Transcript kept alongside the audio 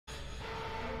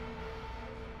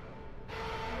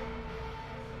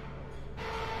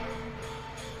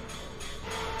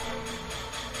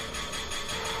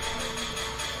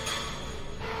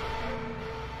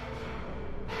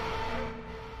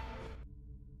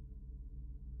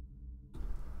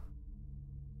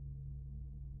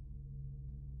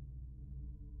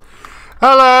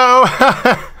Hello!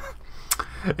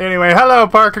 Anyway, hello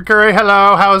Parker Curry,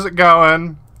 hello, how's it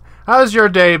going? How's your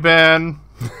day been?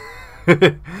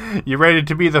 You ready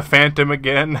to be the Phantom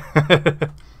again?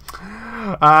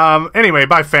 Anyway,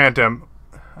 by Phantom.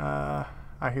 I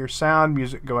hear sound,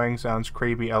 music going, sounds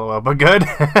creepy, lol, but good.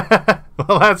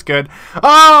 Well, that's good.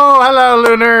 Oh, hello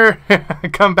Lunar!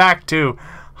 Come back to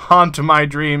haunt my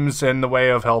dreams in the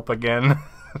way of help again.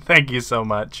 Thank you so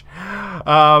much.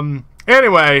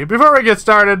 Anyway, before we get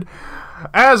started,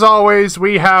 as always,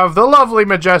 we have the lovely,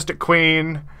 majestic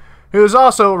Queen, who's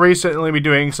also recently been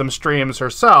doing some streams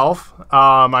herself.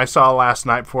 I saw last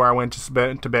night before I went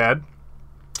to bed.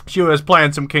 She was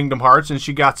playing some Kingdom Hearts, and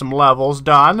she got some levels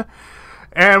done.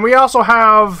 And we also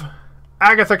have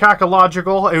Agatha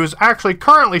Cacological, who's actually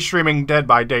currently streaming Dead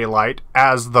by Daylight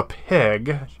as the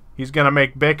pig. He's gonna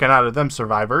make bacon out of them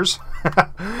survivors.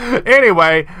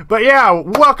 Anyway, but yeah,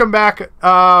 welcome back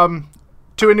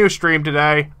to a new stream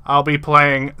today. I'll be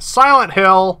playing Silent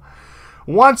Hill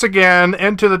once again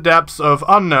into the depths of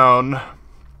unknown.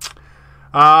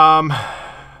 I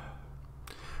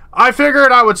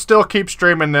figured I would still keep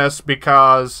streaming this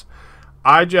because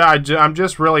I'm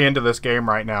just really into this game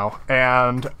right now,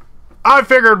 and I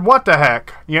figured, what the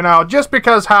heck, you know, just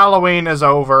because Halloween is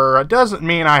over, it doesn't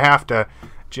mean I have to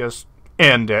just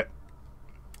end it.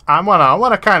 I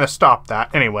wanna kind of stop that.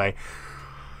 Anyway,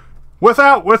 with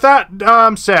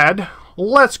that said,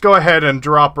 let's go ahead and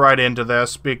drop right into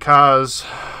this, because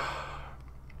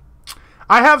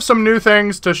I have some new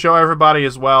things to show everybody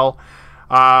as well,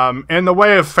 in the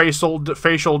way of facial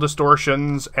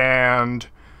distortions. And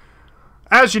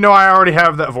as you know, I already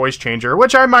have that voice changer,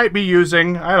 which I might be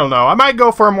using. I don't know. I might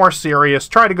go for a more serious,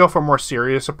 try to go for a more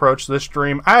serious approach this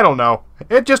stream. I don't know.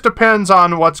 It just depends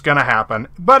on what's going to happen.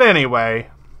 But anyway,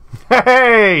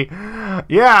 hey,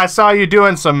 yeah, I saw you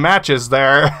doing some matches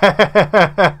there.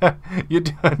 You're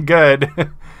doing good.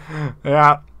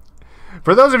 Yeah.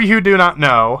 For those of you who do not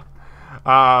know,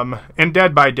 in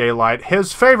Dead by Daylight,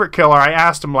 his favorite killer, I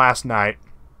asked him last night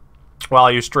while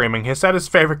he was streaming, he said his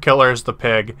favorite killer is the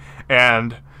pig,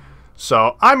 and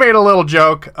so I made a little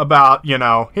joke about, you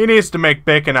know, he needs to make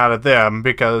bacon out of them,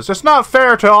 because it's not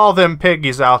fair to all them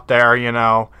piggies out there, you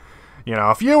know. You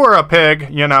know, if you were a pig,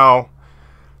 you know,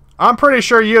 I'm pretty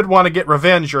sure you'd want to get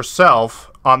revenge yourself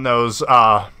on those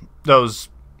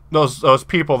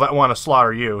people that want to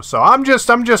slaughter you. So I'm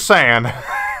just saying.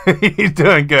 He's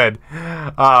doing good.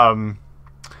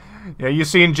 Yeah, you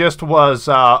seen just was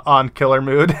on killer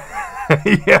mood.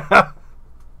 Yeah.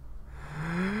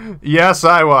 Yes,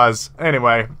 I was.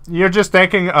 Anyway, you're just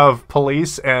thinking of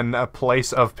police and a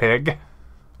place of pig.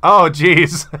 Oh,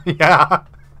 jeez. Yeah.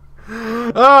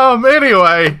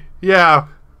 Anyway, yeah.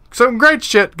 Some great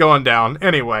shit going down.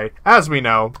 Anyway, as we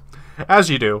know. As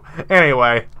you do.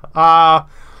 Anyway,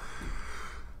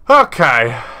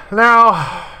 okay.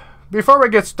 Now, before we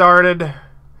get started,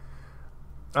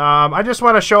 I just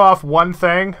want to show off one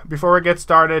thing before we get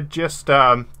started, just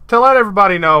to let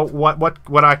everybody know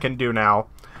what I can do now.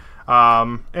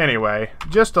 Anyway,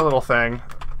 just a little thing.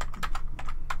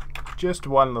 Just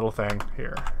one little thing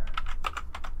here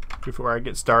before I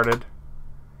get started.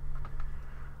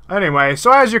 Anyway,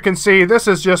 so as you can see, this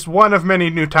is just one of many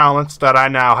new talents that I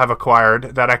now have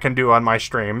acquired that I can do on my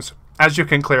streams, as you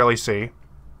can clearly see.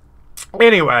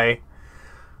 Anyway,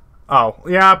 oh,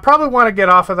 yeah, I probably want to get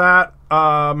off of that.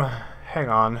 Hang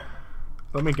on.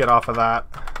 Let me get off of that.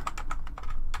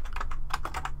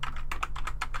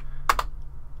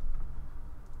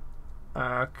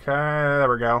 Okay, there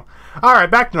we go. Alright,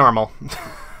 back to normal.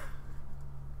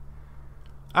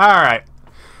 Alright.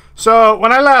 So,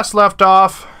 when I last left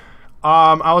off,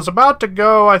 I was about to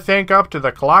go, I think, up to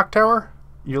the clock tower.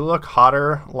 You look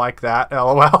hotter like that,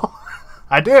 LOL.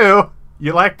 I do.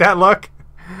 You like that look?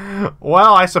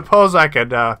 Well, I suppose I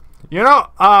could, you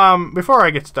know, before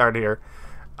I get started here,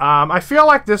 I feel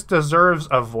like this deserves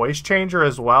a voice changer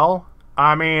as well.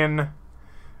 I mean,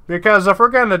 because if we're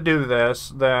gonna do this,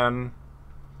 then,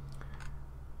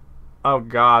 oh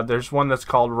god, there's one that's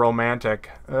called Romantic.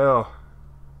 Oh,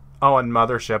 and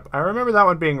Mothership. I remember that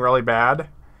one being really bad.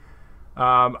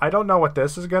 I don't know what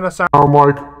this is gonna sound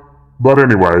like, but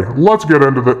anyway, let's get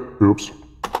into the, oops.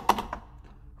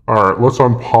 Alright, let's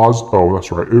unpause. Oh,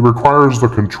 that's right. It requires the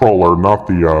controller, not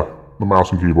the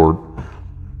mouse and keyboard.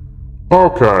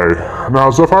 Okay, now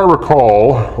as if I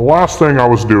recall, the last thing I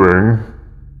was doing,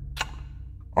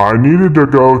 I needed to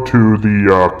go to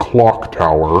the clock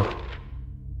tower,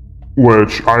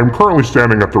 which I'm currently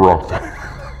standing at the wrong thing.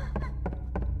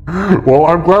 Well,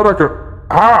 I'm glad I could...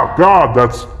 Ah, God,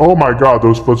 that's... Oh my God,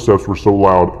 those footsteps were so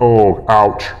loud. Oh,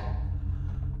 ouch.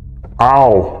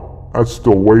 Ow. That's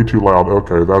still way too loud.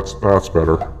 Okay, that's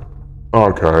better.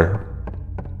 Okay.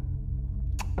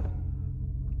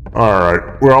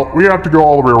 Alright, well, we have to go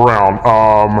all the way around.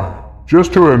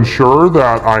 Just to ensure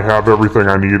that I have everything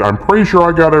I need. I'm pretty sure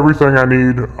I got everything I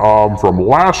need from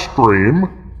last stream.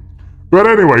 But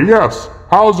anyway, yes.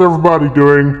 How's everybody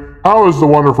doing? How is the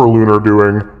wonderful Lunar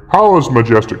doing? How is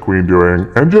Majestic Queen doing?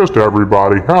 And just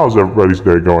everybody, how's everybody's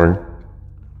day going?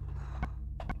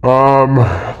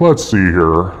 Let's see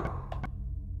here.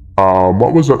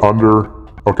 What was it under?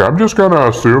 Okay, I'm just gonna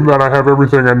assume that I have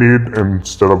everything I need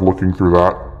instead of looking through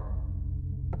that.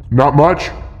 Not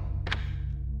much?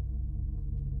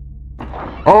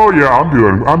 Oh yeah,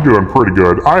 I'm doing pretty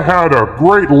good. I had a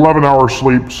great 11-hour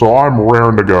sleep, so I'm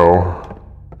raring to go.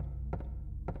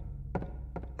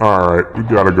 Alright, we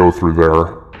gotta go through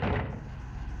there.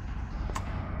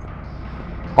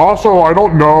 Also, I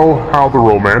don't know how the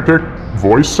romantic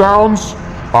voice sounds.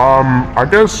 I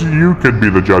guess you could be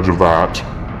the judge of that.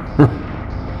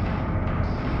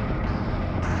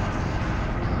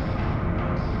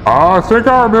 I think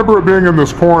I remember it being in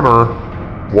this corner,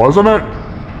 wasn't it?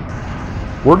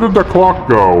 Where did the clock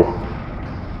go?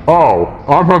 Oh,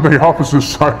 I'm on the opposite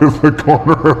side of the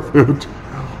corner of it.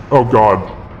 Oh god.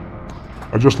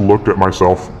 I just looked at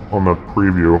myself on the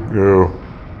preview. Ew.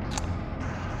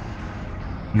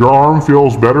 Your arm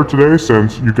feels better today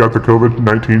since you got the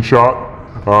COVID-19 shot.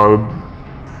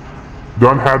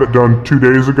 Had it done 2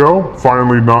 days ago.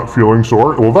 Finally not feeling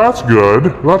sore. Well, that's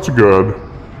good. That's good.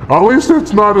 At least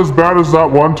it's not as bad as that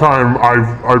one time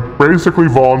I basically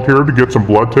volunteered to get some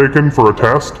blood taken for a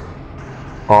test.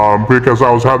 Because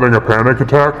I was having a panic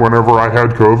attack whenever I had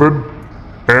COVID.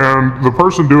 And the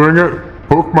person doing it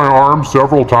poked my arm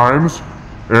several times.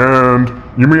 And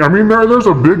there's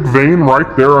a big vein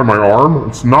right there on my arm.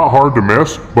 It's not hard to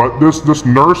miss, but this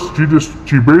nurse,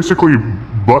 she basically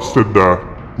busted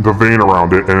the vein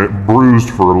around it, and it bruised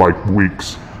for like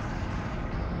weeks.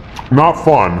 Not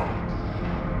fun.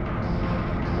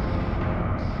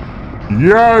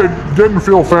 Yeah, it didn't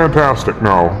feel fantastic,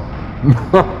 no.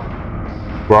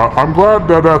 But I'm glad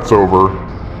that that's over.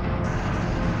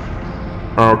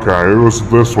 Okay, it was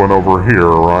this one over here,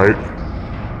 right?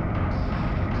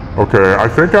 Okay, I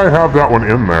think I have that one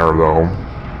in there, though.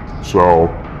 So,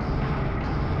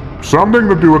 something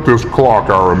to do with this clock,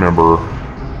 I remember.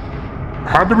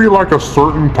 Had to be like a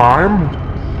certain time.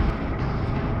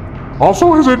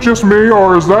 Also, is it just me,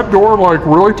 or is that door, like,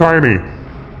 really tiny?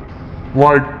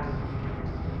 Like,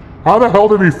 how the hell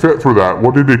did he fit through that?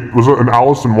 Was it an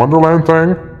Alice in Wonderland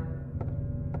thing?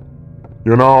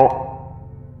 You know,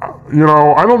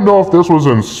 I don't know if this was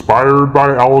inspired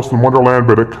by Alice in Wonderland,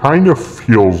 but it kind of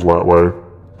feels that way.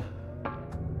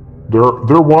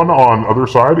 There one on other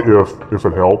side, if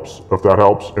it helps, if that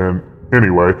helps. And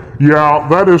anyway, yeah,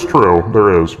 that is true.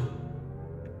 There is.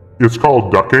 It's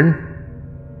called ducking.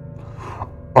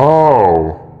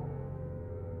 Oh.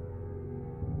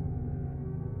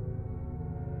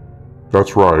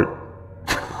 That's right.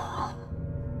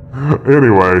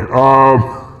 Anyway,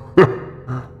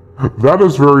 that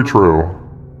is very true.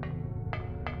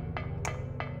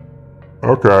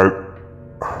 Okay.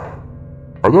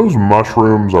 Are those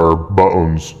mushrooms or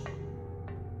bones?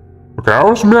 Okay,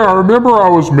 I remember I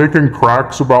was making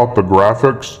cracks about the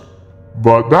graphics,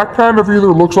 but that kind of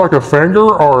either looks like a finger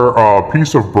or a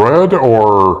piece of bread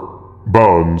or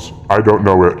bones. I don't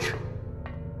know which.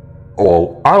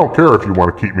 Well, I don't care if you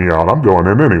want to keep me out. I'm going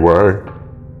in anyway.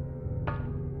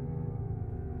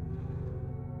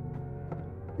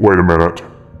 Wait a minute.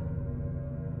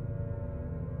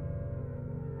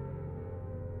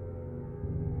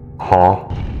 Huh?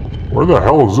 Where the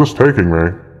hell is this taking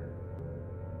me?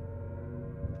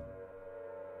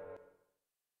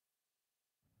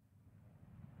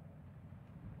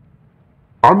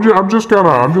 I'm just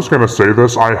gonna say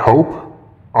this. I hope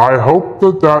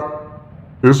that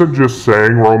isn't just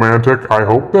saying romantic. I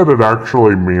hope that it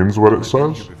actually means what it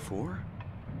says.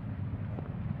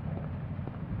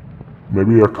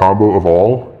 Maybe a combo of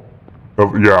all?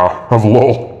 Of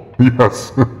LOL.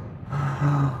 Yes.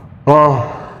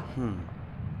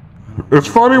 It's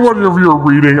funny whenever you're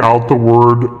reading out the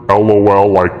word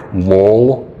LOL like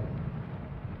LOL.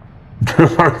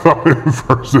 Because I thought at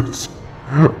first it's...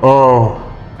 Oh.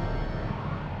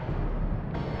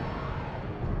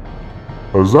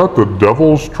 Is that the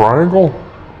Devil's Triangle?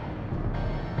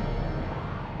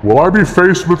 Will I be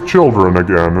faced with children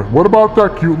again? What about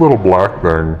that cute little black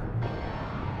thing?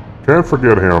 Can't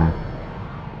forget him.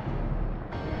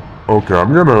 Okay,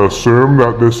 I'm gonna assume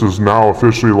that this is now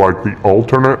officially like the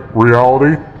alternate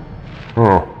reality.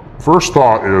 First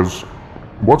thought is,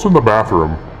 what's in the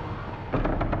bathroom?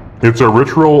 It's a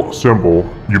ritual symbol,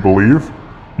 you believe?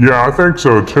 Yeah, I think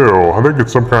so too. I think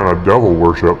it's some kind of devil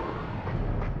worship.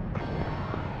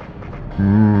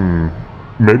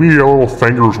 Maybe a little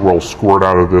fingers will squirt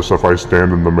out of this if I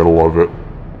stand in the middle of it.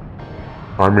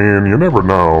 I mean, you never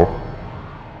know.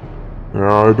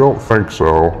 Yeah, I don't think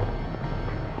so.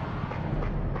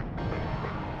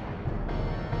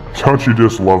 Don't you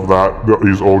just love that?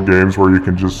 These old games where you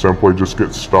can just simply just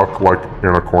get stuck like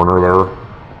in a corner there?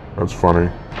 That's funny.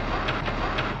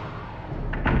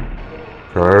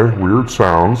 Okay, weird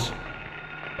sounds.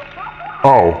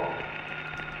 Oh.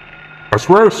 I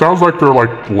swear it sounds like they're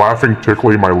like laughing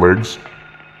tickling my legs.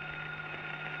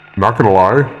 Not gonna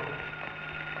lie.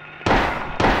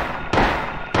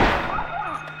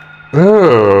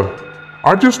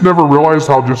 I just never realized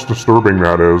how just disturbing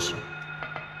that is.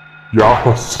 Yeah,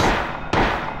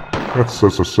 that's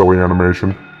a silly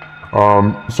animation.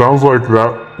 Sounds like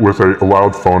that with a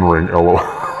loud phone ring, LOL.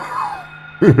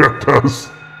 Yeah, it does.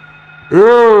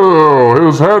 Ew,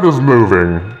 his head is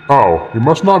moving. Oh, he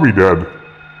must not be dead.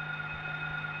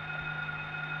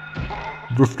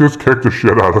 Just kick the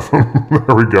shit out of him.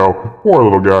 There we go. Poor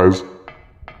little guys.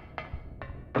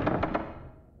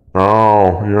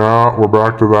 Oh, yeah, we're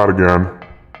back to that again.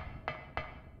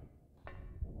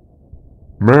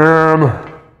 Man.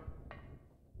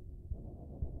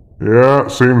 Yeah,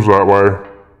 it seems that way.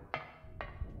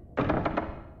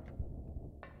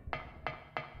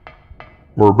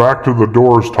 We're back to the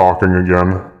doors talking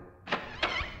again.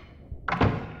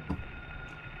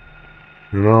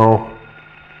 You know,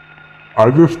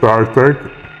 I think,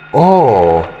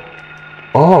 oh,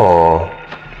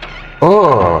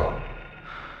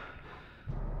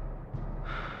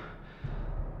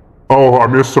 I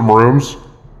missed some rooms.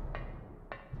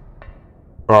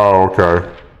 Oh, okay.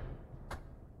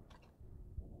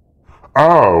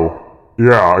 Oh,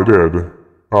 yeah, I did.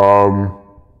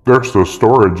 There's the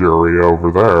storage area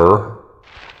over there.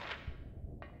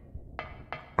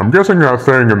 I'm guessing that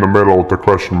thing in the middle with the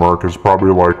question mark is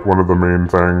probably like one of the main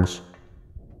things.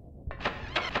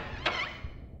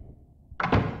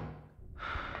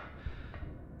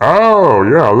 Oh,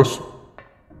 yeah,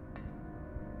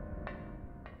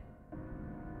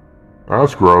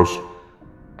 that's gross.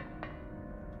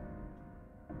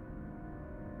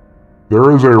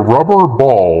 There is a rubber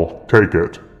ball. Take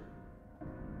it.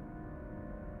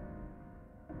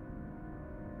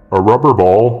 A rubber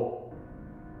ball?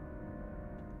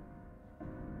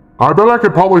 I bet I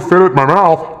could probably fit it in my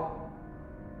mouth.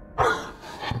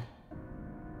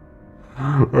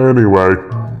 Anyway.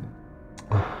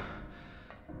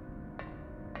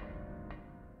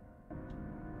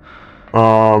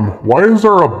 Why is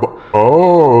there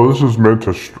oh, this is meant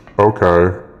to,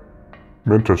 okay.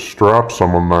 Meant to strap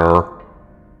someone there.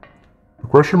 The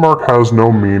question mark has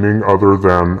no meaning other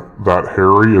than that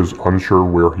Harry is unsure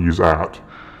where he's at.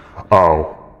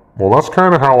 Oh. Well, that's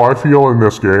kind of how I feel in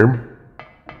this game.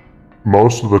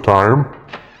 Most of the time.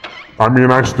 I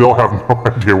mean, I still have no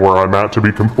idea where I'm at, to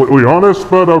be completely honest,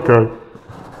 but okay.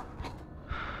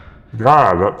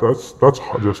 God, that's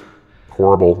just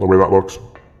horrible, the way that looks.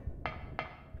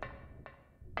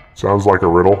 Sounds like a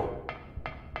riddle.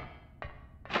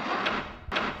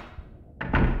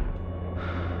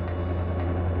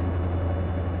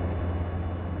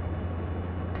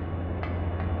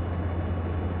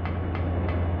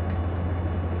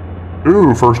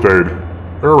 Ooh, first aid.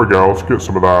 There we go, let's get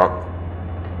some of that.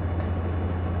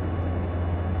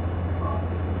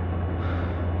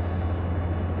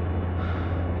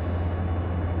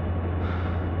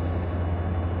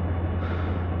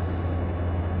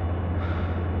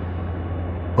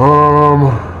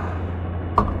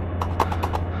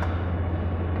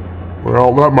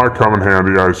 Well, that might come in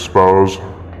handy, I suppose.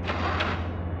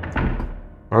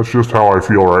 That's just how I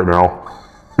feel right now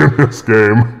in this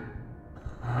game.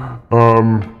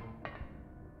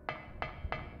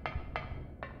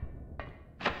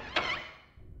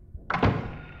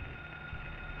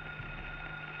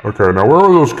 Okay, now where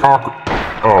are those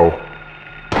oh.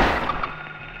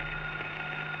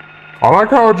 I like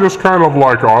how it just kind of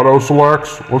like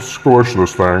auto-selects. Let's squish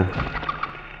this thing.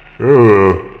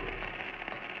 Ugh.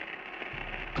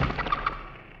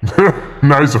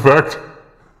 Nice effect.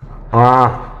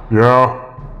 Yeah.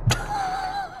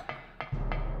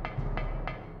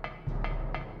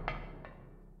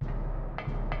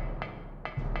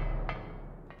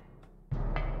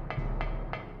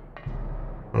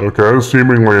 Okay, it's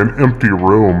seemingly an empty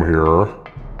room here.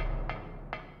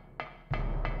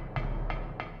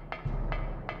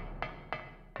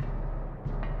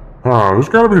 There's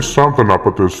gotta be something up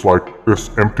with this, like, this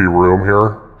empty room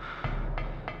here.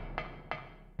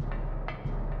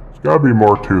 There's gotta be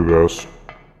more to this.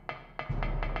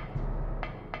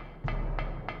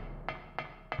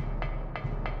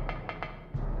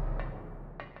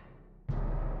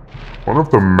 wonder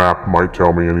if the map might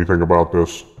tell me anything about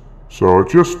this. So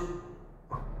it's just...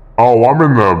 Oh, I'm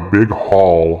in the big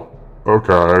hall.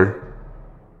 Okay.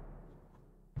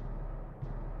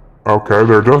 Okay,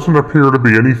 there doesn't appear to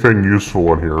be anything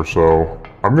useful in here, so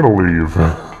I'm gonna leave.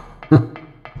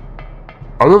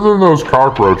 Other than those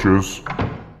cockroaches,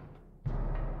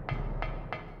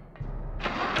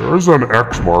 there's an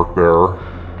X mark there.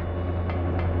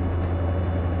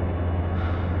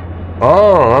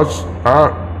 Oh, that's...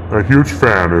 a huge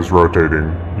fan is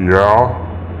rotating. Yeah.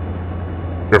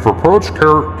 If approached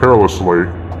carelessly,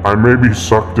 I may be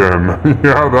sucked in.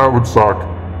 Yeah, that would suck.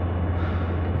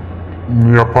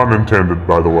 Yeah, pun intended,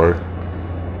 by the way.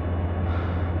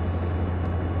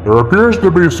 There appears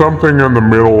to be something in the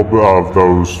middle of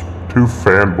those two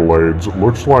fan blades. It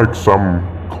looks like some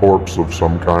corpse of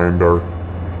some kind, or...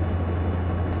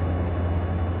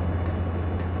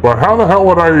 But how the hell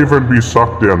would I even be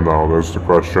sucked in, though, that's the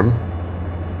question.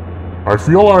 I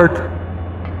feel like...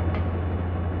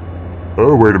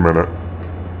 Oh, wait a minute.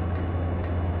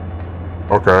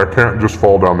 Okay, I can't just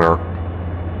fall down there.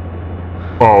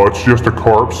 Oh, it's just a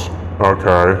corpse?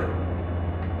 Okay.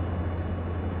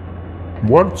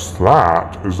 What's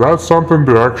that? Is that something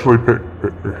to actually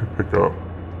pick up?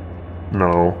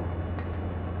 No.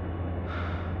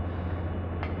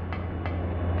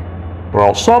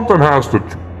 Well, something has to...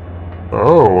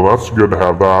 Oh, that's good to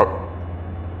have that.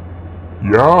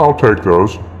 Yeah, I'll take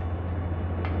those.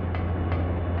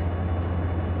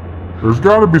 There's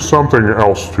got to be something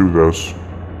else to this.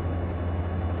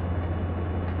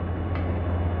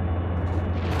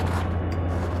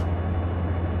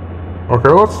 Okay,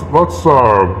 let's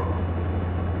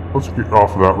get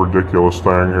off of that ridiculous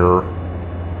thing here.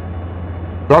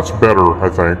 That's better, I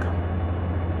think.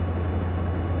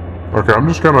 Okay, I'm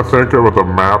just gonna think about the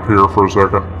map here for a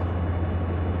second.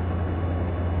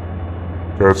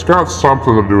 Okay, it's got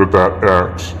something to do with that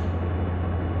X.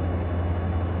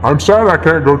 I'm sad I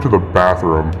can't go to the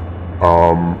bathroom.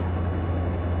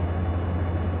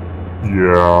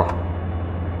 Yeah.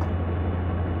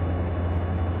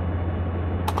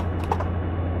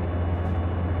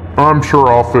 I'm sure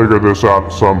I'll figure this out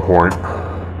at some point.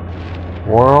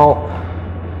 Well...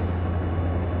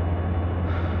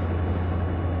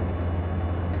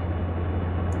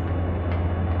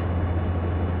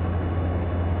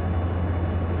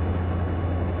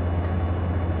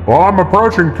 Well, I'm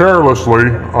approaching carelessly.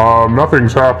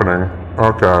 Nothing's happening.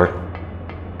 Okay.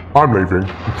 I'm leaving.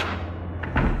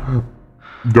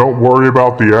 Don't worry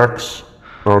about the X.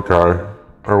 Okay.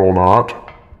 I will not.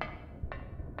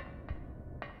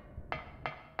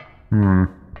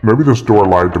 Maybe this door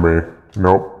lied to me.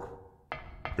 Nope.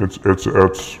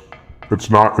 It's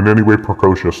not in any way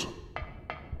precocious.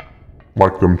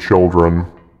 Like them children.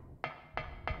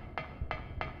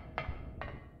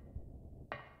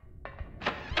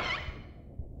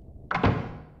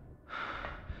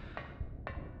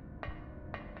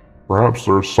 Perhaps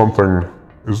there's something...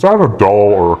 Is that a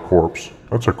doll or a corpse?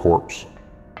 That's a corpse.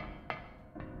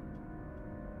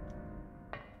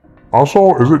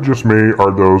 Also, is it just me?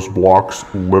 Are those blocks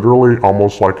literally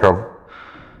almost like have...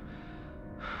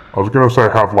 I was gonna say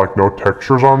have like no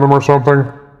textures on them or something?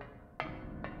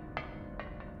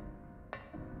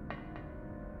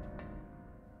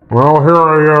 Well, here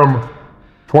I am,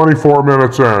 24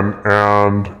 minutes in,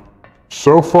 and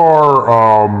so far,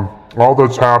 all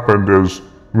that's happened is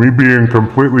me being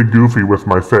completely goofy with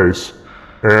my face,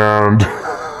 and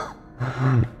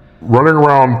running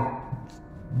around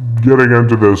getting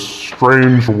into this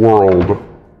strange world,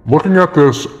 looking at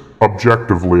this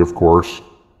objectively, of course,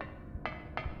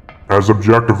 as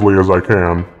objectively as I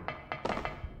can.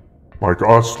 Like,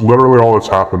 that's literally all that's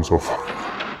happened so far.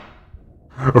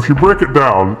 If you break it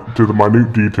down to the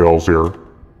minute details here,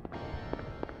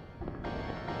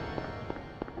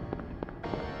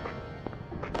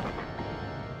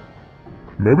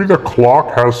 maybe the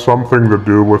clock has something to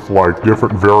do with, like,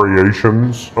 different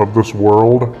variations of this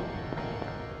world.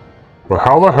 But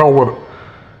how the hell would...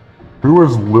 Who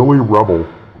is Lily Rebel?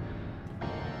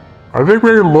 I think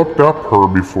we looked up her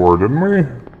before, didn't we?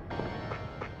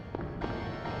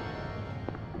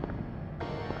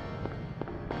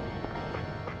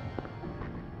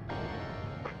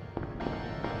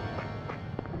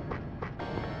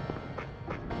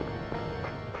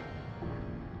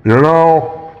 You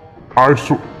know... Is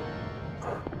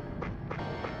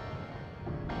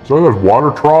that a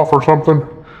water trough or something?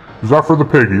 Is that for the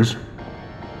piggies?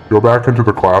 Go back into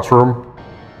the classroom?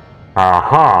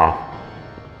 Aha!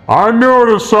 I knew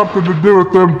it has something to do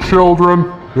with them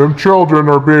children. Them children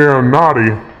are being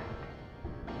naughty.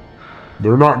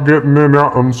 They're not getting in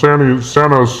on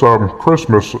Santa's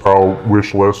Christmas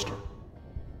wish list.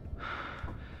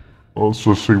 Let's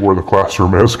just see where the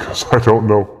classroom is, because I don't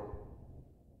know.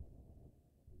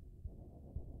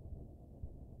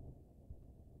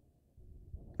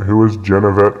 Who is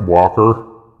Genevieve Walker?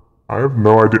 I have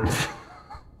no idea.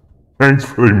 Thanks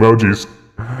for the emojis.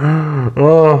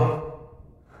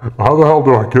 How the hell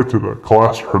do I get to the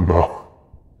classroom, though?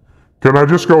 Can I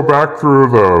just go back through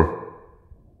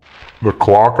the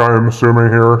clock, I'm assuming,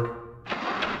 here?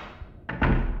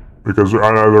 Because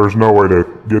there's no way to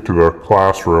get to the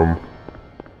classroom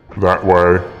that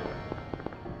way.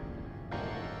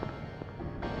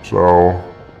 So,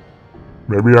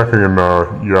 maybe I can,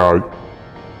 yeah.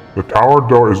 The tower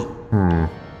door is,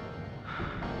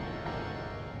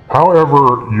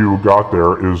 However you got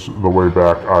there is the way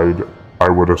back, I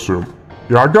would assume.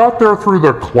 Yeah, I got there through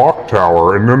the clock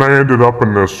tower, and then I ended up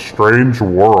in this strange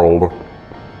world.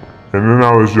 And then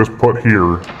I was just put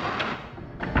here.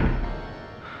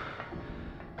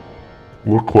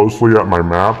 Look closely at my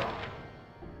map.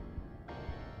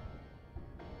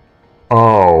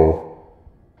 Oh.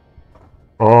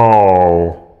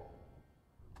 Oh.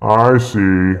 I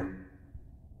see.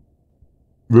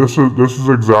 This is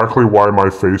exactly why my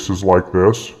face is like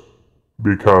this.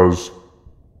 Because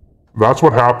that's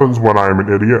what happens when I'm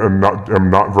an idiot and am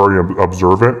not very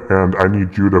observant, and I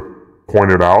need you to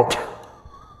point it out.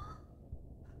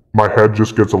 My head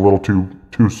just gets a little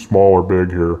too small or big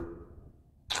here.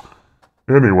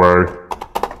 Anyway,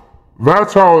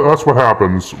 that's what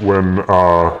happens when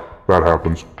that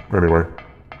happens. Anyway.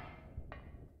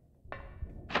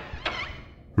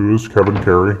 Who is Kevin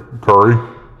Curry?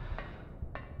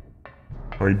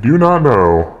 I do not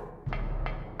know.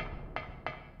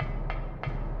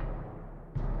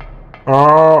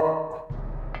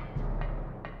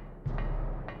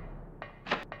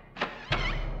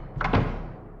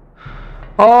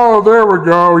 Oh, there we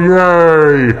go,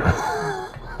 yay!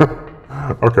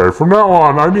 Okay, from now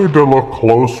on, I need to look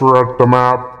closer at the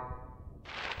map.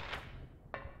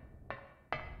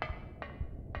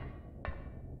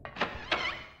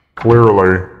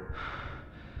 Clearly.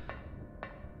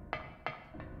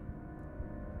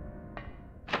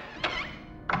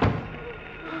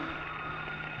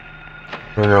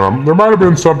 Hang on, there might have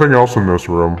been something else in this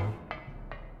room.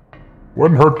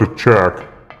 Wouldn't hurt to check.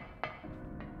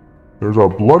 There's a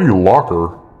bloody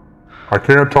locker. I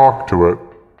can't talk to it.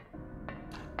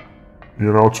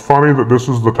 You know, it's funny that this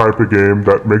is the type of game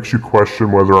that makes you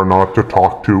question whether or not to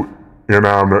talk to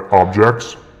inanimate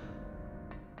objects.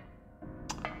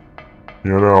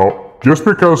 You know, just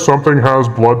because something has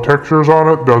blood textures on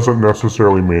it doesn't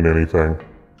necessarily mean anything.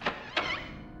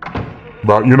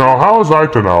 But, you know, how was I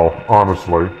to know,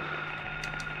 honestly?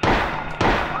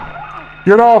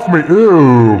 Get off me,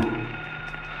 ew!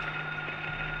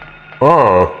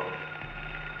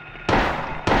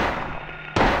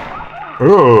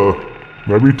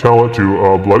 Maybe tell it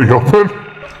to, bloody open?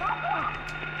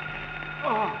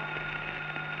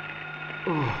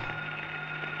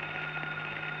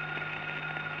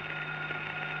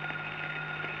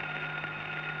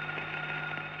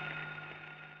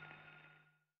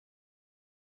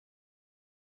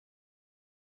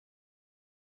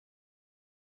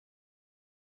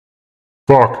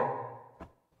 Fuck.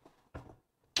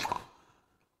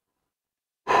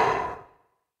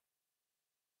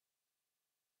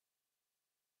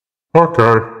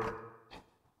 Okay.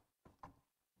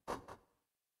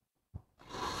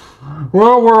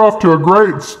 Well, we're off to a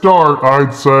great start,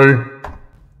 I'd say.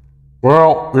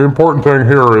 Well, the important thing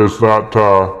here is that,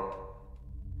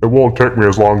 it won't take me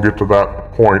as long to get to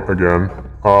that point again.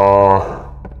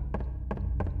 Now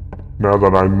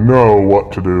that I know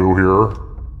what to do here.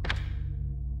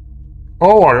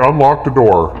 Oh, I unlocked the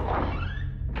door.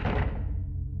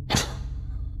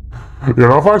 You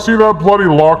know, if I see that bloody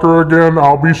locker again,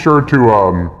 I'll be sure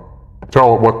to,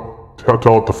 tell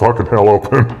it to fucking hell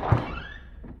open.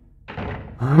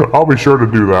 I'll be sure to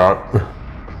do that.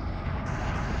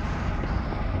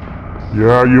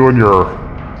 Yeah, you and your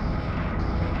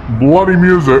bloody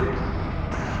music.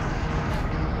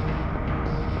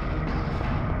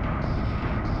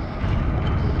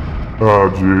 Oh,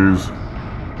 jeez.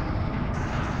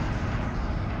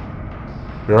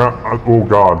 Yeah, oh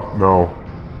god, no.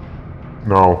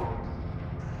 No.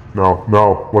 No,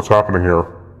 no, what's happening here?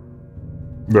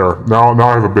 There, now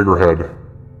I have a bigger head.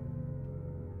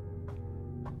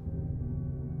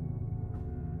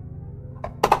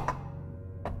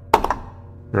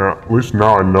 Yeah, at least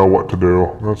now I know what to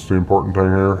do. That's the important thing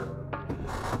here.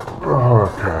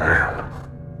 Okay.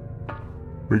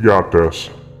 We got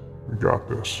this. We got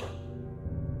this.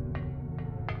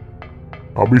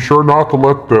 I'll be sure not to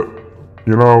let the...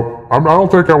 You know, I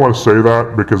don't think I want to say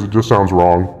that because it just sounds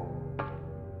wrong.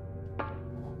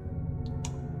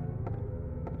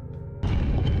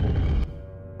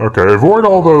 Okay, avoid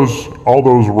all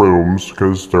those rooms,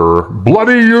 because they're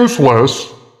bloody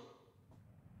useless.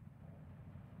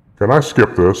 Can I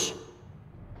skip this?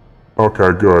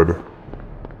 Okay, good.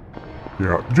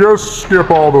 Yeah, just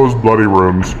skip all those bloody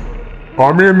rooms.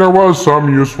 I mean, there was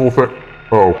some useful thing.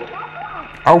 Oh.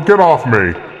 Oh, get off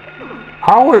me.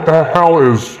 How the hell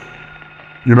is,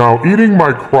 you know, eating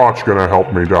my crotch gonna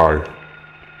help me die?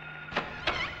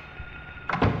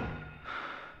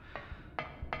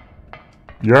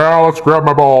 Yeah, let's grab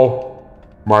my ball.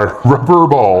 My rubber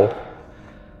ball.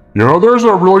 You know, there's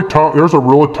a really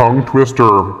tongue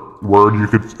twister word you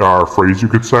could, phrase you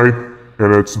could say,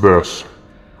 and it's this.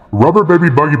 Rubber baby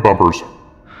buggy bumpers.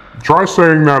 Try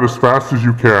saying that as fast as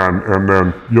you can, and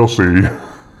then you'll see.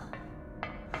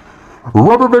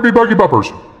 Rubber baby buggy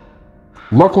bumpers.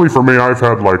 Luckily for me, I've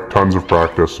had like tons of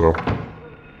practice, so.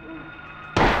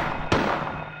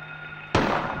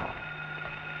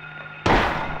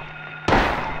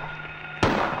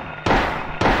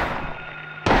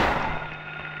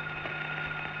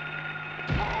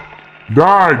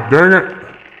 Die, dang it.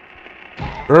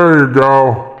 There you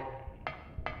go.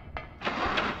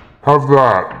 Have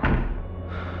that.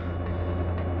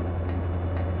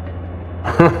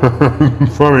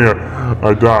 Funny,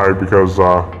 I died because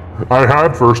I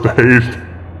had first aid.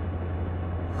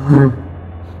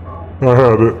 I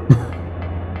had it.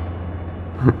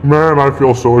 Man, I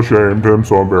feel so ashamed and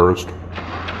so embarrassed.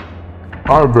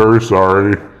 I'm very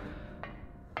sorry.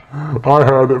 I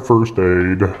had it first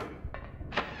aid.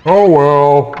 Oh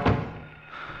well.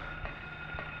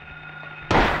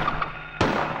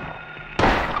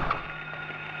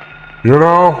 You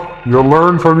know, you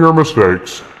learn from your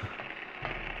mistakes.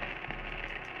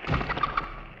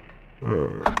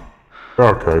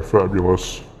 Okay,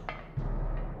 fabulous.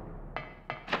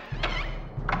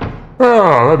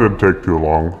 Ah, that didn't take too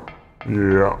long.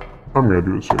 Yeah, I'm gonna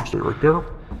do a save state right there.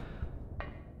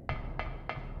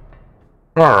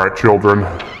 Alright, children.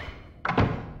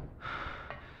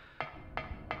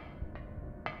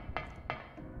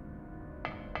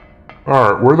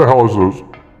 Alright, where the hell is those?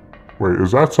 Wait,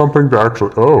 is that something to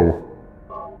actually... Oh.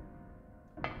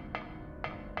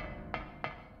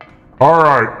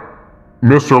 Alright,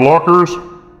 Mr. Lockers.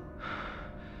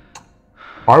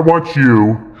 I want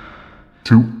you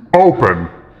to open.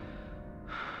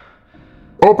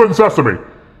 Open sesame.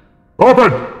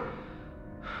 Open!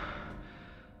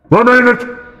 1 minute!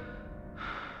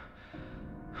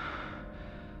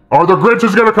 Or the Grinch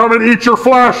is gonna come and eat your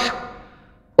flesh!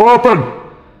 Open!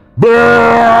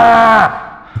 Bah!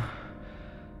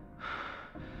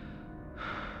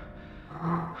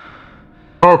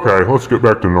 Okay, let's get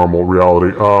back to normal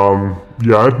reality.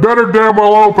 Yeah, it better damn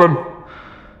well open.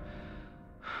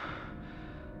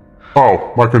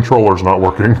 Oh, my controller's not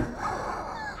working.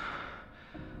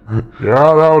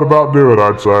 Yeah, that would about do it,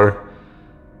 I'd say.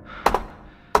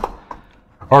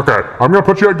 Okay, I'm gonna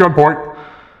put you at gunpoint.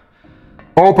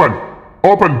 Open!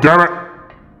 Open, damn it!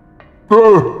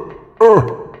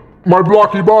 My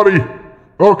blocky body!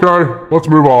 Okay, let's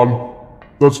move on.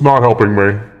 That's not helping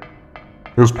me.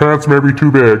 His pants may be too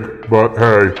big, but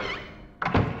hey.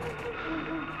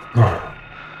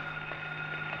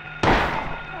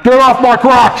 Get off my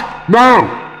crotch! No!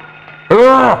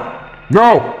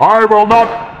 No, I will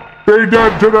not be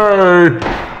dead today!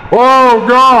 Oh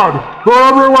God! They're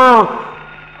everywhere!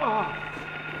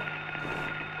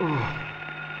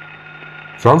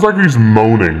 Sounds like he's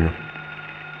moaning,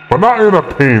 but not in a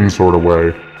pain sort of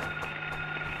way.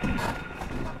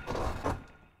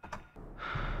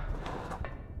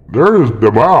 There is,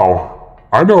 wow.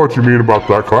 I know what you mean about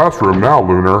that classroom now,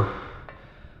 Lunar.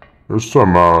 There's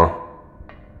some,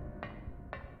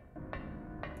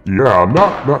 yeah,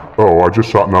 not, oh, I just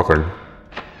shot nothing.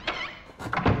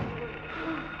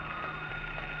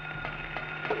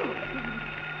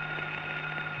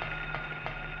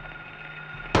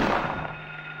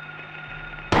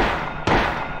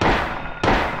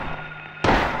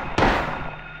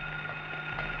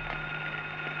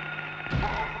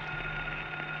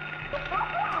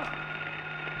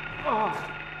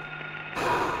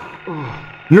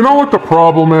 You know what the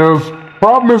problem is?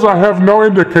 Problem is I have no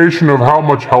indication of how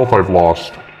much health I've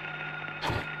lost.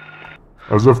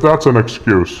 As if that's an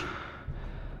excuse.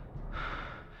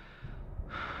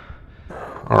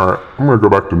 Alright, I'm gonna go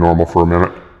back to normal for a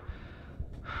minute.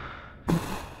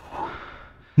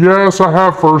 Yes, I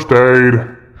have first aid.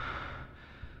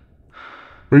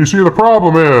 But you see, the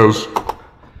problem is,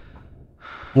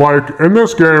 like, in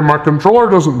this game, my controller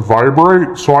doesn't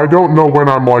vibrate, so I don't know when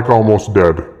I'm, like, almost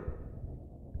dead.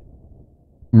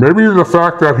 Maybe the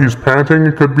fact that he's panting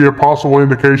could be a possible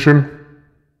indication.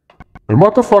 And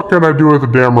what the fuck can I do with a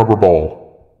damn rubber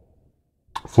ball?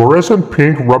 Fluorescent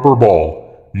pink rubber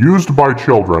ball. Used by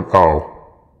children. Oh.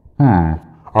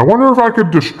 I wonder if I could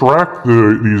distract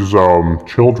these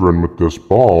children with this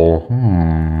ball.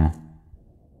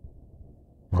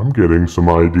 I'm getting some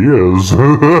ideas. Ooh.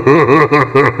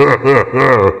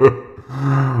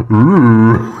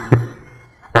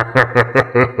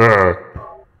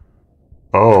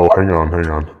 Oh, hang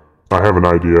on. I have an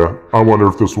idea. I wonder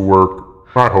if this will work.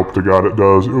 I hope to God it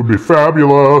does. It would be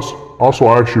fabulous. Also,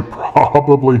 I should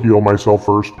probably heal myself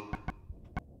first.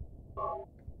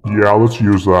 Yeah, let's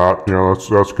use that. Yeah,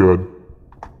 that's good.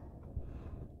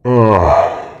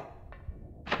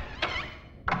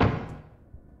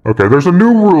 Okay, there's a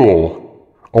new rule.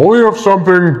 Only if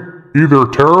something either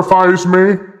terrifies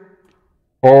me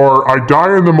or I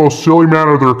die in the most silly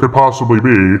manner there could possibly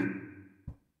be,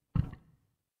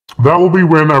 that will be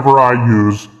whenever I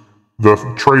use the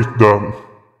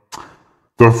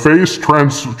face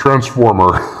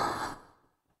transformer.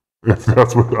 If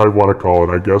that's what I want to call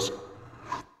it, I guess.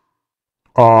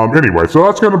 Anyway, so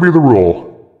that's going to be the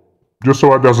rule. Just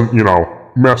so it doesn't,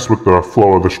 mess with the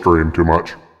flow of the stream too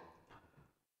much.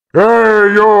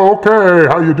 Hey, yo, okay,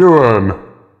 how you doing?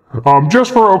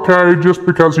 Just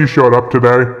because he showed up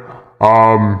today.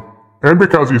 And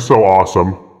because he's so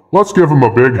awesome. Let's give him a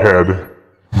big head.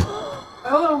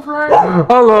 Hello, Frank.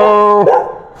 Hello.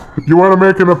 You want to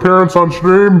make an appearance on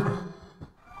stream?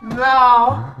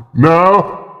 No.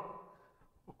 No?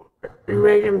 Are you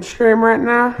making a stream right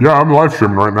now? Yeah, I'm live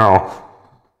streaming right now.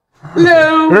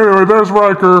 Hello. Anyway, there's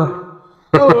Riker.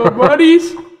 Hello,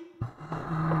 buddies.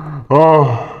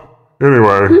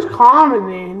 Anyway. Who's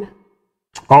commenting?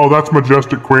 Oh, that's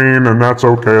Majestic Queen, and that's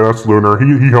okay. That's Lunar.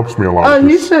 He helps me a lot. Oh,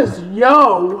 he says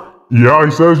yo. Yeah,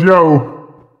 he says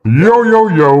yo. Yo, yo,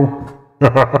 yo.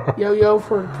 Yo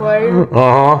for the play.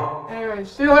 Uh-huh. Anyway,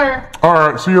 see you later.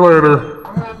 Alright, see you later.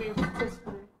 I'm gonna be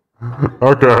participating.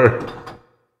 Okay.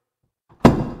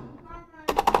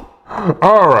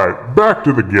 Alright, back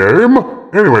to the game.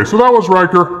 Anyway, so that was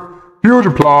Riker. Huge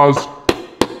applause.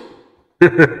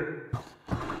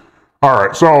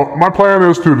 Alright, so my plan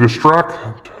is to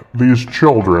distract these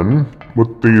children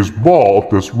with this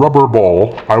rubber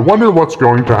ball. I wonder what's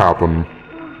going to happen.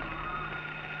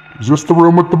 Is this the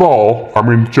room with the ball? I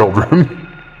mean, children.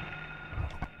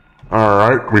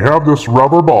 Alright, we have this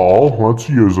rubber ball. Let's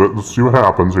use it. Let's see what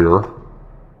happens here.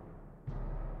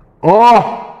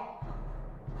 Oh!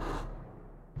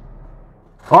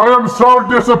 I am so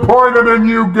disappointed in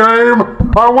you, game!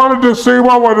 I wanted to see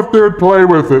if they'd play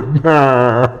with it.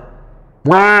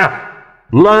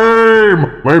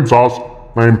 Lame! Lame sauce.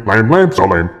 Lame, so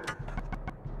lame.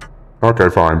 Okay,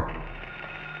 fine.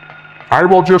 I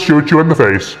will just shoot you in the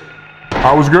face.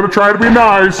 I was gonna try to be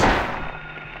nice.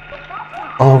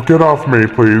 Oh, get off me,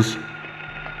 please.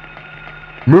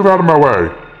 Move out of my way.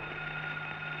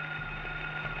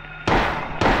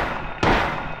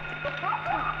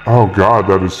 Oh God,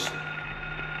 that is...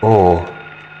 Oh.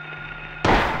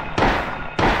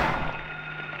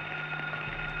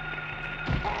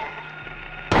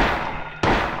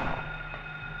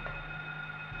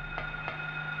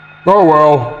 Oh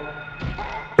well.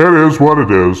 It is what it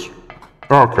is.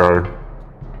 Okay.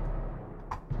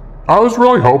 I was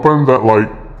really hoping that,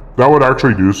 that would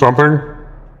actually do something.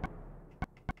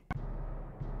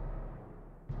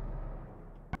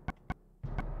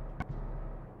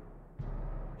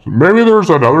 So maybe there's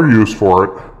another use for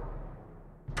it.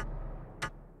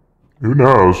 Who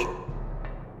knows?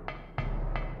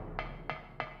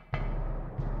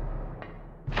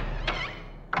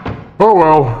 Oh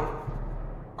well.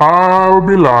 I would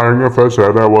be lying if I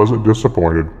said I wasn't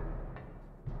disappointed.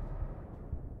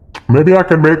 Maybe I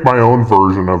can make my own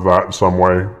version of that in some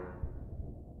way.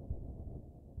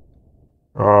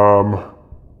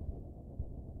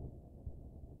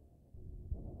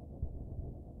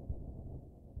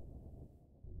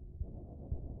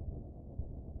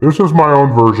 This is my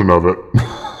own version of it.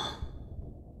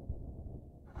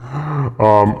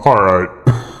 Alright.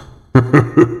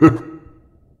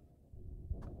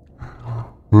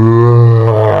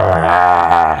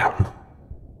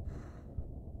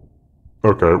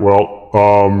 Okay, well,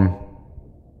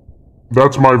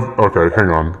 that's my, okay,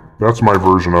 hang on. That's my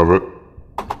version of it.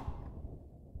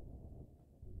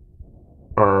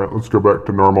 Alright, let's go back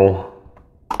to normal.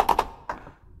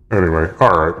 Anyway,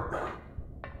 alright.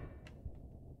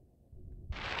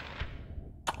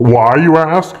 Why, you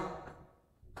ask?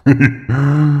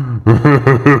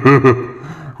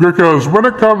 Because when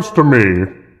it comes to me,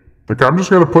 I'm just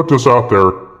going to put this out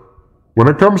there. When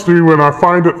it comes to me, when I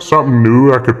find something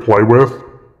new I could play with,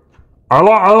 I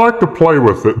like to play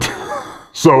with it.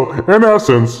 So, in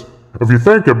essence, if you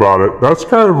think about it, that's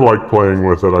kind of like playing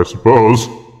with it, I suppose.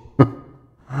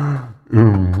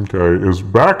 Okay, is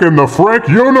back in the Frank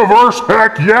universe,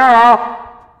 heck yeah!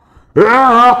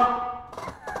 Yeah!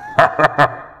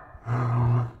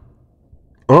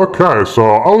 Okay, so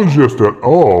I was just at,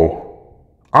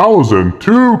 I was in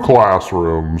 2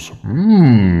 classrooms.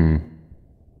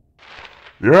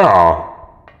 Yeah.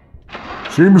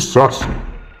 Seems sus.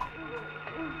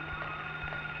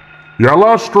 Yeah,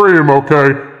 last stream,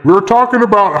 okay, we were talking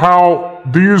about how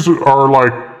these are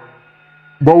like,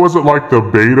 what was it, like the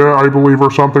beta, I believe, or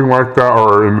something like that,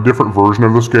 or in a different version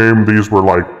of this game, these were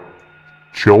like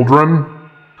children.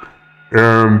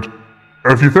 And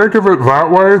if you think of it that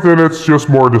way, then it's just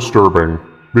more disturbing,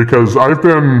 because I've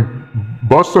been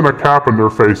busting a cap in their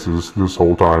faces this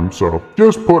whole time, so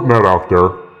just putting that out there.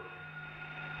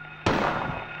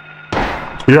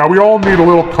 Yeah, we all need a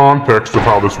little context of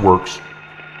how this works.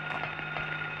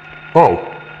 Oh.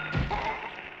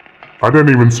 I didn't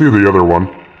even see the other one.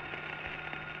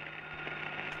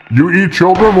 You eat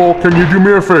children? Well, can you do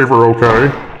me a favor,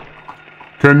 okay?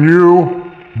 Can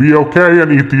you be okay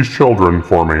and eat these children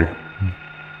for me?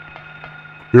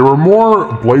 They were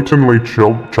more blatantly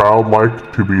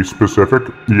childlike, to be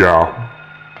specific. Yeah.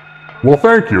 Well,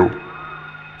 thank you.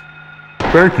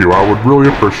 Thank you, I would really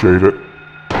appreciate it.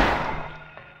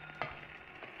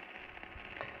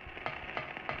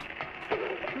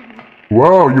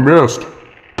 Whoa, you missed.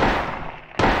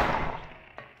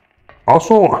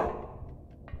 Also,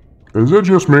 is it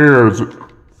just me or does it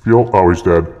feel... Oh, he's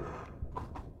dead.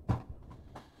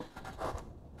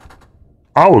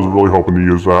 I was really hoping to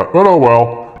use that, but oh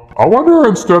well. I wonder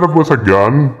instead of with a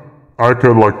gun, I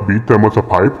could like beat them with a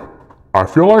pipe. I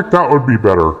feel like that would be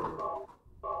better.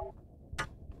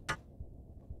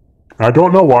 I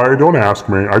don't know why, don't ask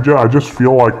me. I just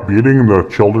feel like beating the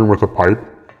children with a pipe.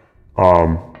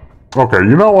 Okay,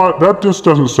 you know what? That just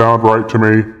doesn't sound right to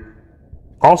me.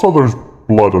 Also, there's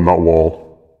blood on that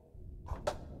wall.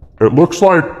 It looks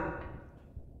like...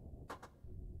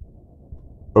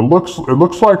 It looks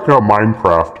like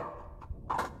Minecraft.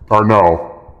 Or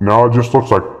no. No, it just looks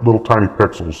like little tiny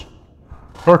pixels.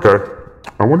 Okay.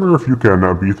 I wonder if you can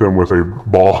beat them with a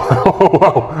ball. Oh,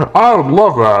 wow. I would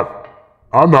love that.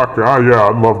 I'm not gonna... yeah,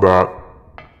 I'd love that.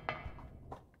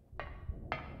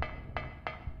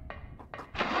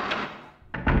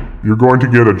 You're going to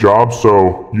get a job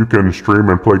so you can stream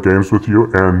and play games with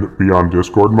you and be on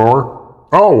Discord more?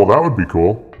 Oh, well that would be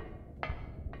cool.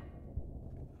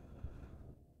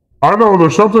 I don't know,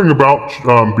 there's something about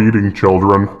beating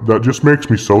children that just makes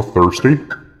me so thirsty.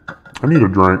 I need a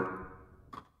drink.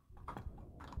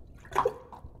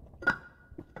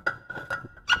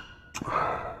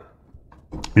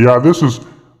 Yeah, this is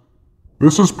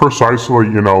precisely,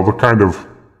 you know, the kind of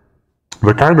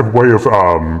way of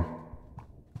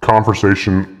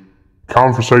conversational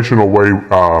way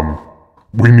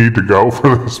we need to go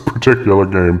for this particular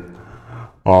game.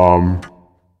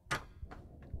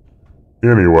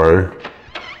 Anyway,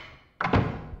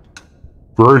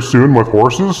 very soon with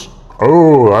horses?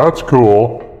 Oh, that's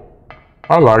cool.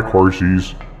 I like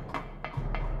horses.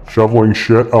 Shoveling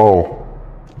shit? Oh.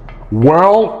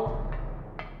 Well,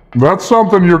 that's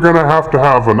something you're gonna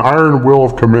have an iron will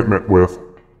of commitment with,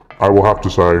 I will have to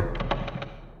say.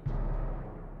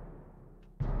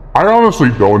 I honestly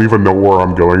don't even know where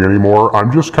I'm going anymore.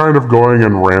 I'm just kind of going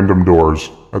in random doors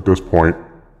at this point.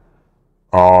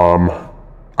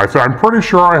 I'm pretty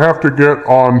sure I have to get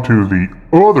onto the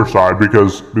other side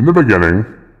because in the beginning,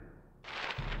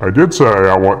 I did say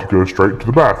I want to go straight to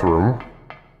the bathroom.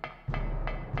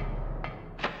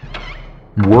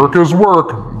 Work is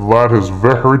work. That is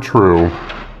very true.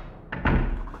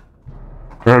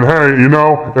 And hey, you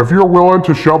know, if you're willing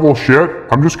to shovel shit,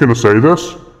 I'm just gonna say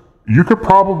this. You could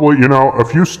probably, you know,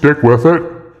 if you stick with it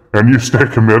and you stay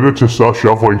committed to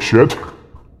shoveling shit,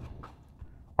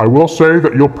 I will say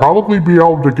that you'll probably be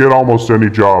able to get almost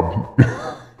any job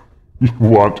you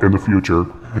want in the future,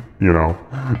 you know.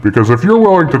 Because if you're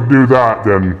willing to do that,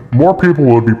 then more people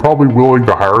would be probably willing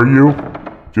to hire you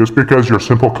just because your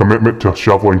simple commitment to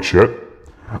shoveling shit.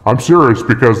 I'm serious,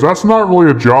 because that's not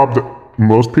really a job that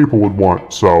most people would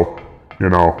want, so... You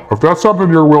know, if that's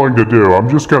something you're willing to do, I'm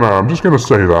just gonna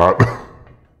say that.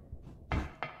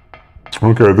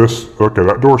 Okay,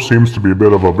 that door seems to be a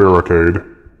bit of a barricade.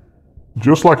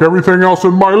 Just like everything else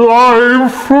in my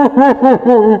life!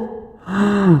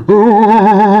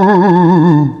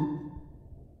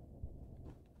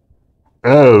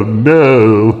 Oh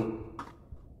no.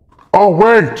 Oh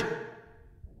wait!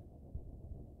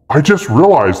 I just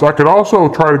realized I could also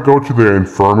try to go to the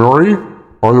infirmary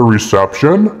or the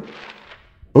reception.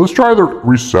 Let's try the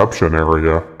reception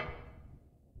area.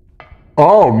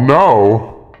 Oh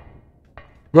no!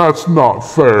 That's not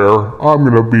fair. I'm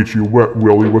gonna beat you, Wet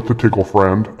Willie, with the tickle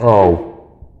friend. Oh.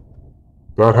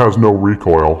 That has no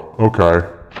recoil. Okay.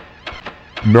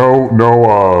 No,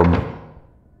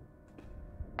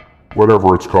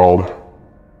 whatever it's called.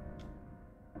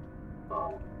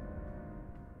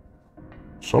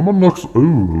 Someone looks...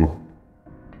 Ooh.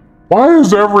 Why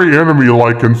is every enemy,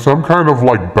 like, in some kind of,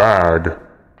 like, bag?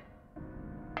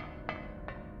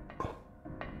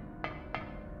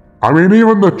 I mean,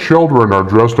 even the children are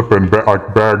dressed up in,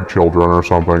 like, bag children or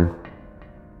something.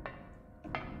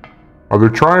 Are they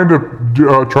trying to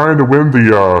win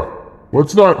the,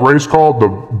 what's that race called? The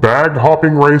bag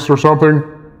hopping race or something?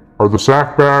 Or the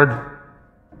sack bag?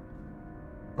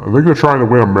 I think they're trying to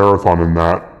win a marathon in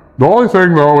that. The only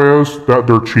thing, though, is that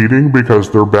they're cheating because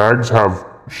their bags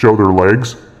show their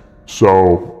legs.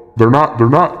 So, they're not the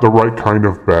right kind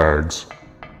of bags.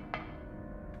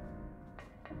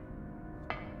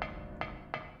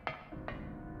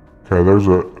 Okay, there's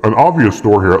an obvious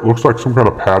door here. It looks like some kind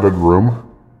of padded room.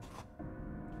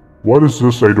 What is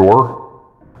this, a door?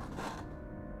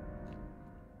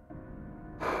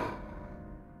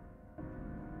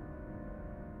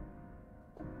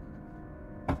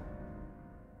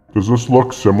 Does this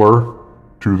look similar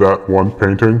to that one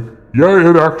painting? Yeah,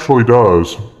 it actually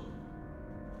does.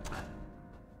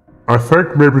 I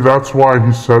think maybe that's why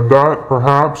he said that,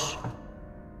 perhaps.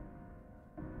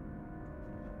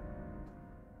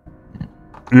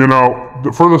 You know,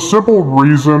 for the simple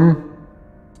reason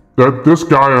that this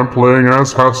guy I'm playing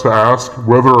as has to ask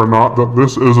whether or not that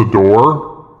this is a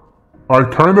door, I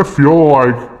kind of feel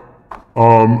like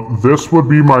this would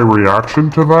be my reaction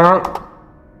to that.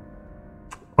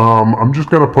 I'm just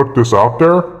gonna put this out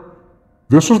there.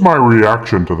 This is my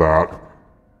reaction to that.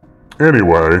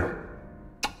 Anyway,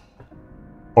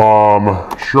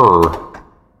 sure.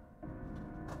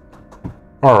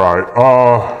 Alright,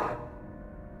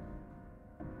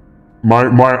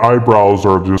 my eyebrows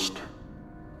are just,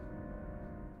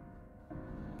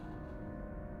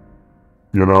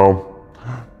 you know,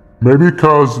 maybe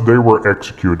because they were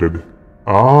executed.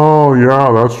 Oh,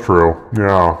 yeah, that's true.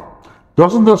 Yeah.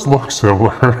 Doesn't this look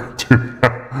similar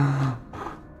to...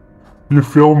 You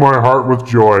fill my heart with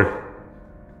joy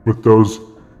with those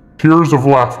tears of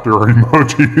laughter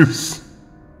emojis.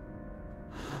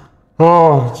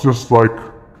 Oh, it's just like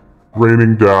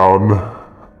raining down.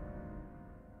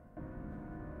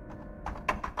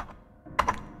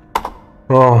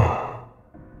 Oh.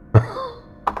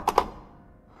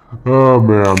 Oh,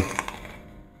 man.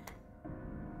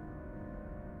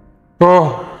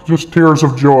 Oh, just tears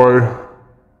of joy.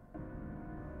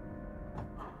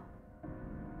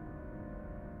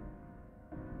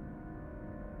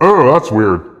 Oh, that's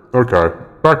weird. Okay,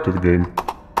 back to the game.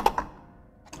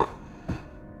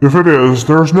 If it is,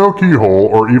 there's no keyhole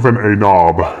or even a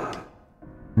knob.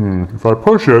 If I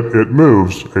push it, it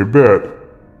moves a bit,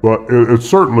 but it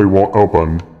certainly won't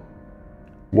open.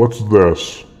 What's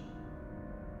this?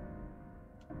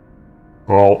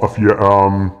 Well, if you,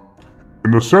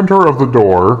 in the center of the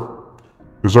door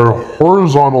is a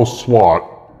horizontal slot.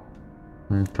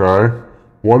 Okay.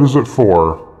 What is it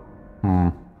for?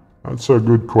 That's a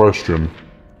good question.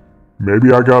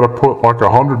 Maybe I gotta put like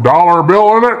 $100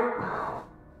 bill in it?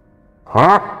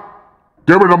 Huh?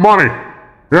 Give me the money!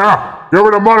 Yeah, give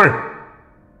me the money!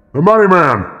 The money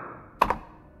man!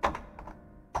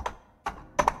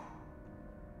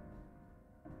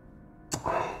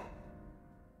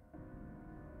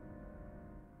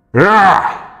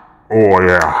 Yeah! Oh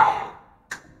yeah.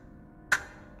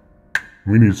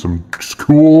 We need some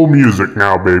school music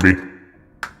now, baby.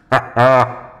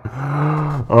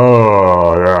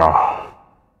 Oh, yeah.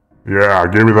 Yeah,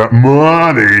 give me that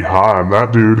money. Hi, I'm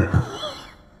that dude.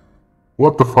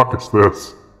 What the fuck is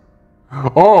this?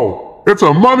 Oh, it's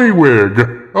a money wig.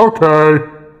 Okay.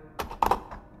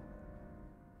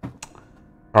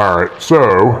 Alright,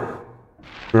 so...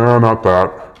 No, not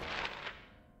that.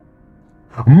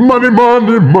 Money,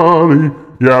 money, money.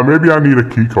 Yeah, maybe I need a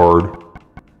key card.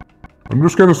 I'm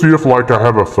just gonna see if, like, I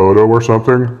have a photo or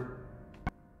something.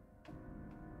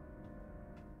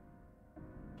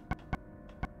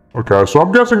 Okay, so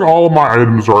I'm guessing all of my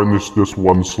items are in this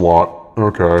one slot.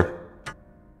 Okay.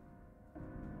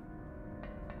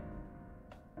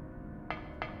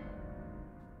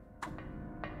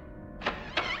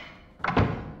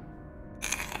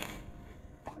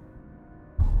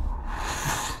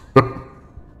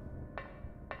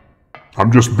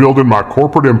 I'm just building my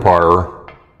corporate empire.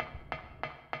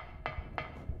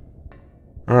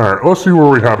 Alright, let's see where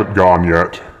we haven't gone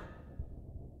yet.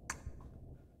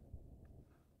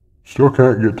 Still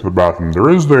can't get to the bathroom. There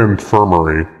is the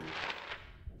infirmary.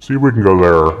 See if we can go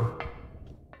there.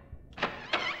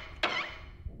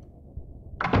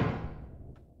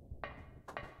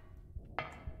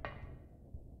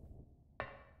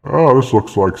 Oh, this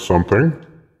looks like something.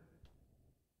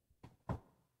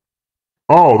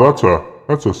 Oh, that's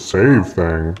a save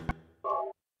thing.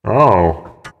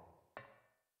 Oh.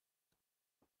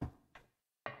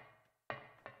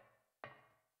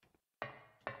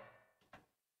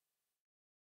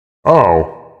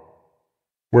 Oh.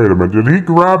 Wait a minute, did he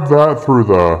grab that through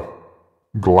the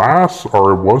glass,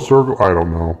 or was there... I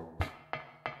don't know.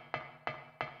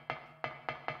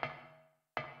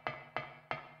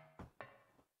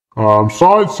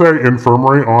 Saw it say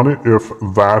infirmary on it, if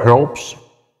that helps.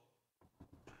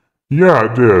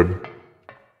 Yeah, it did.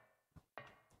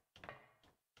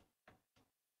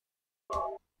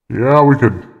 Yeah, we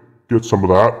could get some of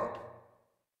that.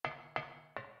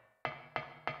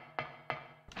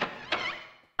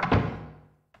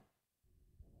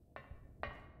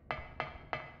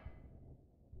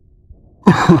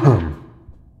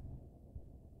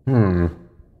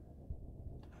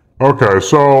 Okay,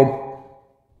 so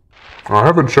I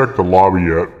haven't checked the lobby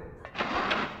yet.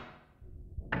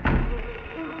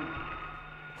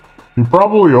 He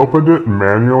probably opened it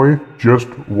manually, just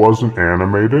wasn't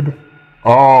animated.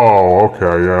 Oh,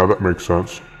 okay, yeah, that makes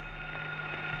sense.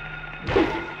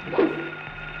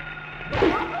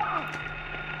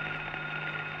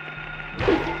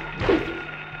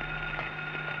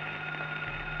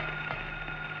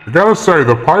 I gotta say,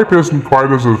 the pipe isn't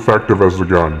quite as effective as the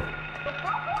gun.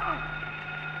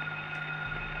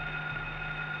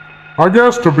 I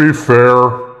guess to be fair,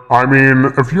 I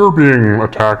mean, if you're being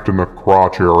attacked in the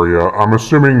crotch area, I'm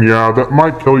assuming, yeah, that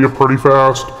might kill you pretty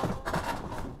fast.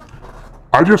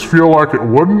 I just feel like it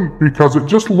wouldn't, because it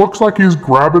just looks like he's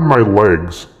grabbing my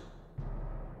legs.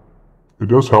 It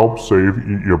does help save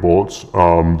your bullets,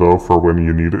 though, for when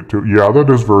you need it to. Yeah, that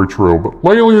is very true, but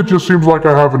lately it just seems like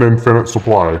I have an infinite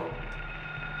supply.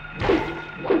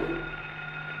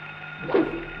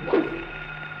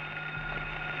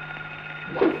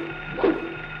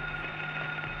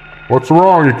 What's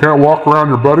wrong? You can't walk around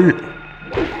your buddy?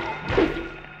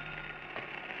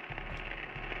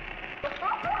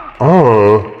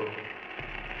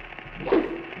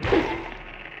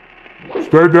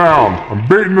 Stay down. I'm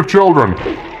beating the children.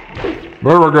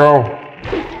 There we go.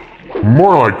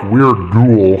 More like weird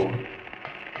ghoul.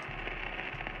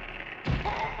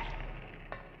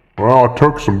 Well, it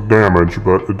took some damage,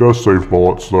 but it does save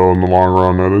bullets, though, in the long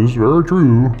run. That is very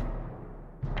true.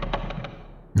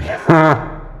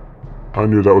 I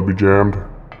knew that would be jammed.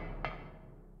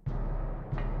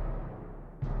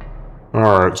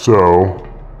 Alright, so...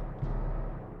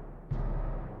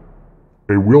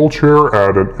 a wheelchair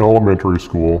at an elementary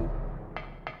school.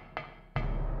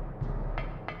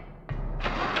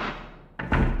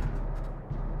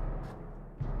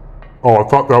 Oh, I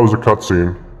thought that was a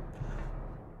cutscene.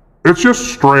 It's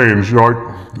just strange, you know,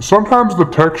 like, sometimes the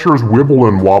textures wibble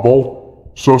and wobble,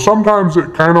 so sometimes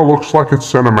it kind of looks like it's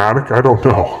cinematic. I don't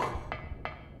know.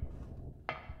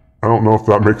 I don't know if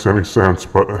that makes any sense,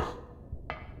 but...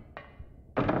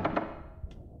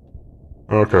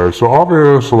 Okay, so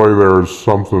obviously there's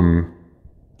something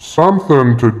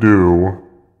to do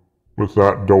with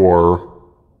that door.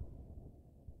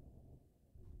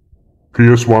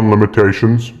 PS1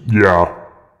 limitations? Yeah.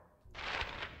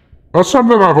 That's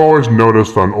something I've always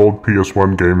noticed on old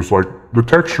PS1 games, like, the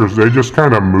textures, they just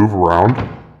kind of move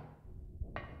around.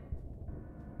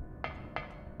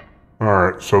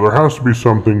 Alright, so there has to be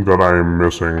something that I am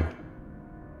missing.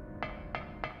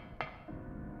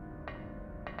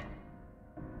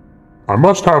 I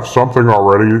must have something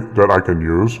already that I can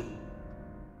use.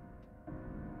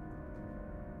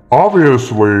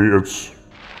 Obviously, it's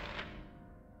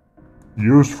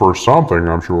used for something,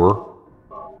 I'm sure.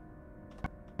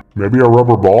 Maybe a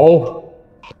rubber ball?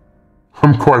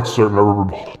 I'm quite certain a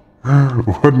rubber ball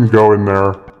wouldn't go in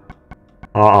there.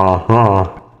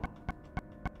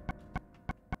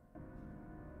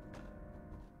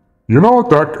 You know what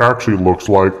that actually looks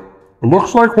like? It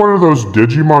looks like one of those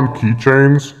Digimon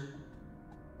keychains.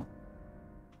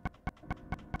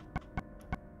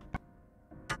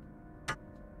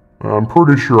 I'm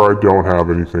pretty sure I don't have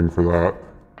anything for that.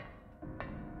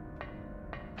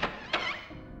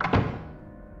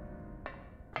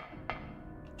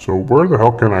 So where the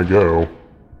hell can I go?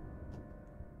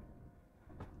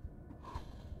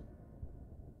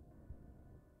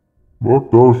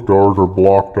 Look, those doors are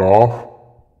blocked off.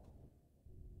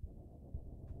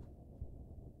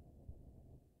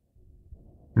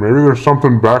 Maybe there's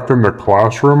something back in the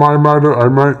classroom I might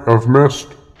have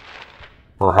missed.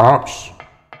 Perhaps.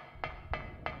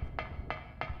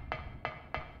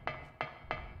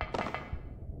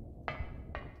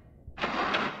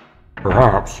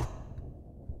 Perhaps.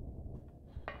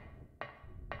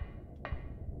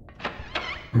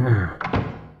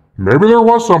 Maybe there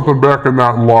was something back in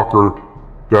that locker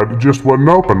that just wouldn't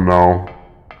open now.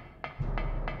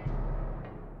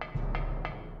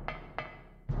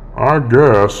 I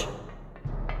guess.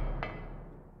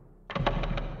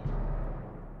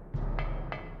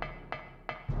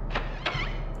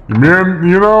 Man,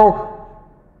 you know,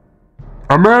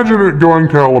 imagine it going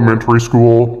to elementary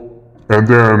school and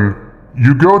then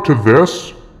you go to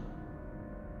this.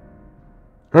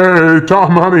 Hey,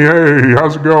 Tom, honey, hey,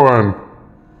 how's it going?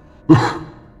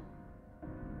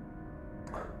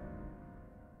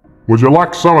 Would you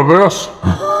like some of this?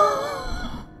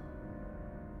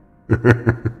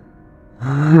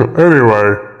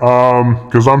 Anyway,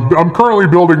 because I'm currently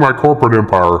building my corporate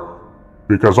empire.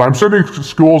 Because I'm sending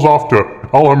schools off to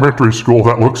elementary school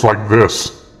that looks like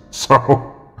this.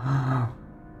 So,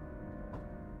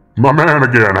 my man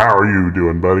again, how are you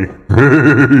doing, buddy?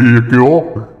 You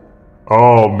cool?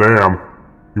 Oh, damn.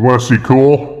 You want to see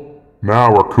cool?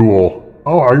 Now we're cool.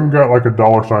 Oh, I even got like a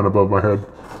dollar sign above my head.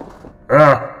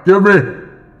 Ah, give me!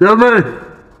 Give me!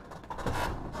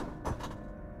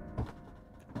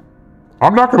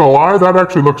 I'm not gonna lie, that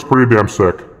actually looks pretty damn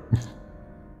sick.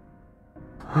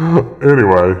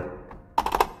 Anyway.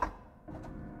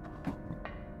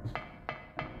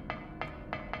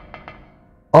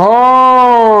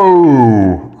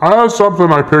 Oh! That's something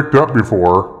I picked up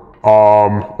before.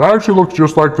 That actually looks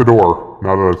just like the door,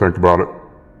 now that I think about it.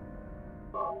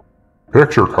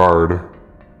 Picture card.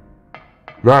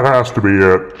 That has to be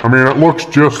it. I mean, it looks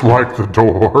just like the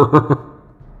door.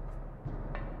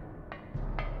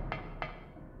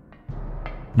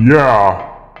 Yeah.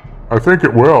 I think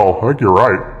it will. I think you're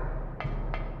right.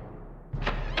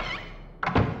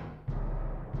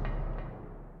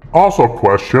 Also,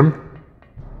 question.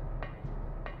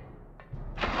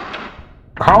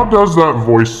 How does that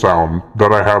voice sound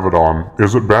that I have it on?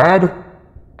 Is it bad?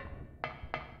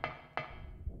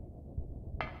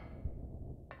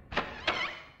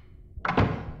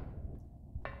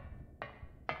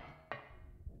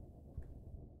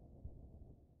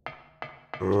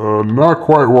 Not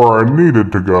quite where I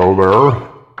needed to go there.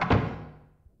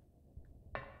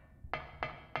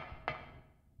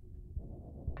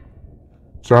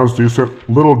 Sounds decent.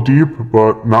 Little deep,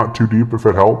 but not too deep if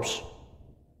it helps.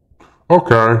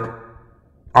 Okay.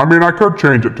 I mean, I could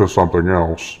change it to something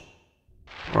else.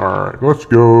 Alright, let's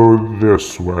go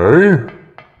this way.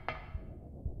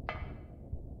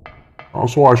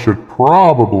 Also, I should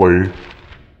probably...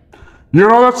 You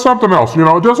know, that's something else. You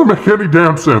know, it doesn't make any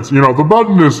damn sense. You know, the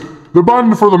button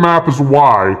for the map is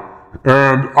Y,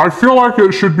 and I feel like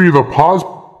it should be the pause.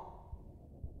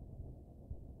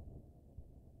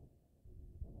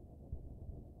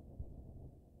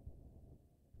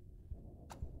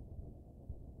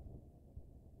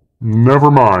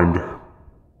 Never mind.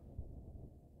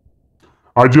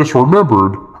 I just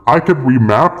remembered I could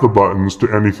remap the buttons to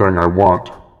anything I want.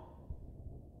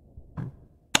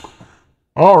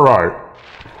 Alright.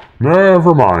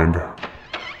 Never mind.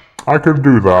 I could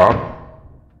do that.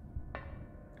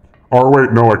 Or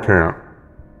wait, no I can't.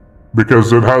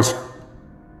 Because it has...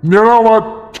 You know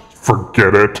what?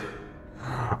 Forget it.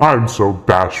 I'm so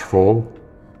bashful.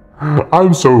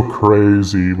 I'm so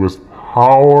crazy with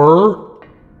power.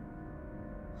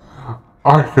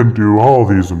 I can do all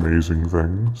these amazing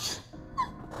things.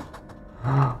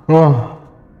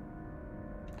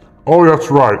 Oh, that's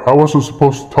right. I wasn't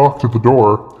supposed to talk to the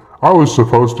door. I was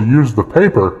supposed to use the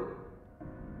paper.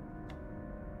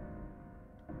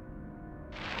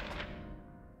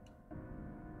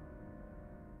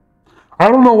 I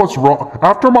don't know what's wrong.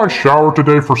 After my shower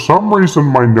today, for some reason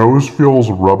my nose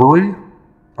feels rubbery.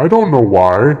 I don't know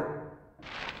why.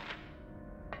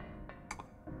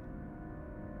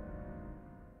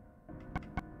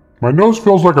 My nose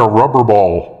feels like a rubber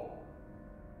ball.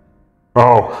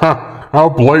 Oh, how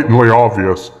blatantly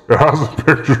obvious. It has a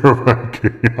picture of a key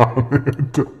on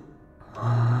it.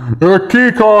 A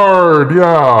key card,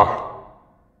 yeah.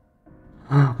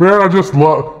 Man, I just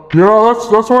love... You know,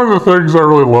 that's one of the things I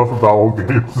really love about old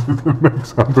games. It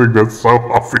makes something that's so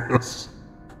obvious.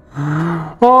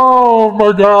 Oh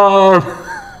my god.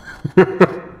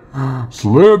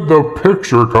 Slid the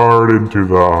picture card into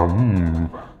the...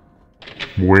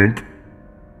 Wink.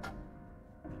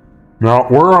 Now,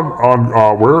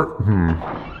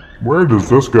 where does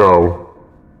this go?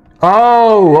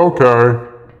 Oh, okay.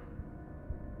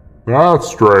 That's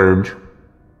strange.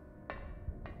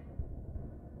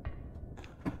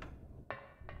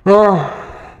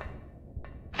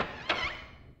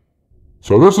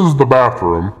 So this is the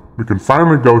bathroom. We can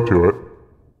finally go to it.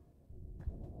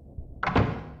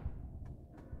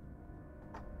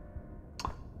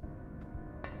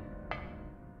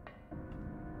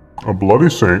 A bloody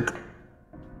sink.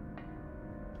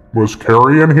 Was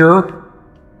Carrie in here?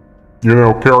 You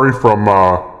know, Carrie from,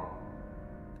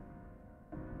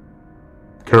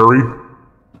 Carrie?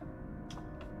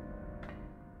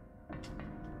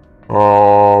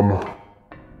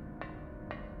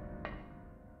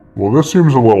 Well, this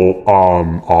seems a little,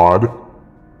 odd.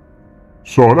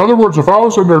 So, in other words, if I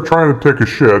was in there trying to take a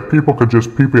shit, people could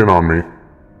just peep in on me.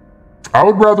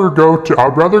 I'd rather go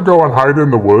and hide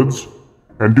in the woods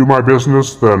and do my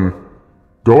business than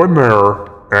go in there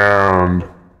and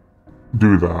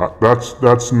do that.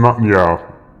 That's not, yeah.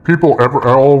 People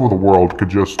all over the world could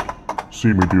just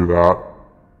see me do that.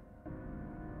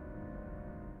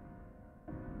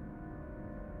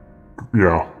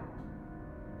 Yeah.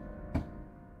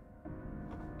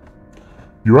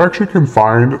 You actually can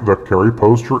find the Carrie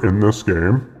poster in this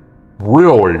game?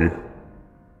 Really?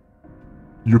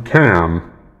 You can?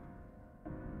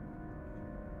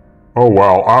 Oh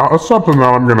wow, that's something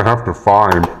that I'm gonna have to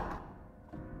find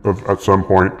at some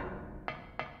point.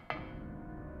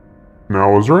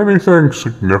 Now, is there anything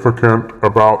significant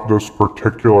about this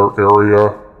particular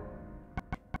area?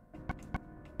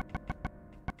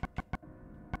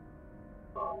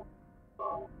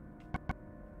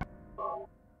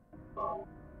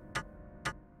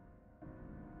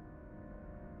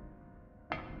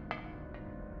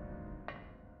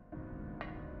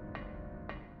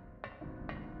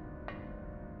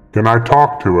 Can I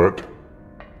talk to it?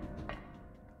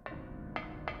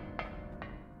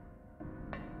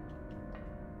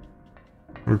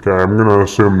 Okay, I'm gonna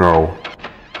assume no.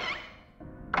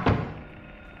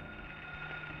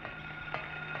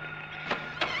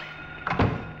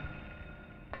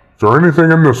 Is there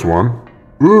anything in this one?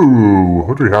 Ooh,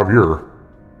 what do we have here?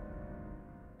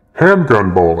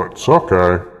 Handgun bullets,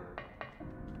 okay.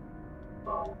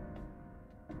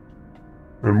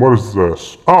 And what is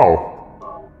this? Oh.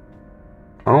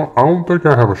 I don't think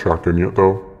I have a shotgun yet,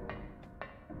 though.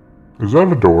 Is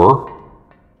that a door?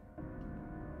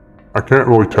 I can't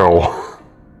really tell.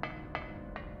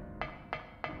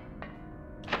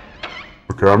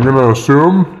 Okay, I'm gonna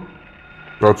assume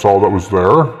that's all that was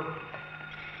there.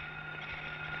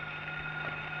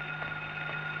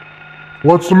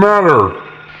 What's the matter?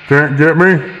 Can't get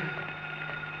me?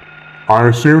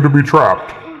 I seem to be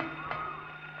trapped.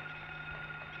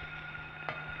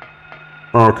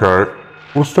 Okay.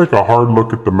 Let's take a hard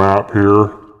look at the map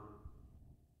here.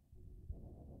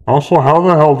 Also, how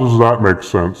the hell does that make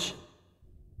sense?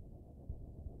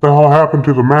 What the hell happened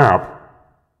to the map?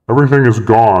 Everything is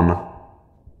gone.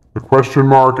 The question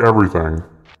mark, everything.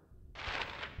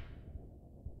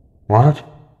 What?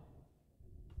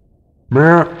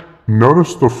 Man,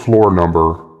 notice the floor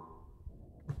number.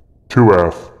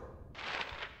 2F.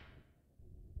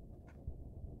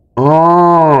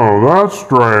 Oh, that's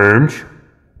strange.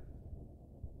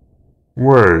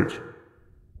 Wait.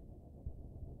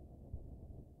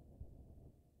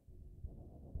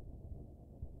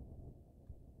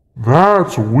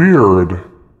 That's weird.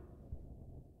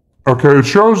 Okay, it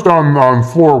shows on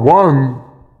floor 1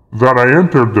 that I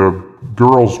entered the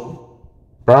girls'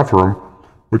 bathroom,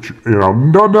 which, you know,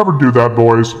 don't never do that,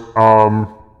 boys.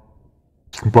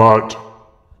 But,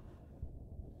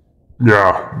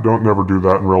 yeah, don't never do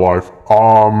that in real life.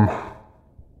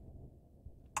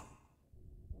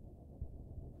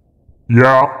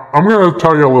 Yeah, I'm gonna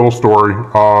tell you a little story,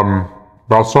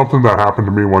 about something that happened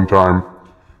to me one time.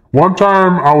 One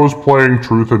time I was playing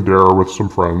Truth and Dare with some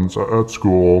friends at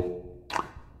school.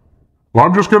 Well,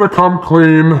 I'm just gonna come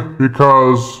clean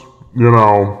because, you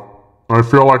know, I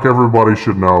feel like everybody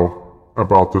should know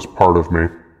about this part of me.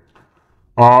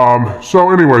 So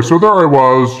anyway, so there I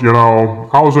was, you know,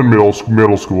 I was in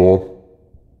middle school,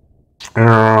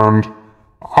 and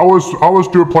I was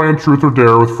playing Truth or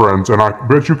Dare with friends, and I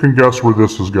bet you can guess where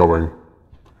this is going.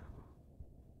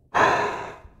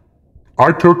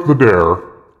 I took the dare,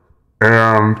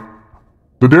 and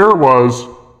the dare was,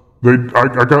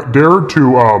 I got dared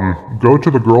to go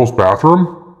to the girls'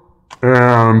 bathroom,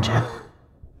 and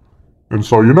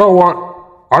so you know what?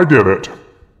 I did it.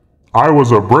 I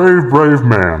was a brave, brave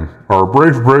man, or a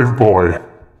brave, brave boy.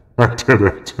 I did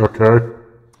it, okay?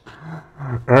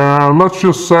 And let's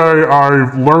just say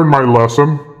I've learned my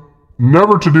lesson,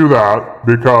 never to do that,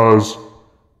 because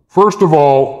first of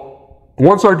all,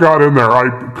 once I got in there,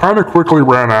 I kind of quickly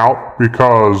ran out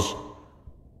because,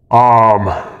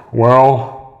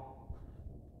 well,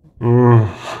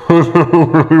 I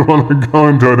don't really want to go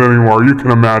into it anymore. You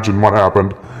can imagine what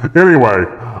happened. Anyway,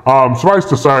 suffice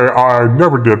to say, I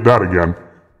never did that again.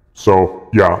 So,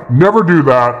 yeah, never do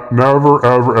that. Never,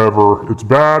 ever, ever. It's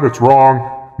bad. It's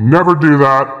wrong. Never do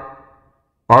that.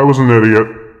 I was an idiot.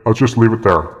 Let's just leave it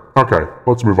there. Okay,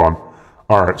 let's move on.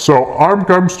 Alright, so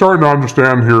I'm starting to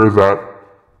understand here that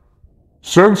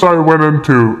since I went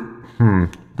into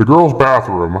the girls'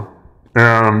 bathroom,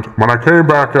 and when I came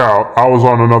back out, I was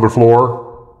on another floor.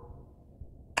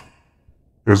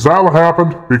 Is that what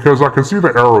happened? Because I can see the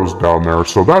arrows down there,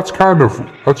 so that's kind of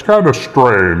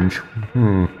strange.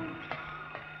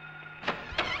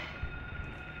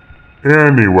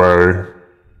 Anyway.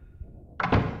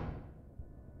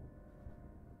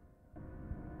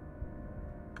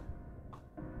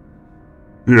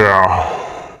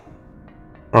 Yeah.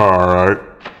 Alright.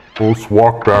 Let's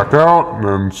walk back out and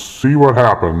then see what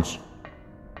happens.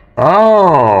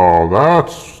 Oh,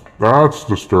 that's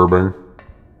disturbing.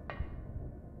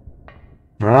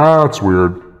 That's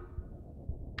weird.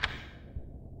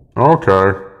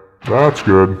 Okay, that's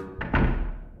good.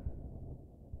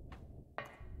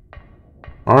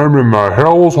 I'm in the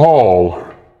Hell's Hall.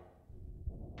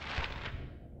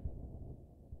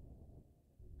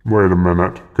 Wait a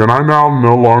minute. Can I now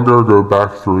no longer go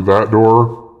back through that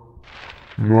door?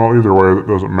 Well, either way, that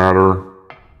doesn't matter.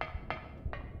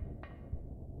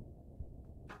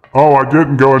 Oh, I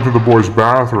didn't go into the boys'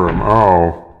 bathroom.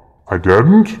 Oh, I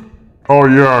didn't? Oh,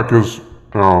 yeah,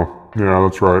 oh, yeah,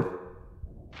 that's right.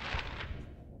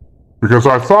 Because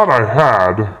I thought I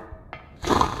had,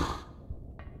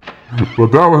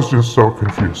 but that was just so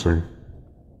confusing.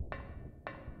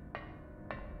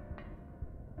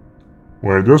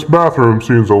 Wait, this bathroom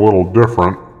seems a little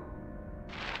different.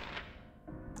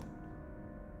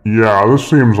 Yeah, this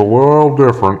seems a little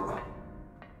different.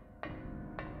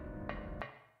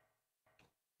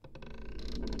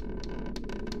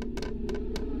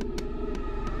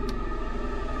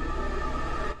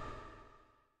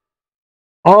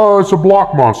 Oh, it's a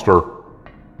block monster.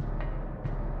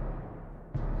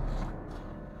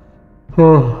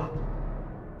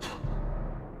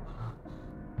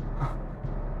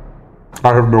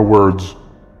 I have no words.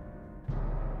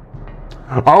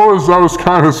 I was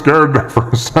kind of scared there for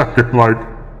a second, like,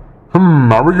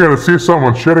 are we gonna see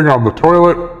someone shitting on the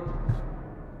toilet?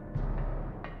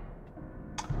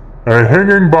 A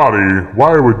hanging body.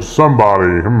 Why would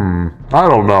somebody? I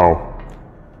don't know.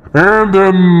 And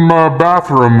in my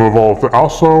bathroom of all things.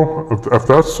 Also, if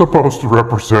that's supposed to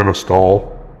represent a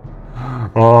stall,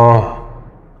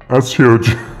 that's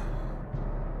huge.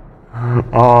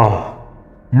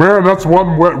 Man, that's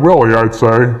one wet willy, I'd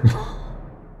say.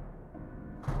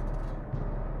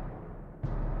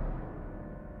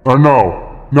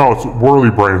 No, it's whirly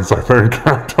brains, I think.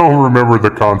 I don't remember the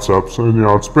concepts. You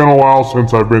know, it's been a while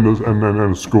since I've been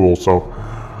in school, so.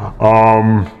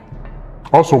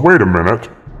 Also, wait a minute.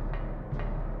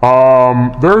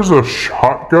 There's a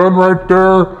shotgun right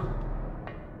there.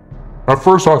 At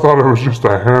first I thought it was just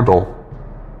a handle.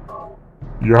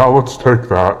 Yeah, let's take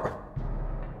that.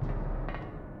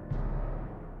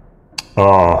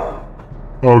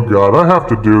 Oh god, I have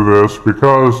to do this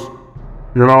because,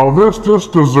 you know, this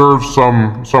deserves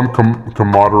some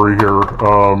camaraderie here.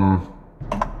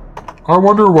 I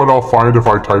wonder what I'll find if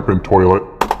I type in toilet.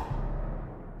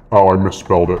 Oh, I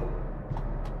misspelled it.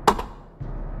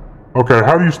 Okay,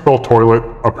 how do you spell toilet?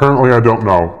 Apparently I don't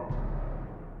know.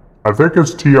 I think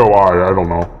it's T-O-I, I don't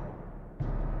know.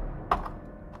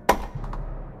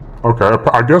 Okay,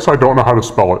 I guess I don't know how to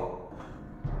spell it.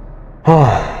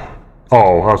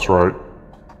 Oh, that's right.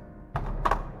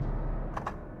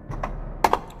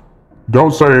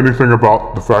 Don't say anything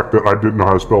about the fact that I didn't know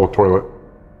how to spell a toilet.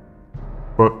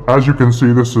 But as you can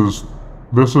see, this is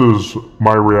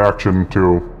my reaction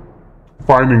to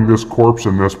finding this corpse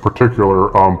in this particular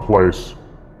place.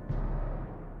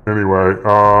 Anyway,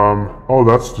 oh,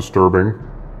 that's disturbing.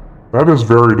 That is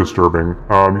very disturbing.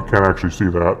 You can't actually see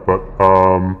that, but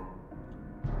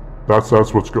that's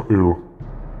what's ew.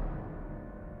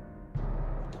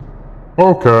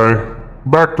 Okay,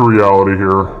 back to reality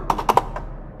here.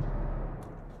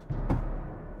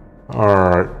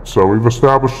 Alright, so we've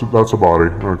established that that's a body.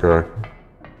 Okay.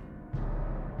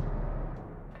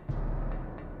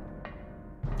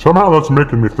 Somehow that's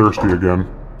making me thirsty again.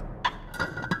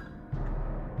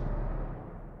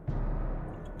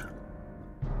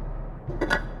 I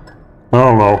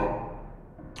don't know.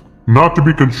 Not to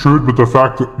be construed with the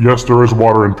fact that, yes, there is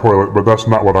water in toilet, but that's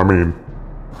not what I mean.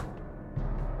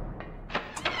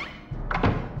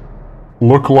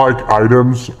 Look like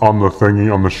items on the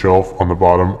thingy on the shelf on the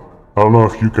bottom. I don't know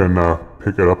if you can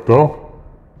pick it up though.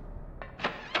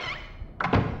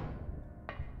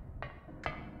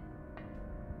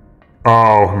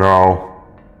 Oh, no.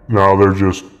 No, they're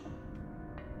just...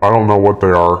 I don't know what they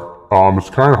are. It's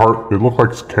kind of hard. They look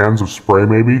like cans of spray,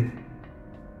 maybe.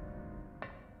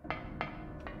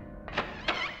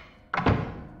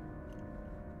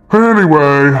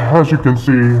 anyway, as you can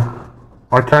see,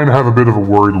 I kind of have a bit of a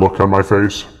worried look on my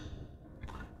face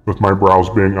with my brows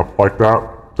being up like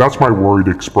that. That's my worried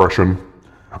expression.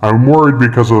 I'm worried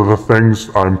because of the things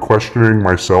I'm questioning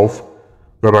myself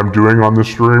that I'm doing on this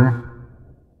stream.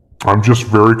 I'm just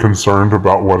very concerned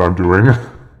about what I'm doing.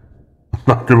 I'm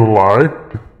not gonna lie.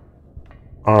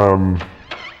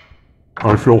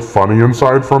 I feel funny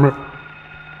inside from it.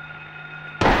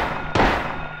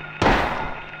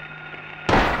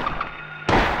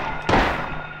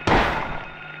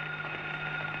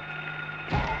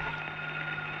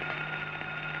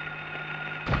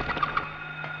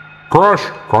 Crush!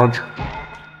 Crunch.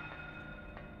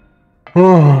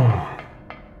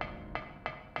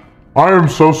 I am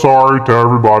so sorry to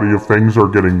everybody if things are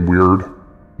getting weird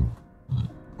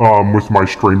with my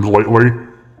streams lately.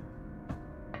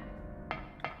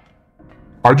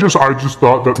 I just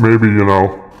thought that maybe, you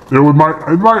know, it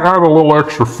might add a little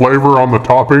extra flavor on the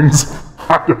toppings.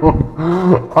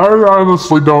 I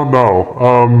honestly don't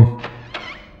know.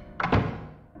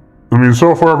 I mean,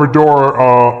 so far every door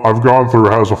I've gone through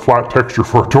has a flat texture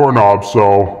for a doorknob,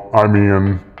 so, I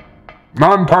mean,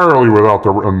 not entirely without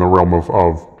in the realm of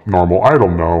normal. I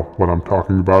don't know what I'm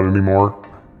talking about anymore.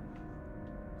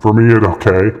 For me, it's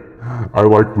okay. I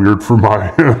like weird from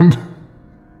my end.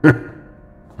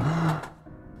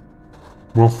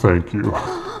 Well, thank you.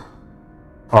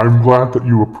 I'm glad that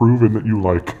you approve and that you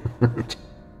like it.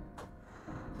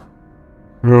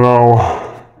 You know...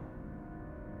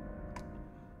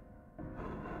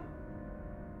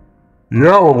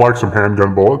 Yeah, I would like some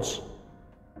handgun bullets.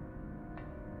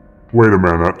 Wait a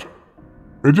minute.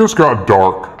 It just got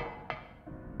dark.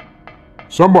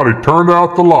 Somebody turned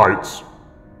out the lights.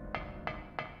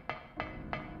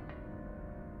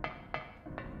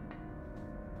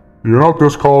 You know what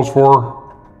this calls for?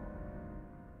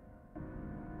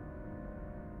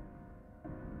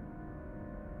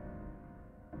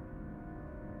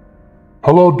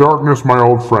 Hello, darkness, my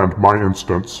old friend, my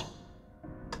instance.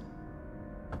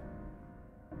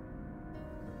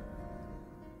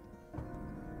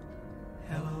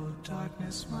 Hello,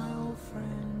 darkness, my old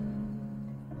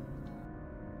friend.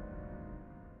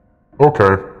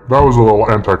 Okay, that was a little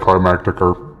anticlimactic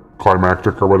or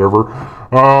climactic or whatever.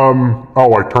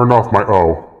 Oh, I turned off my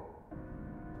O.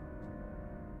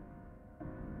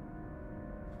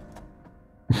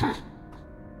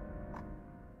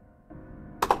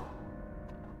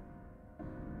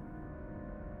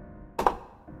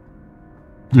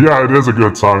 Yeah, it is a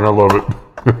good song. I love it.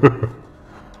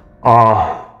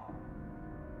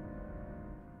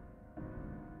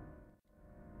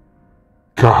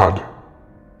 God.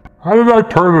 How did I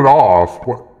turn it off?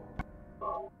 What?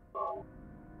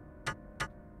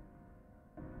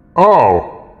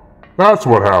 Oh, that's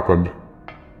what happened.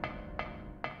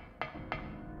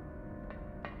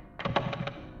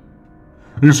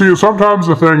 You see, sometimes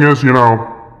the thing is, you know,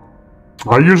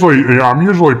 I'm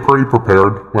usually pretty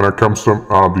prepared when it comes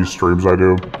to these streams I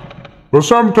do. But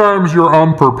sometimes you're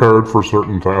unprepared for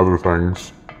certain other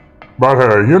things. But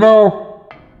hey, you know,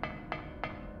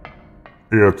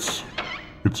 it's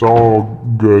all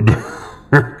good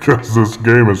because this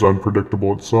game is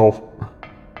unpredictable itself.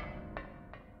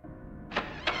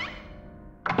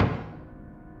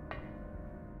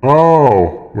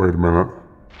 Oh, wait a minute.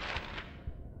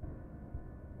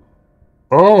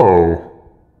 Oh.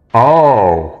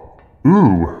 Oh.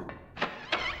 Ooh.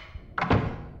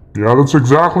 Yeah, that's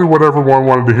exactly what everyone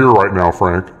wanted to hear right now,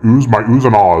 Frank. Oohs, my oohs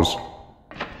and ahs.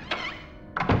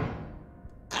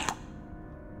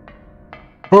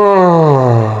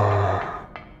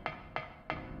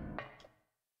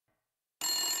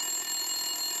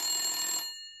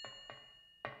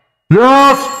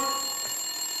 Yes!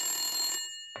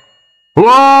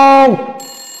 Hello?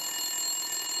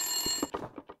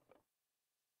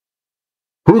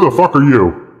 Who the fuck are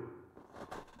you?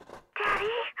 Daddy?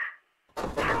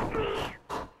 Help me.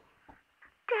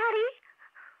 Daddy?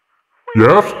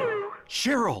 Yes?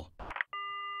 Cheryl!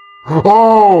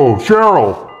 Oh,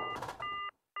 Cheryl!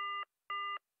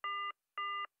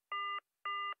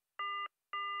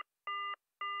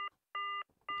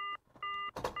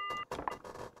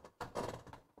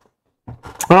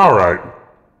 All right.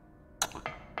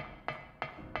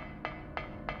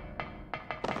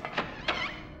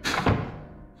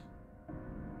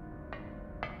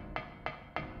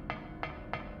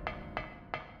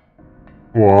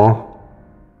 Well,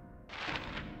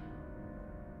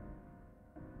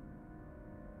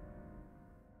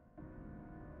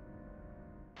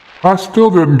 I still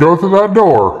didn't go through that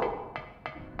door.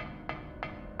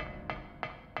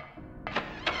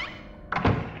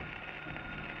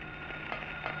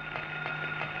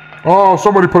 Oh,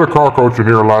 somebody put a cockroach in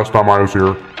here last time I was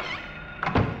here.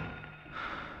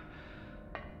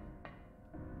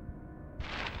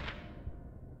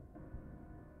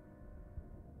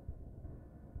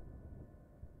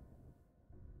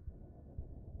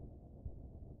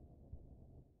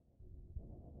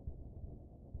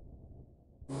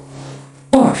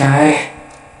 Okay.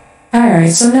 Alright,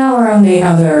 so now we're on the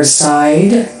other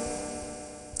side.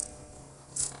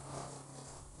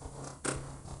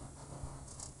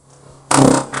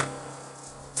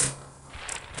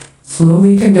 Well,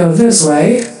 we can go this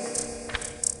way.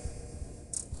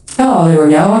 Oh, there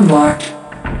we go, unlocked.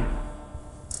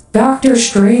 Dr.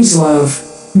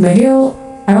 Strangelove.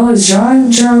 Miguel, Alice,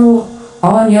 John, Joe,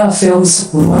 Anya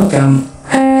Films, welcome.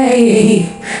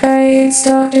 Hey, it's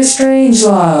Dr.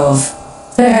 Strangelove.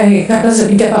 Hey, how's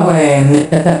it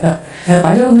going?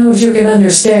 I don't know if you can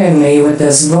understand me with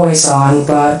this voice on,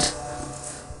 but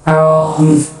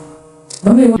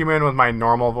let me You in with my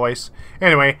normal voice.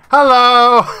 Anyway,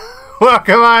 hello!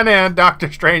 Welcome on in, Dr.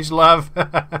 Strangelove.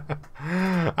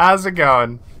 How's it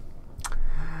going?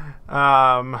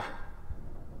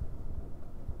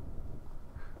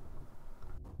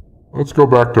 Let's go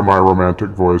back to my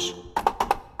romantic voice.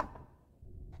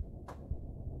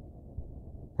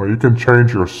 Well, you can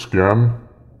change your skin.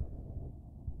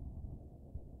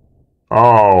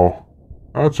 Oh,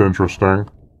 that's interesting.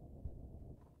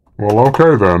 Well,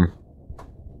 okay then.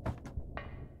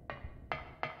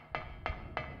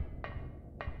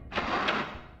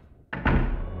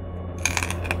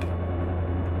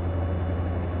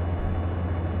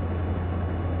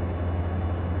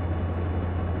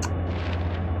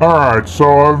 Alright,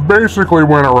 so I've basically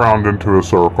went around into a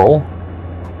circle.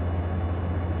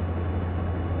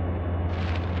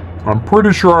 I'm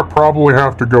pretty sure I probably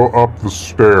have to go up the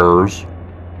stairs.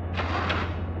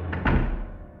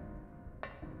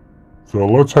 So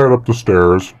let's head up the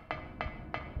stairs.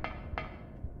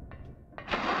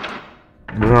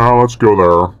 Now let's go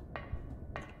there.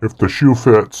 If the shoe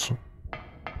fits.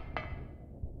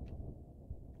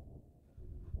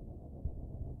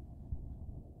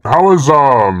 How is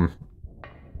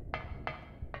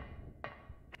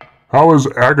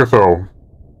Agatho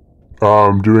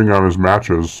doing on his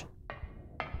matches?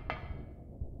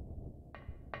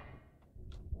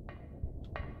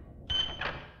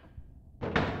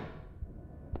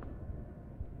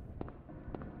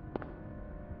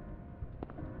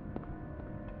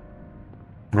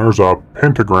 There's a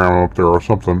pentagram up there or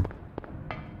something.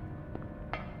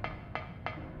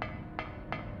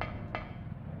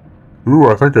 Ooh,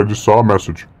 I think I just saw a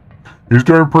message. He's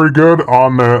doing pretty good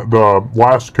on the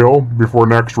last kill before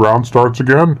next round starts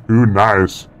again. Ooh,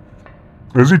 nice.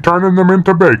 Is he turning them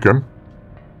into bacon?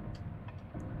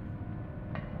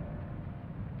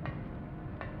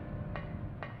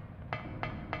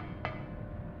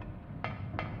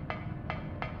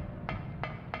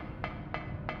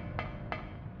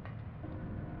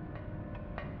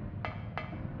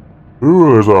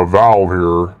 Ooh, there's a valve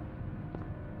here.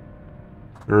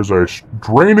 There's a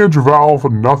drainage valve,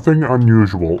 nothing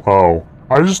unusual. Oh,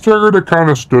 I just figured it kind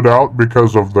of stood out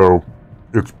because of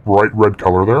its bright red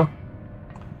color there.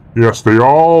 Yes, they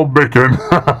all bacon.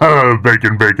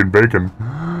 Bacon, bacon, bacon.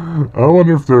 I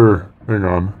wonder if they're... Hang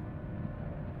on.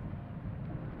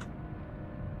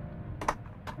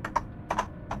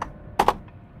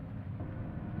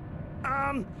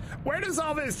 Where does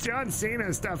all this John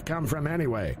Cena stuff come from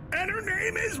anyway? And her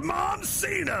name is Mom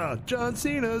Cena! John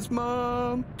Cena's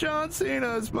mom! John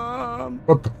Cena's mom!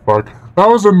 What the fuck? That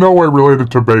was in no way related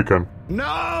to bacon.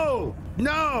 No!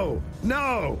 No!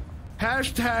 No!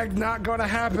 Hashtag not gonna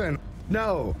happen.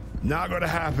 No, not gonna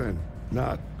happen.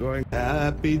 Not going.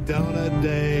 Happy Donut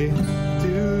Day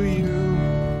to you.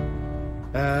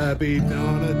 Happy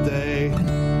Donut Day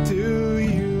to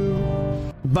you.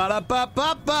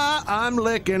 Ba-da-ba-ba-ba, I'm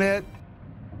licking it.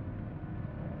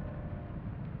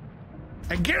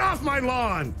 And get off my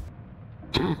lawn!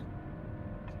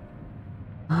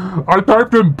 I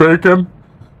typed in bacon,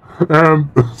 and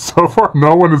so far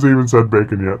no one has even said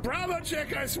bacon yet. Bravo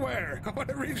check, I swear! I want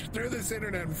to reach through this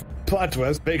internet. Plot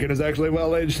twist, bacon is actually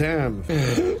well-aged ham.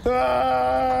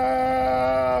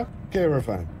 Ah! Okay, we're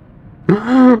fine.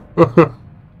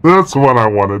 That's what I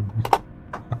wanted.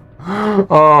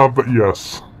 But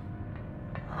yes.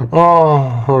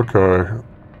 Oh, okay.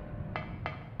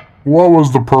 What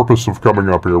was the purpose of coming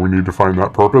up here? We need to find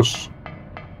that purpose.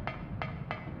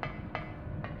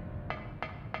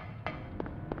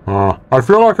 I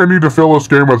feel like I need to fill this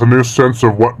game with a new sense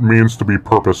of what it means to be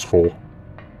purposeful.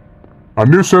 A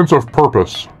new sense of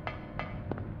purpose.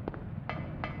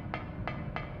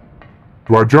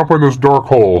 Do I jump in this dark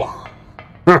hole?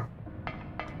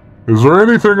 Is there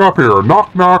anything up here?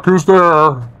 Knock, knock, who's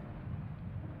there?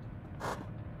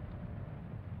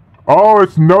 Oh,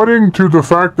 it's noting to the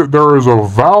fact that there is a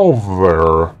valve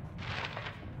there.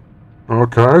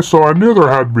 Okay, so I knew there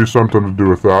had to be something to do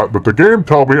with that, but the game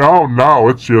told me, oh no,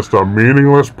 it's just a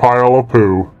meaningless pile of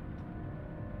poo.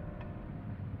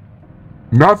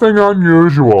 Nothing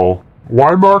unusual.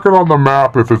 Why mark it on the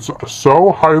map if it's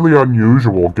so highly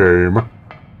unusual, game?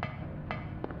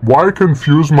 Why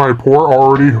confuse my poor,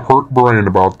 already hurt brain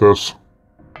about this?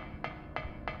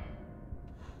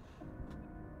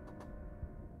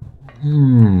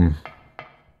 I'm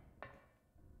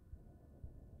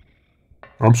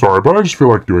sorry, but I just feel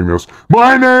like doing this.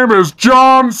 My name is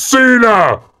John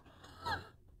Cena!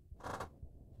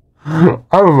 I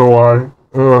don't know why.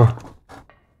 I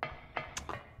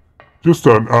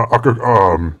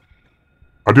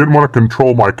didn't want to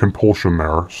control my compulsion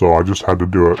there, so I just had to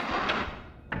do it.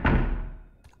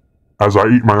 As I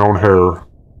eat my own hair.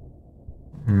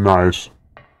 Nice.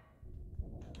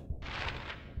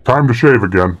 Time to shave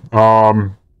again.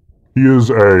 He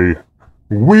is a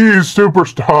Wii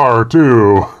superstar,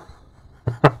 too.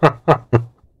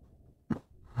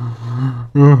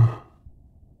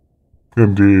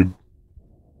 Indeed.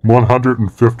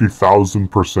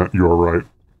 150,000% you're right.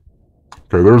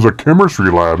 Okay, there's a chemistry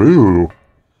lab. Ooh.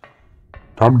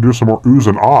 Time to do some more oohs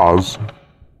and ahs.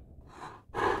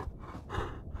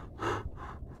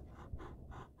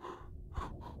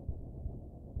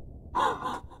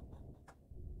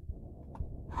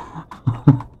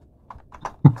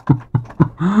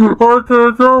 I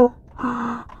can't go.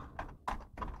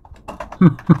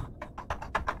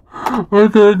 I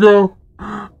can't go.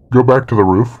 Go back to the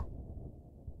roof.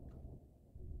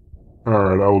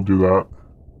 Alright, I will do that.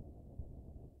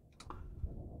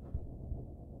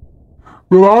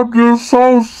 But I'm just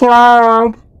so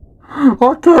sad.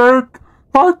 I can't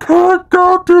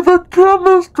go to the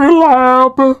chemistry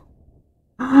lab.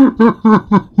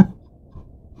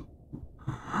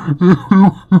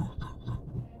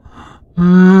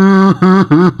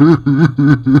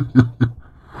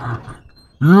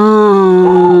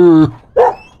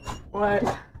 What?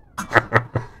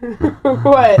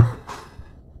 What?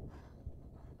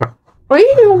 What are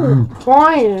you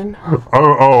playing?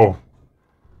 Oh,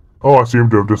 I seem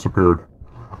to have disappeared.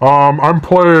 I'm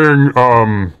playing,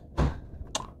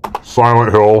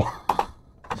 Silent Hill.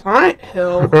 Silent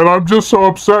Hill? And I'm just so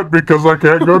upset because I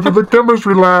can't go to the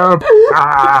chemistry lab.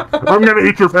 I'm gonna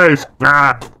eat your face.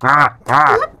 Are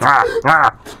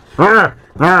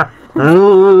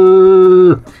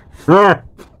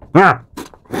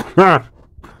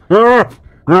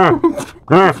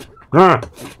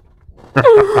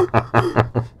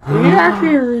you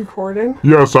actually recording?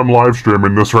 Yes, I'm live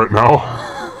streaming this right now.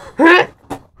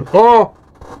 Oh!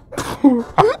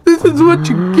 This is what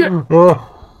you get.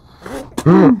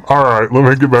 Alright, let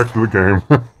me get back to the game.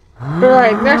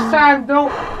 Alright, next time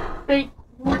don't fake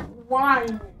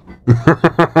wine.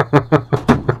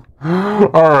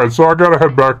 Alright, so I gotta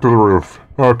head back to the roof.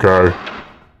 Okay.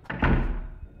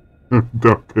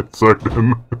 Don't get sucked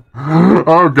in.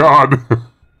 Oh god.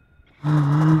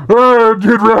 Hey,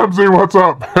 Jude Ramsey, what's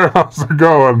up? How's it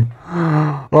going?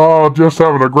 Oh, just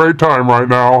having a great time right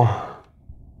now.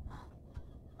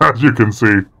 As you can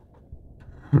see.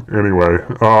 Anyway,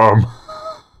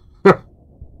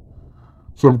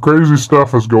 some crazy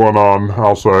stuff is going on,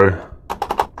 I'll say.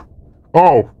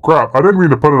 Oh, crap, I didn't mean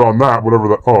to put it on that, whatever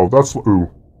that... Oh, that's... Ooh.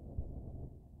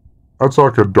 That's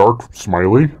like a dark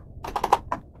smiley.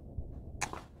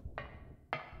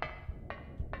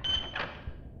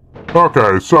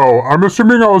 Okay, so I'm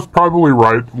assuming I was probably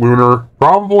right, Lunar.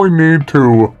 Probably need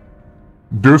to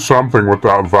do something with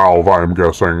that valve, I'm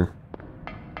guessing.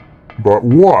 But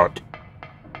what?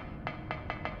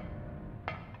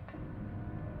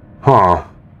 Huh.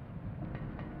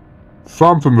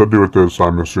 Something to do with this,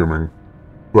 I'm assuming.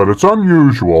 But it's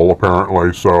unusual,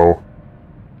 apparently, so...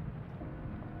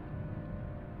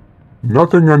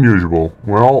 Nothing unusual.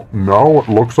 Well, no, it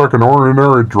looks like an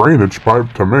ordinary drainage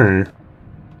pipe to me.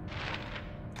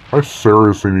 I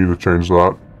seriously need to change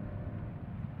that.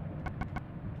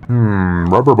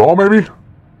 Rubber ball, maybe?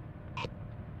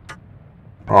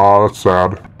 Aw, that's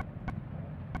sad.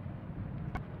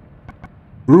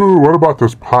 Ooh, what about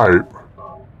this pipe?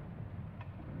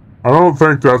 I don't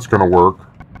think that's gonna work.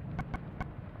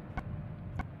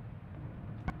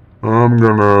 I'm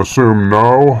gonna assume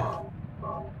no.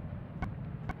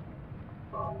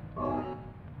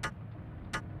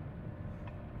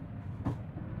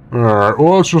 Alright,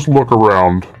 well, let's just look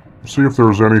around. See if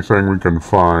there's anything we can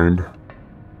find.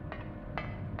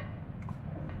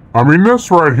 I mean,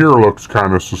 this right here looks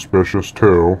kind of suspicious,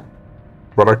 too.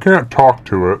 But I can't talk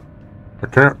to it. I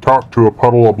can't talk to a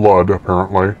puddle of blood,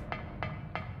 apparently.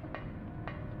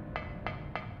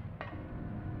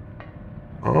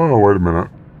 Oh, wait a minute.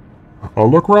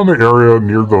 Look around the area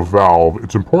near the valve.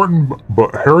 It's important,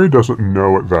 but Harry doesn't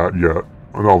know that yet.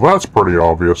 No, that's pretty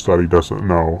obvious that he doesn't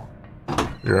know.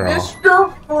 Yeah.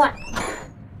 Mr. Frank.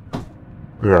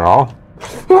 Yeah.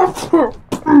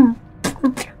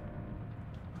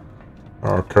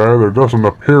 Okay, there doesn't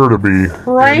appear to be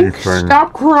Frank, anything.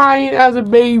 stop crying as a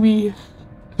baby.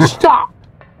 Stop.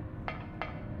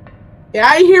 Yeah,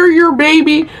 I hear your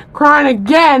baby crying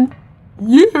again.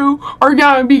 You are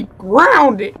gonna be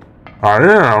grounded. I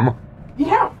am?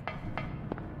 Yeah.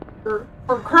 For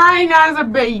crying as a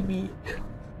baby.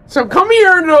 So come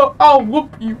here and I'll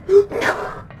whoop you.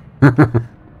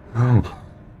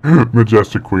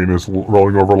 Majestic Queen is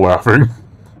rolling over laughing.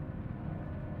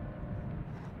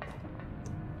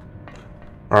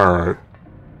 Alright.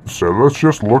 So let's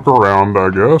just look around, I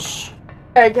guess.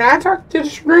 Hey, can I talk to the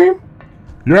stream?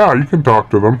 Yeah, you can talk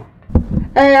to them.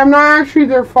 Hey, I'm not actually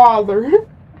their father.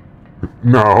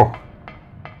 No.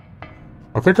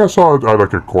 I think I saw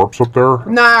like a corpse up there.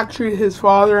 I'm not actually his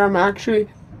father, I'm actually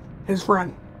his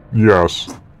friend.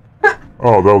 Yes.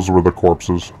 Oh, those were the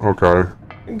corpses. Okay.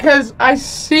 Because I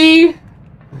see...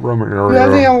 Around the Yeah, I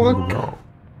think area. I'll look.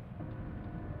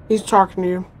 He's talking to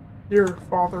you. Your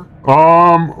father.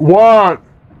 What?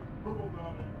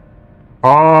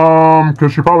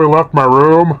 Because she probably left my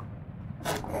room.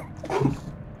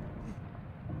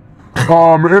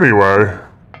 Anyway.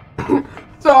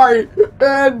 Sorry, I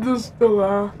had just to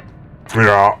laugh.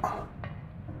 Yeah.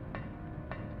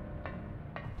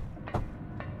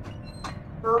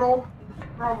 Turtle?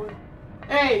 Probably.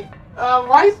 Hey,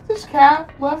 why is this cat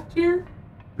left here?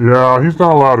 Yeah, he's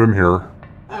not allowed in here.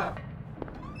 Oh.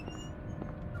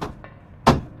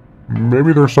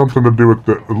 Maybe there's something to do with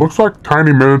the... It looks like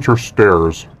tiny miniature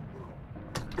stairs.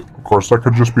 Of course, that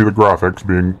could just be the graphics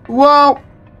being... Well,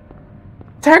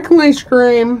 technically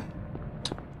Scream,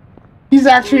 he's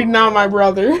actually not my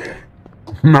brother.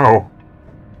 No.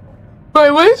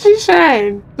 Wait, what is he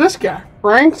saying? This guy.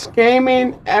 Frank's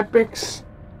Gaming Epics.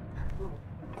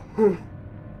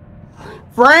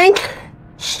 Frank,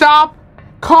 stop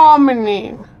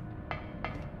commenting.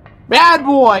 Bad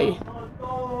boy.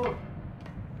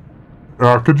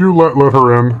 Could you let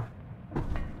her in?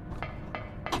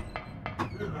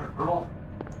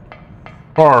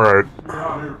 Alright.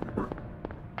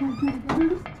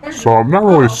 So I'm not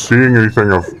really seeing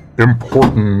anything of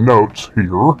important notes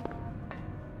here.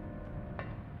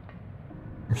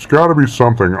 There's gotta be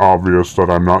something obvious that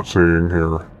I'm not seeing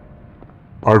here.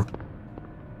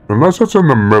 Unless it's in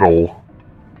the middle.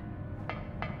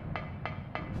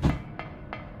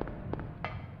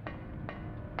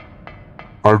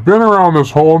 I've been around this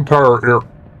whole entire area.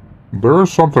 There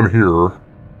is something here.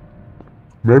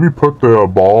 Maybe put the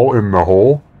ball in the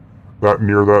hole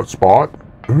near that spot.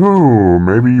 Ooh,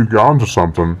 maybe you got onto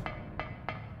something.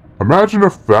 Imagine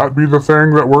if that be the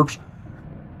thing that works.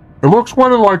 It looks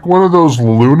like one of those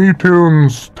Looney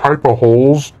Tunes type of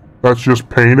holes that's just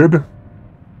painted.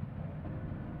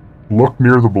 Look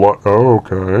near the blood. Oh,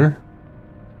 okay.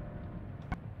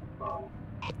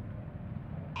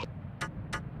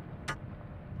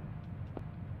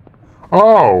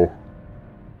 Oh.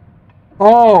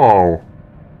 Oh.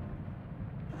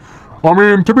 I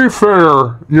mean, to be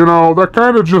fair, you know, that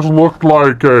kind of just looked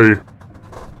like a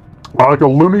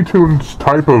Looney Tunes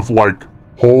type of, like,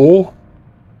 hole.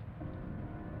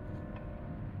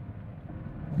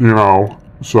 You know,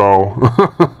 so,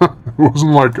 it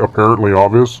wasn't, like, apparently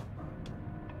obvious.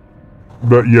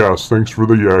 But yes, thanks for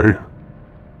the yay.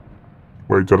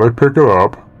 Wait, did I pick it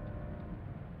up?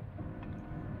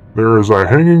 There is a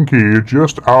hanging key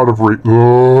just out of reach.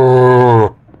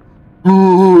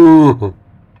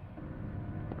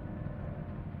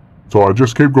 So I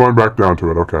just keep going back down to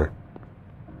it, okay.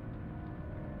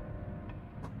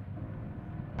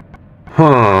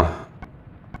 Huh.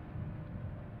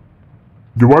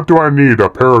 What do I need? A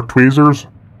pair of tweezers?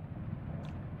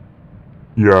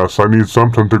 Yes, I need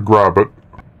something to grab it.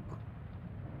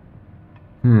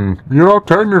 You know,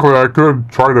 technically I could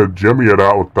try to jimmy it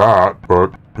out with that,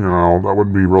 but, you know, that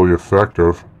wouldn't be really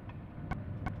effective.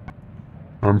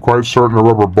 I'm quite certain a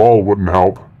rubber ball wouldn't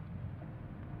help.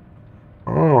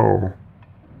 Oh.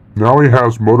 Now he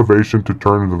has motivation to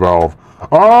turn the valve.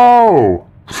 Oh!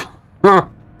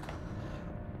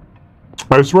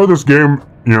 I swear this game,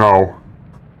 you know,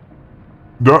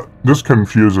 this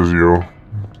confuses you.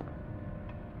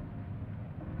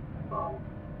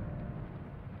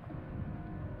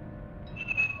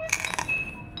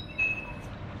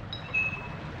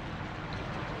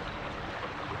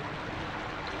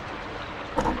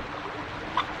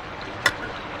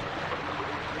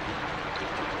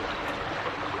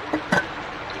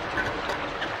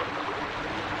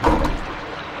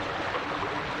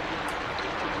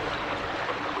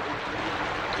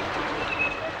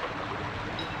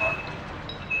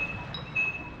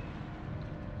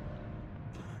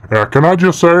 Yeah, can I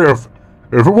just say, if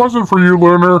it wasn't for you,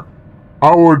 Lunar,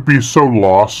 I would be so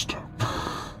lost.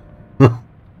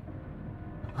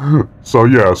 So,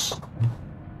 yes.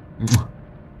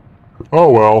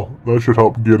 Oh well, that should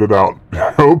help get it out.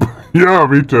 I hope. Yeah,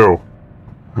 me too.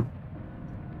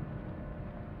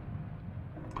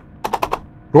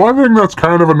 The only thing that's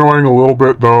kind of annoying a little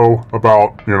bit, though,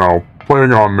 about, you know,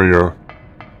 playing on the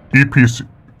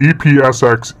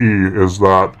EPSXE is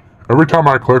that every time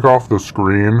I click off the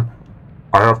screen,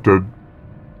 I have to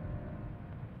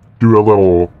do a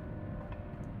little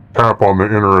tap on the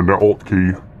enter and the alt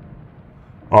key.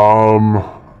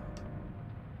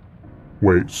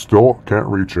 Wait, still can't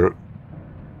reach it.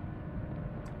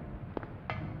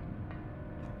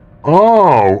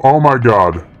 Oh my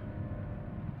god.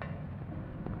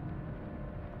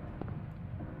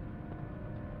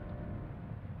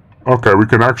 Okay, we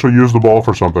can actually use the ball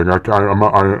for something. I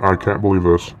can't believe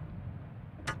this.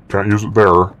 Can't use it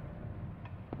there.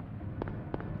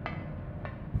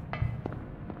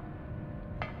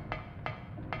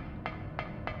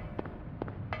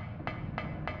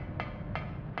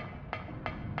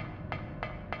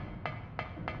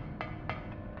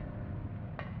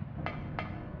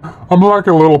 I'm like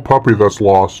a little puppy that's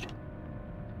lost.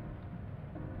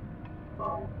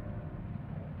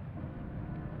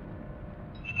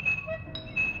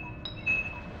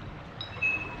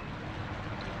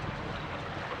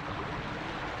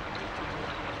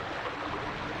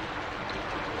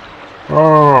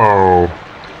 Oh.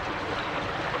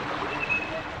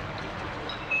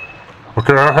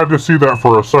 Okay, I had to see that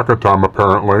for a second time,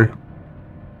 apparently.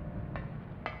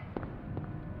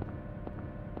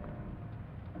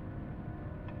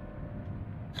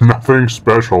 Nothing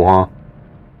special, huh?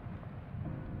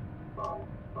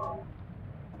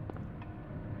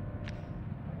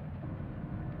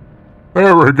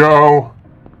 There we go.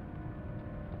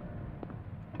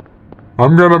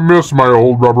 I'm gonna miss my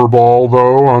old rubber ball,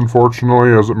 though,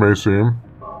 unfortunately, as it may seem.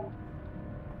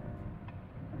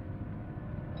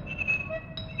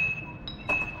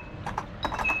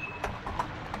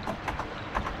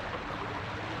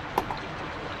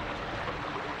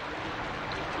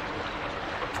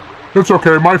 It's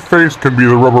okay, my face can be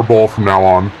the rubber ball from now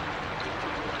on.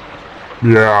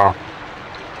 Yeah.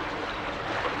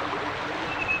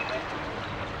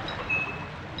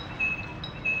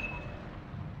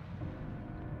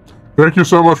 Thank you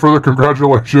so much for the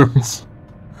congratulations.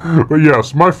 But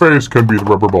yes, my face can be the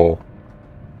rubber ball.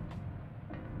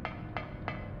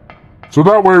 So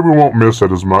that way we won't miss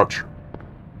it as much.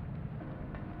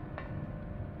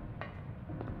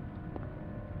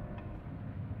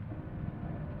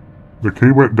 The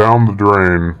key went down the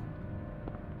drain.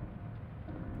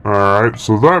 Alright,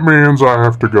 so that means I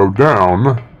have to go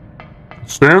down. It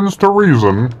stands to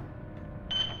reason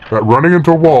that running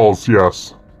into walls,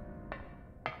 yes.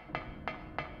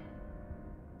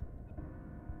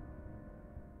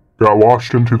 Got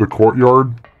washed into the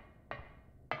courtyard.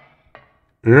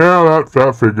 Yeah,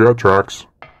 that tracks.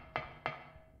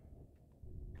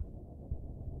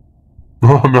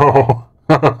 Oh no.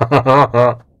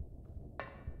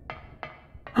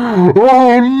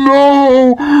 Oh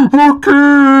no! The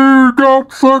key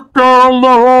got stuck down the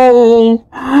hole!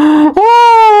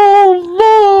 Oh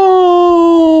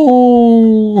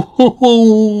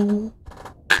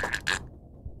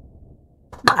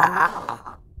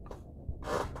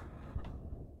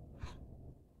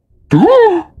no!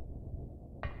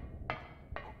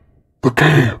 The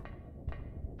key!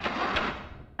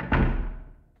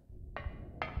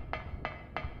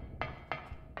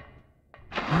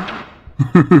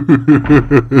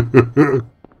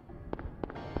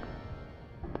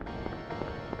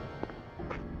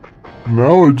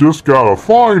 Now we just gotta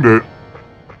find it.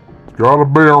 It's gotta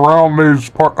be around these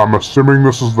parts. I'm assuming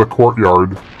this is the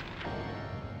courtyard.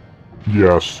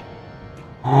 Yes.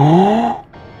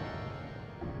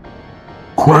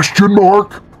 Question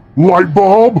mark? Light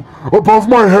bulb? Above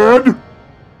my head?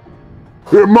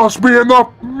 It must be in the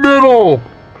middle!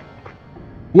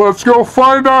 Let's go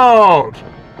find out!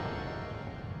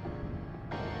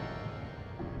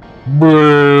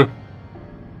 Bleh.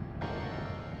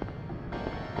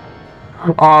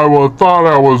 I thought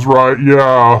I was right,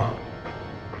 yeah.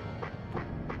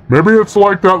 Maybe it's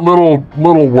like that little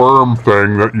worm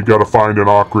thing that you gotta find in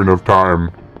Ocarina of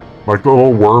Time. Like the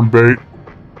little worm bait.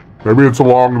 Maybe it's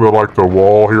along the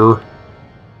wall here.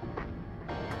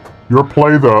 You ever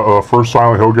play the first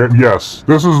Silent Hill game? Yes,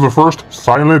 this is the first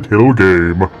Silent Hill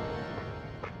game.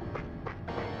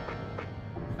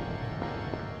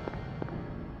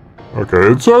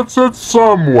 Okay, it's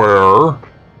somewhere.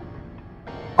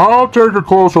 I'll take a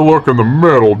closer look in the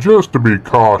middle just to be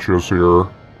cautious here.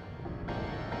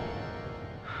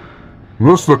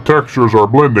 Unless the textures are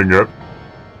blending it.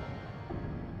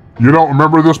 You don't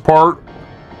remember this part?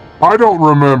 I don't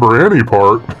remember any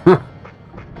part.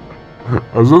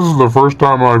 As this is the first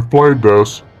time I've played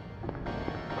this.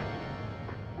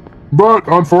 But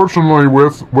unfortunately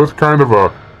with kind of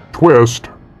a twist.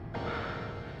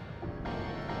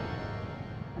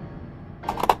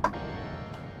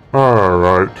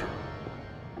 Alright.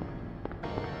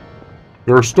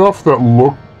 There's stuff that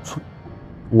looked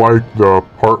like the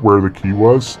part where the key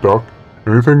was stuck.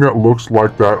 Anything that looks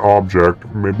like that object,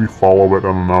 maybe follow it,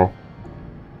 I don't know.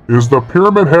 Is the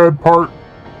pyramid head part?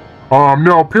 No, I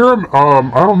don't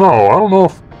know. I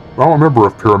don't remember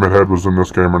if Pyramid Head was in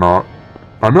this game or not.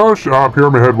 I know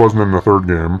Pyramid Head wasn't in the third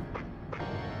game.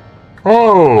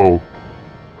 Oh!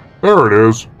 There it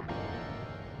is.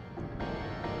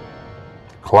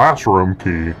 Classroom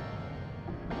key.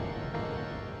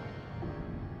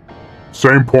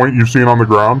 Same point you've seen on the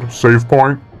ground? Save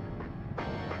point?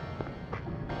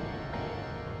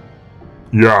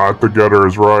 Yeah, I think Getter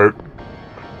is right.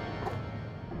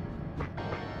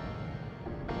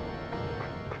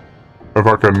 If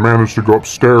I can manage to go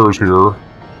upstairs here.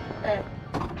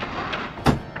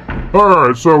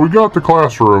 Alright, so we got the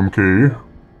classroom key.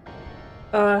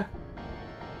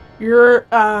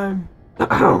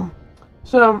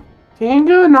 So, can you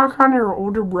go knock on your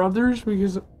older brother's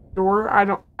because the door,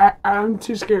 I'm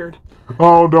too scared.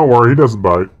 Oh, don't worry, he doesn't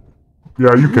bite.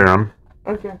 Yeah, you can.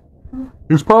 Okay.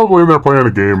 He's probably in there playing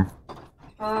a game.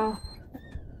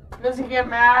 Does he get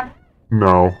mad?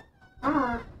 No.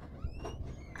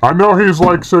 I know he's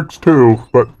like 6'2",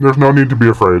 but there's no need to be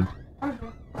afraid. Okay.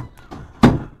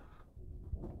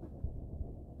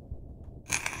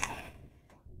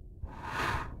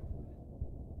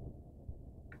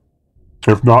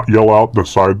 If not, yell out the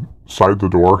side the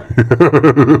door.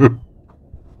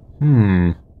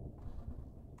 That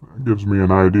gives me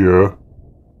an idea.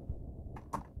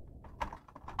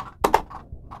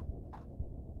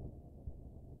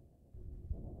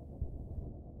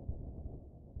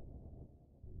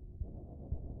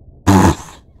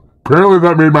 Apparently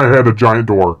that made my head a giant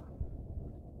door.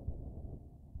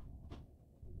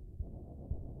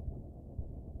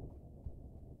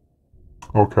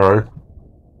 Okay.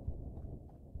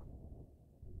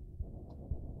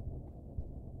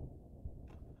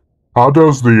 How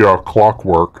does the clock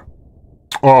work?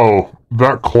 Oh,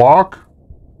 that clock?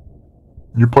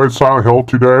 You played Silent Hill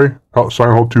today?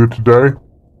 Silent Hill 2 today?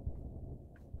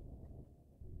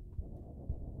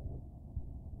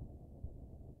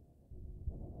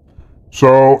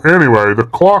 So anyway, the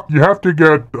clock, you have to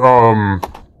get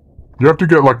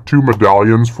like 2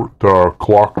 medallions for the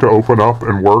clock to open up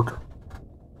and work.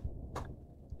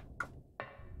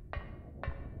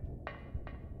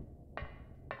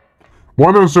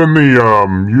 One is in the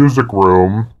music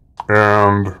room,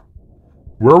 and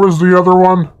where was the other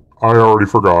one? I already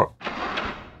forgot.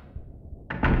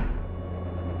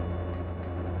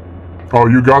 Oh,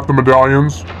 you got the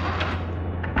medallions?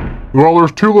 Well,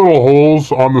 there's 2 little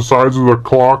holes on the sides of the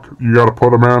clock. You gotta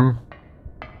put them in.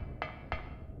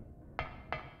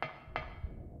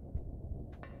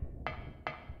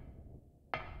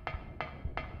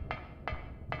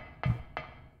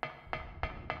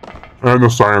 And the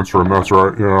science room, that's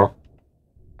right, yeah.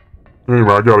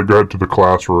 Anyway, I gotta go to the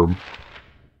classroom.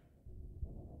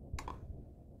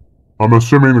 I'm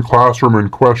assuming the classroom in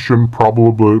question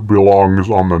probably belongs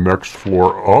on the next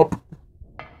floor up.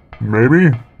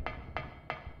 Maybe?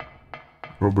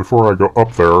 Well, before I go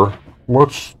up there,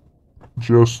 let's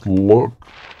just look.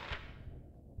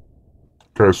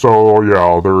 Okay, so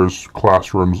yeah, there's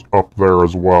classrooms up there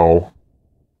as well.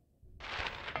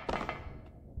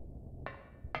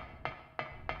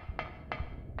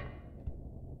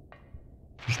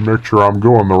 Just make sure I'm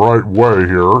going the right way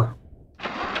here.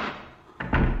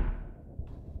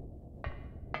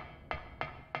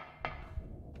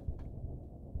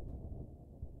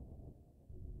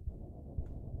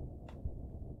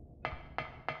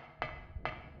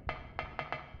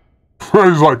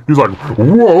 he's like,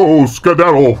 whoa,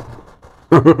 skedaddle!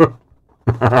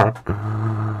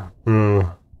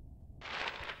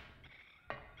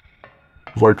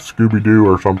 It's like Scooby-Doo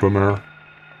or something there.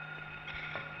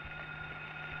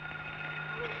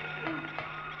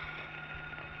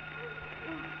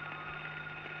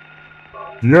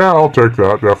 Yeah, I'll take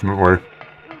that, definitely.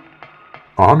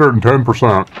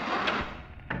 110%.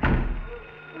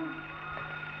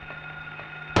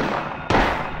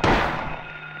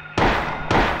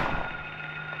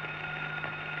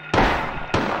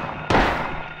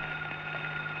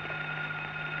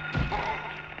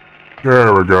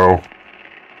 There we go.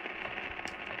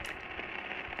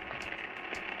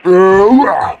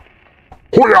 Hoya!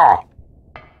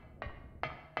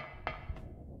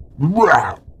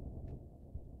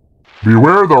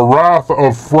 Beware the wrath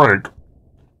of Frank.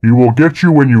 He will get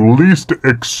you when you least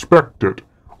expect it.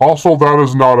 Also, that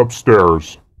is not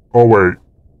upstairs. Oh, wait.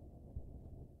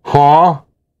 Huh?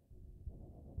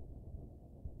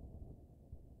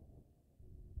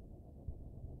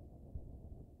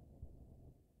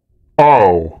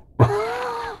 Oh.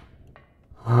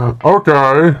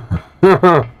 Okay.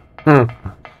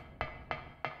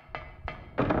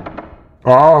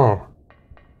 Oh.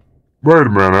 Wait a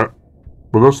minute.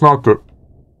 But that's not the...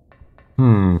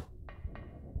 A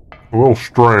little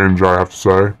strange, I have to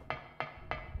say.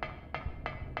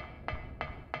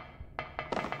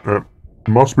 It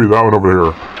must be that one over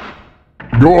here.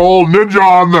 Go all ninja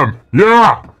on them!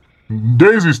 Yeah!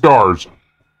 Daisy stars!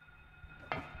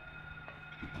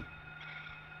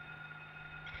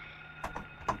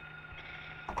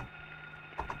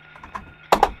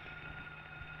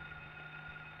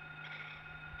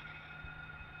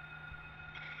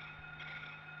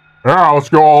 Yeah, let's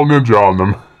go all ninja on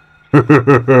them.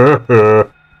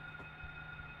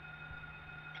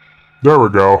 There we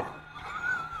go.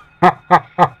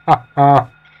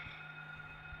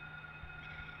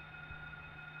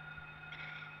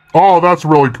 Oh, that's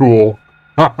really cool.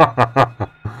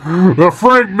 The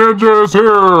Frank Ninja is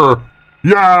here!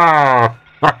 Yeah!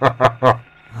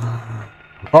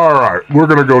 Alright, we're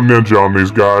gonna go ninja on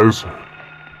these guys.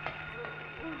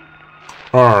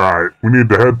 Alright, we need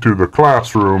to head to the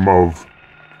classroom of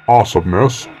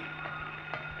awesomeness.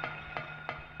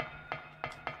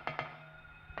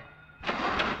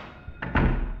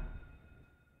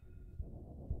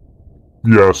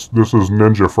 Yes, this is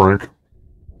Ninja Frank.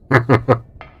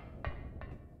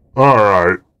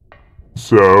 Alright.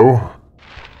 So...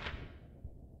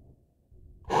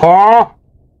 Huh?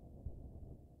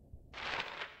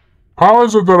 How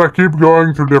is it that I keep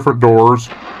going through different doors?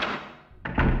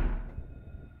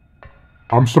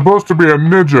 I'm supposed to be a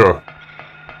ninja.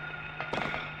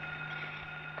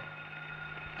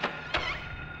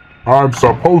 I'm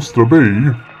supposed to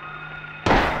be.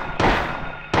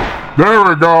 There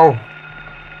we go.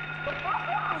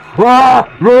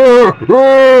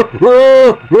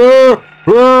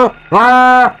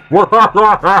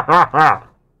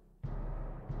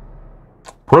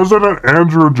 President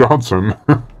Andrew Johnson.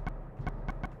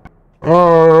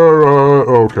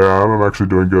 Okay, I'm actually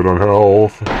doing good on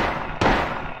health.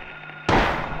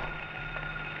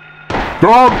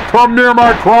 Don't come near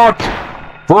my crotch,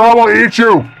 for I will eat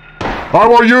you. I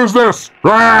will use this.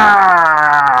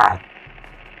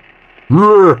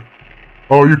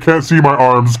 Oh, you can't see my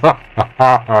arms.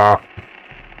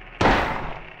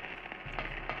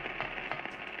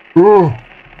 Ooh.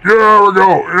 There we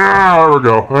go. Yeah, there we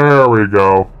go. There we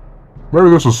go. Maybe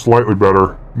this is slightly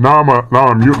better. Now I'm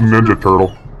a mutant ninja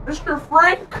turtle. Mr.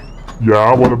 Frank,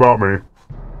 Yeah, what about me?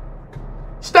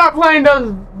 stop playing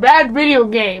those bad video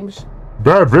games.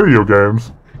 Bad video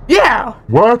games? Yeah,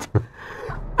 What?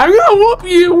 I'm gonna whoop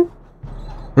you.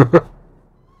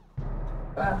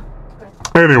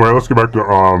 Anyway, let's get back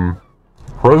to,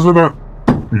 President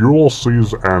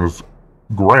Ulysses and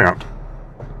Grant.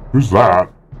 Who's that?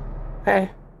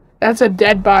 Hey, that's a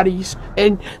dead body,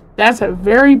 and that's a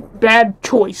very bad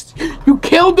choice. You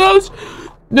killed those?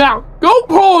 Now, go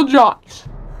apologize.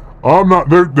 I'm not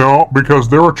there, no, because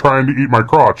they were trying to eat my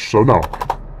crotch, so no.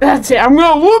 That's it, I'm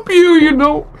gonna whoop you, you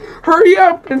know. Hurry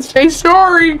up and say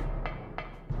sorry.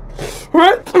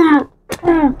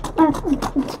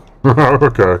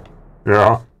 Okay.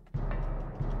 Yeah.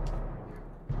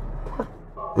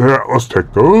 Yeah, let's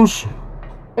take those.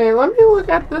 Hey, let me look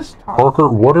at this top. Parker,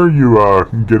 what are you,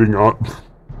 getting on...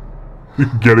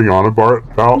 getting on about?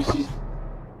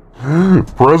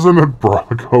 President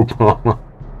Barack Obama.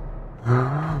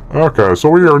 Okay, so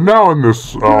we are now in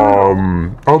this,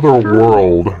 other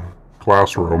world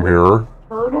classroom here.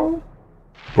 Turtle?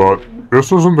 But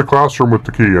this isn't the classroom with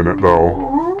the key in it,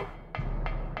 though.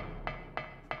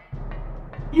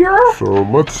 You're So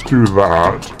let's do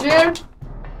that. dead.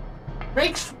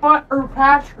 Make spot or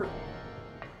patcher.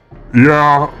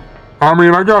 Yeah, I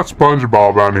mean, I got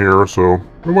SpongeBob on here, so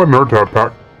it wouldn't hurt to have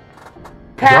pack.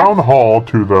 Down hall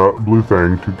to the blue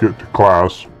thing to get to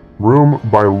class. Room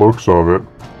by looks of it.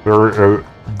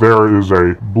 There is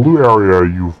a blue area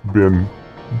you've been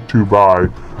to by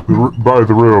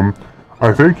the room.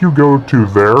 I think you go to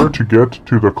there to get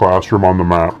to the classroom on the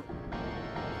map.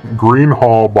 Green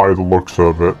hall by the looks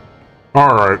of it.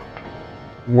 Alright.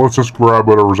 Let's just grab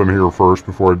whatever's in here first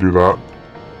before I do that.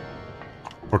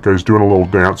 Okay, he's doing a little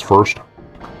dance first.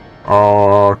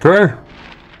 Okay.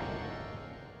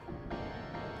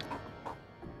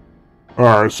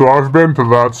 Alright, so I've been to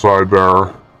that side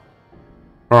there.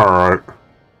 Alright.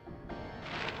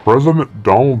 President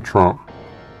Donald Trump.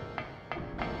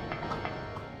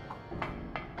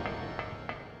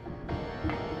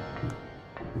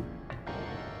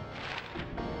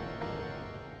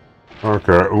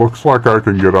 Okay, it looks like I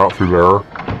can get out through there.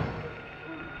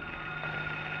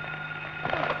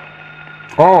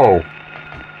 Oh!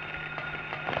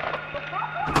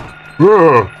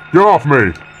 Ugh! Get off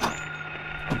me!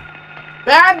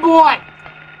 Bad boy!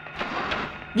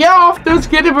 Get off those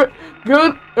video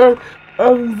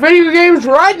games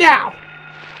right now!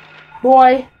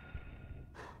 Boy.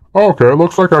 Okay, it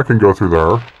looks like I can go through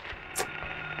there.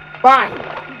 Fine.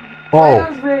 Oh.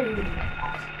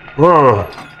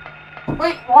 Ugh.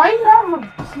 Wait, why do you have a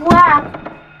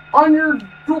crack on your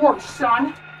door,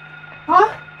 son?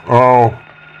 Huh? Oh.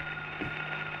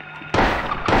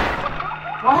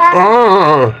 What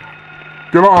happened?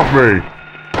 Get off me!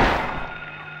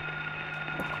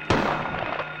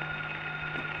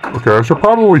 Okay, I should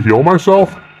probably heal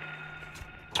myself.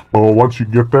 Oh, once you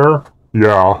get there?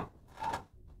 Yeah.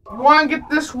 You wanna get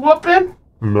this whooping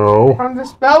No. from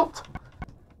this belt?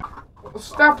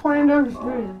 Stop playing those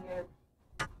video games,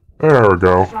 There we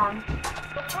go. son.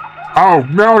 Oh,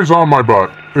 now he's on my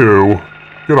butt. Ew.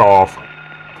 Get off.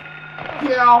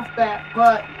 Get off that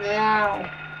butt now.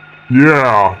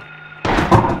 Yeah.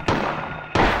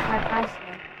 Like I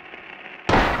said.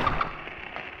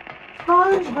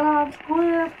 SpongeBob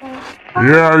SquarePants.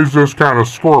 Yeah, he's just kind of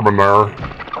squirming there.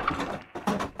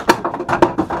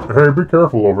 Hey, be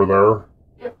careful over there.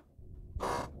 Yep.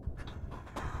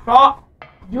 Oh,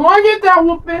 you wanna get that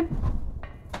whooping?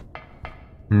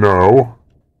 No.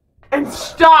 And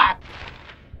stop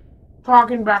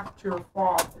talking back to your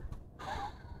father.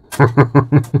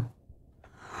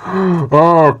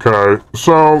 Okay,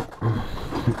 so...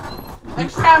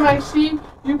 Next time I see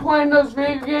you playing those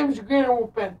video games, you're getting a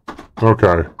whooping.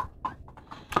 Okay.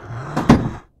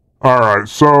 Alright,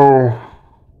 so...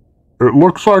 It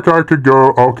looks like I could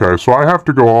go... Okay, so I have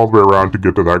to go all the way around to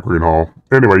get to that green hall.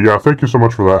 Anyway, yeah, thank you so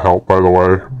much for that help, by the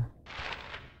way.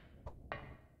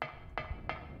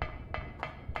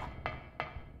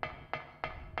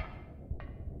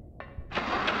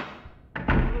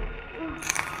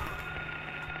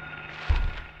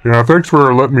 Yeah, thanks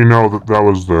for letting me know that that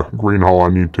was the green hall I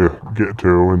need to get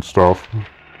to and stuff.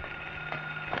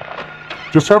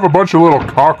 Just have a bunch of little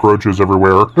cockroaches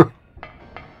everywhere.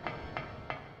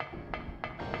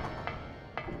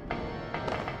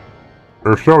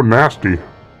 They're so nasty.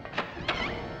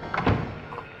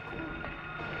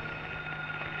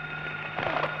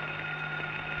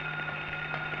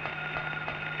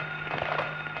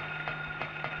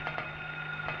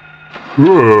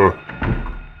 Ugh.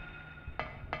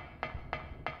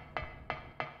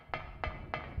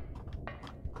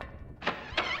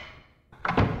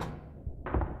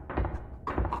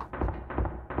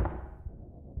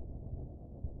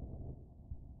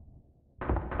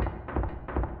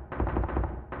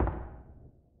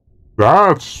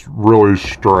 That's really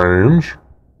strange.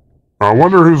 I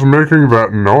wonder who's making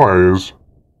that noise.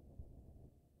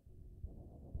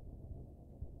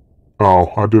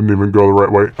 Oh, I didn't even go the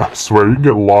right way. I swear, you can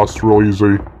get lost real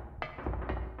easy.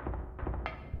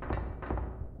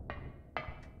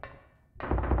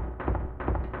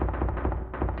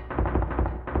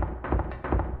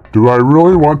 Do I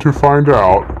really want to find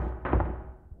out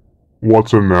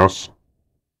what's in this?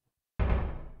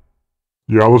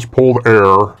 Yeah, let's pull the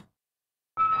air.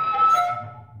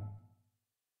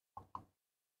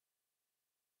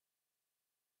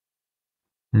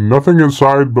 Nothing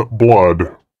inside but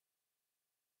blood.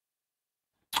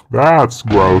 That's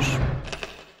gross.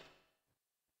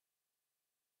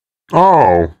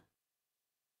 Oh.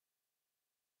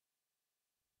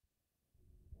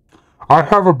 I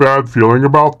have a bad feeling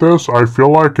about this. I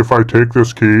feel like if I take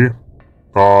this key,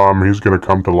 he's gonna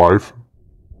come to life.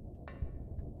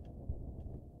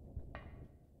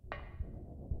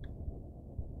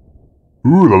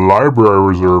 Ooh, the library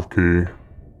reserve key.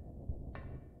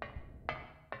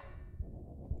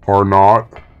 Or not.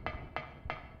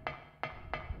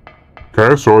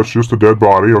 Okay, so it's just a dead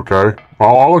body, okay.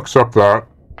 I'll accept that.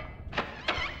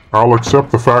 I'll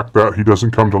accept the fact that he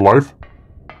doesn't come to life.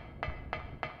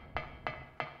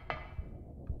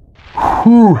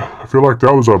 Whew, I feel like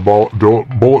that was a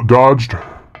bullet dodged.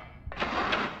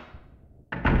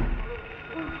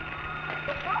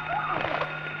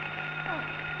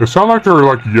 They sound like they're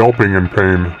like yelping in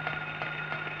pain.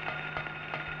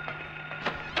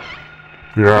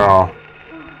 Yeah.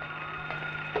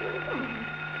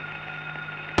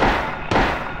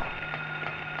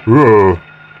 Ugh.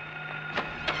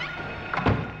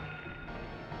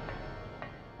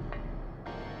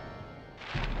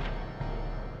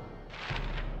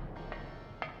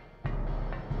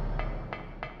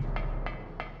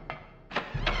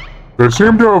 They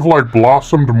seem to have, like,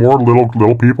 blossomed more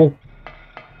little people.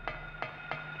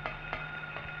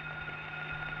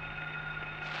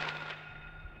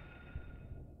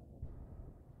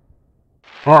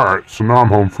 Alright, so now I'm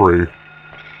home free.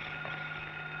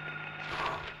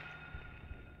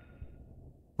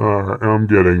 Alright, I'm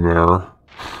getting there.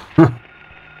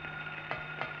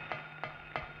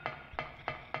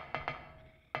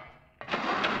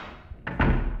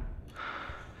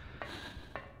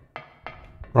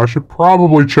 I should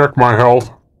probably check my health.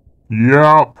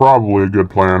 Yeah, probably a good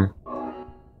plan.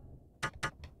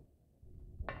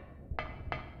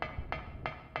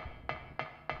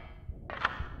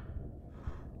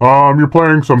 You're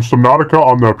playing some Subnautica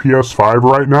on the PS5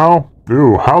 right now?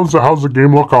 Ooh, how's the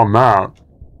game look on that?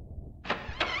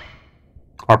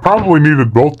 I probably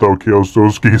needed both though,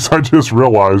 Kiostoskis, I just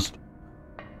realized.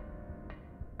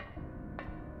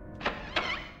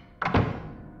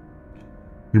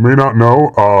 You may not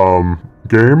know,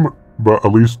 game, but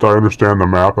at least I understand the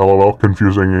map, lol,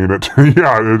 confusing, ain't it?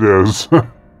 Yeah, it is.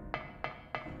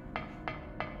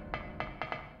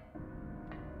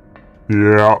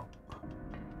 Yeah.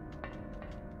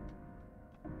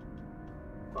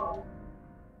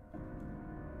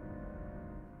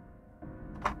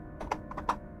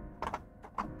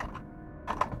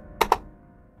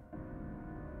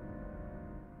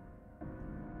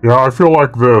 Yeah, I feel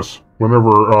like this, whenever,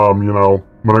 you know,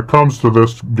 when it comes to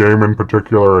this game in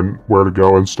particular and where to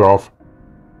go and stuff.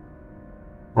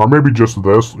 Or maybe just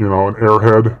this, you know, an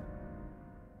airhead.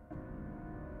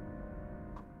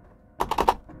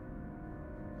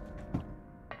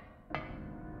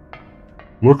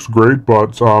 Looks great,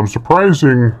 but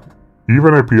surprising,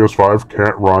 even a PS5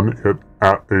 can't run it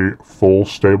at a full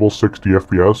stable 60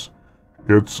 FPS.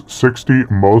 It's 60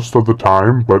 most of the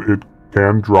time, but it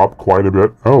can drop quite a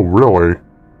bit. Oh, really?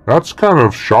 That's kind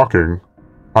of shocking.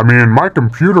 I mean, my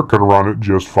computer can run it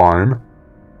just fine.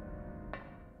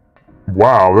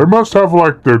 Wow, they must have,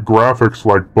 like, the graphics,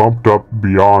 like, bumped up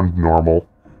beyond normal.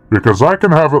 Because I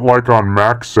can have it, like, on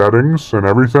max settings and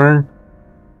everything.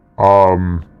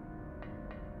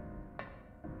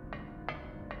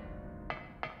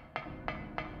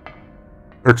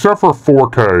 Except for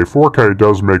 4K. 4K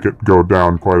does make it go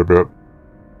down quite a bit.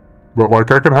 But,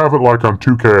 like, I can have it, like, on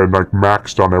 2K and, like,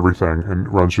 maxed on everything, and it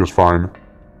runs just fine.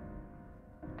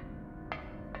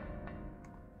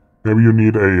 Maybe you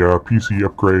need a PC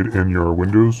upgrade in your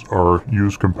Windows, or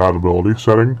use compatibility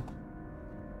setting.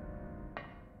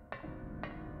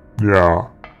 Yeah.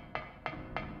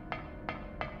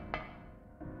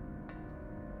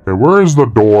 Okay, where is the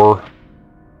door?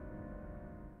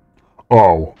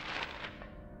 Oh.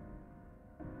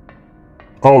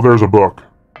 Oh, there's a book.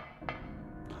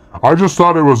 I just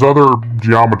thought it was other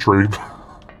geometry.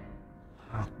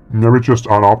 Maybe just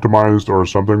unoptimized or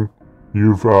something.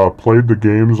 You've played the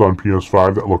games on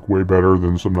PS5 that look way better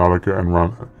than Subnautica and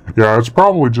run. Yeah, it's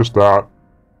probably just that.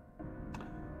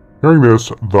 Hearing this,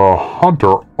 the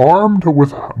hunter, armed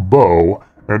with bow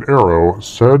and arrow,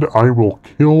 said, "I will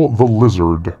kill the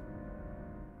lizard."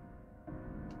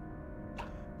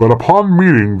 But upon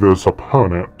meeting this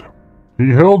opponent,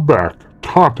 he held back,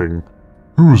 taunting,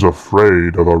 "Who's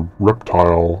afraid of a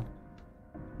reptile?"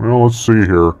 Well, let's see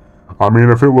here. I mean,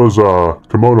 if it was a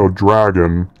Komodo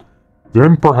dragon,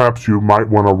 then perhaps you might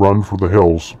want to run for the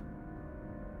hills.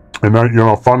 And that, you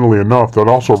know, funnily enough, that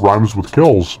also rhymes with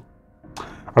kills.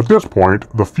 At this point,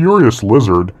 the furious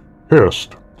lizard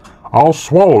hissed, "I'll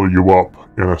swallow you up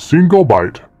in a single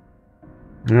bite."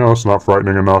 Yeah, that's not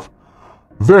frightening enough.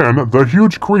 Then, the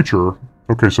huge creature,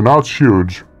 okay, so now it's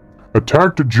huge,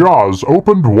 attacked, jaws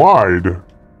opened wide.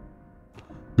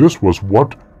 This was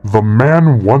what the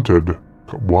man wanted.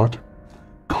 What?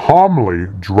 Calmly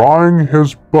drawing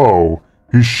his bow,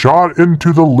 he shot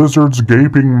into the lizard's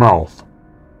gaping mouth.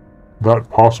 That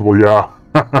possible, yeah.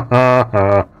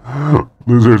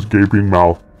 Lizard's gaping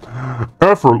mouth.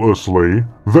 Effortlessly,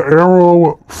 the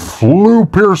arrow flew,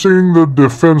 piercing the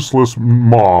defenseless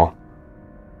maw,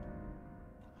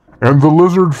 and the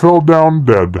lizard fell down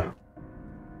dead.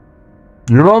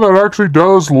 You know, that actually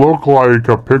does look like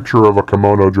a picture of a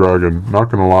Komodo dragon, not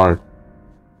gonna lie.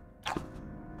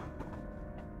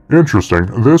 Interesting.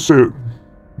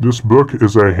 This book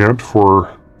is a hint for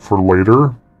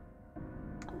later.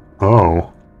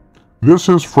 Oh. This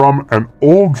is from an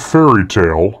old fairy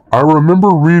tale. I remember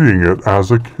reading it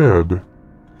as a kid.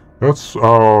 That's,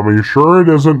 are you sure it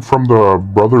isn't from the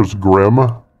Brothers Grimm?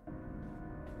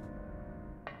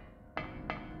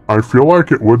 I feel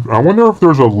like it would. I wonder if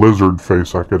there's a lizard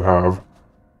face I could have.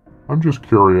 I'm just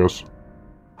curious.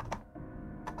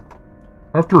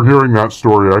 After hearing that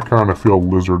story, I kind of feel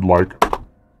lizard-like.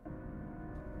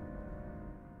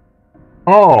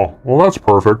 Oh, well that's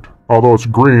perfect. Although it's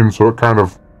green, so it kind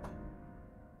of...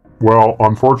 Well,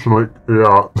 unfortunately,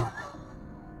 yeah.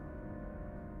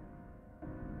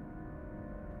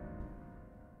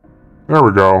 There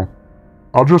we go.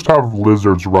 I'll just have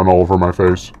lizards run all over my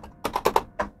face.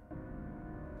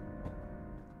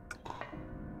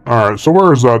 Alright, so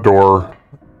where is that door?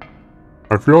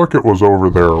 I feel like it was over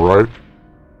there, right?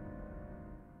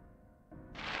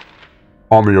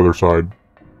 On the other side.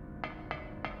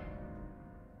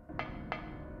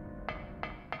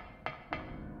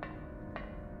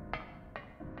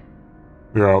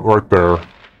 Yeah, right there.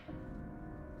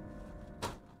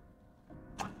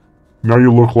 Now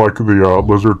you look like the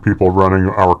lizard people running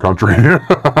our country.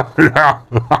 Yeah.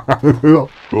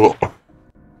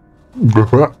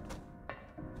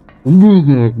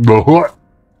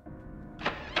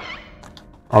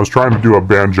 I was trying to do a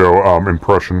banjo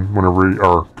impression whenever he,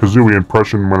 or kazooie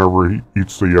impression whenever he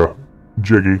eats the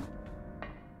jiggy.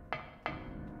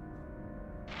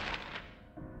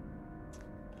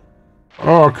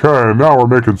 Okay, now we're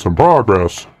making some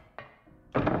progress.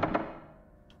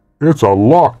 It's a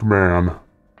locked man.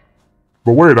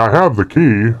 But wait, I have the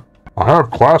key. I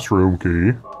have classroom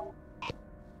key.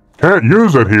 Can't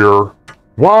use it here.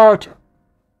 What?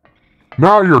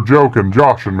 Now you're joking,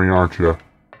 joshing me, aren't you?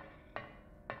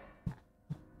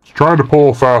 Just trying to pull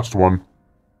a fast one.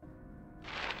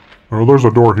 Oh, there's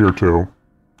a door here too.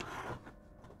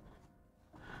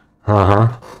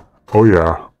 Uh-huh. Oh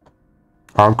yeah.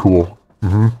 I'm cool.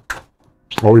 Mm-hmm.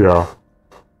 Oh yeah.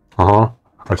 Uh-huh.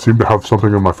 I seem to have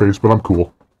something in my face, but I'm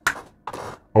cool.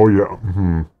 Oh yeah.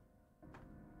 Mm-hmm.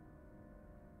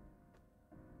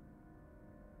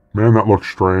 Man, that looks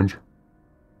strange.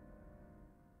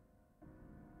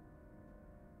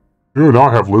 Ew, now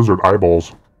I have lizard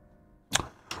eyeballs.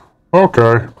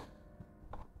 Okay.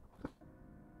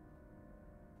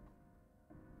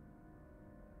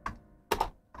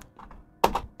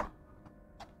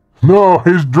 No,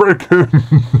 he's drinking.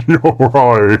 You're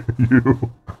right,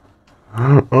 you.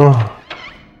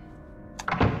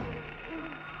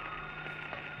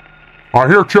 I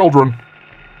hear children.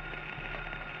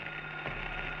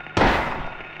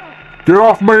 Get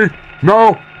off me!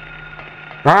 No!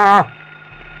 Ah!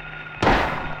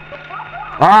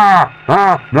 Ah!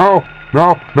 Ah! No!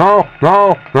 No! No!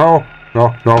 No! No!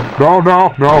 No! No! No!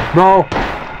 No! No! No!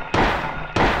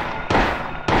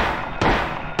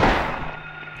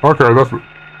 Okay, that's...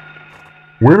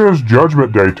 When is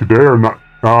Judgment Day? Today or not?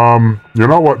 You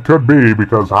know what? Could be,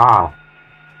 because,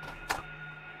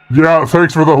 Yeah,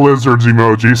 thanks for the lizards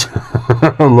emojis.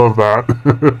 I love that.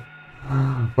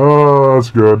 Oh, that's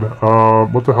good.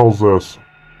 What the hell's this?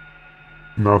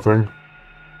 Nothing.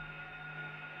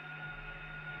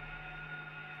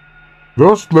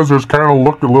 Those lizards kind of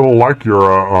look a little like your,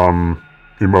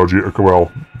 emoji.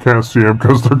 Well, you can't see them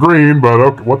because they're green, but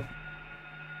okay, what?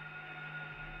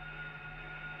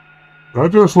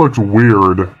 That just looks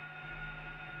weird.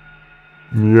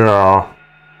 Yeah.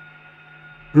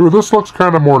 Ooh, this looks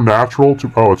kind of more natural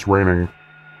to... Oh, it's raining.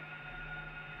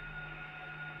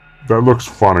 That looks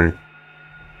funny.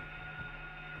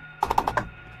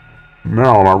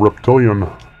 Now, my reptilian...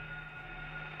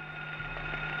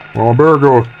 Well, I better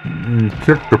go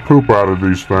kick the poop out of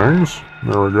these things.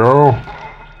 There we go.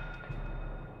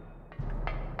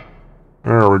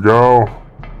 There we go.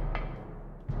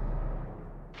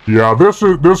 Yeah, this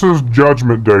is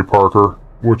Judgment Day, Parker.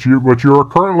 What you are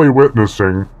currently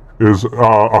witnessing is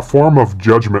a form of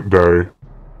Judgment Day,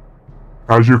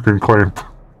 as you can claim.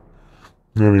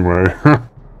 Anyway.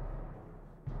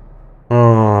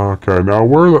 Okay, now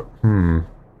where the...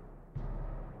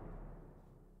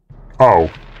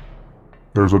 Oh.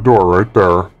 There's a door right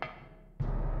there.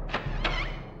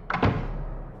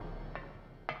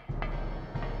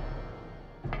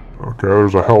 Okay,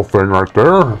 there's a health thing right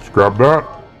there. Let's grab that.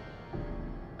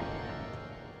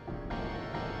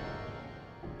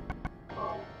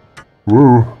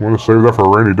 Woo, want to save that for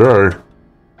a rainy day.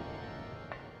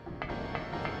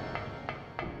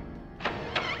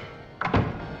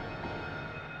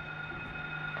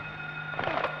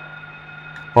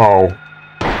 Oh.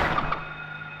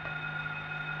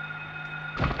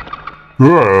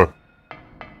 Ugh.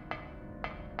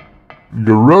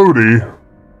 Garody.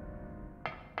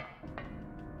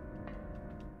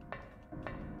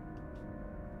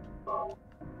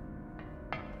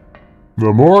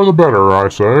 The more the better, I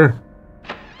say.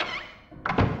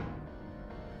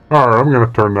 Alright, I'm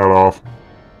gonna turn that off.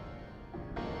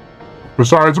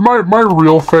 Besides, my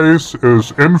real face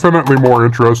is infinitely more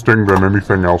interesting than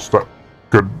anything else that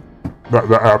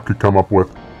the app could come up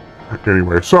with.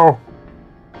 Anyway, so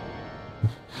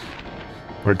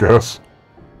I guess.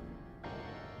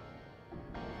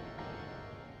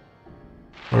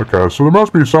 Okay, so there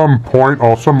must be some point,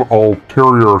 or some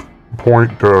ulterior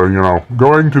point to, you know,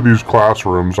 going to these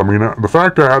classrooms. I mean, the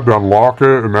fact I had to unlock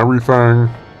it and everything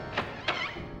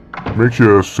makes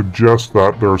you suggest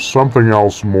that there's something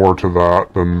else more to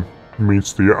that than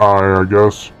meets the eye, I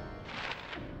guess.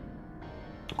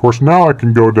 Of course, now I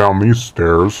can go down these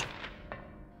stairs.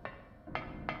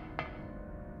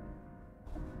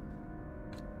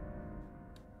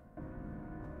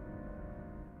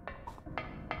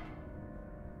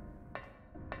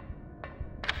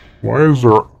 Why is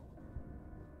there...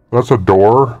 That's a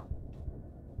door?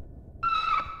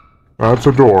 That's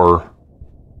a door.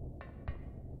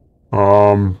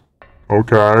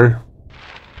 Okay.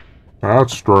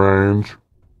 That's strange.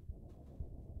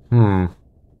 Hmm.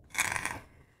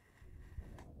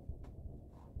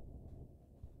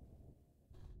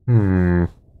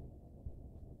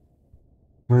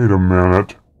 Wait a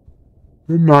minute.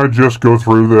 Didn't I just go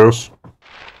through this?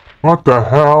 What the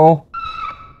hell?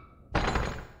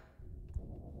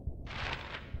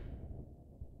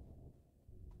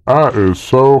 That is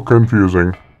so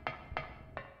confusing.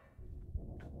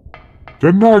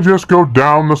 Didn't I just go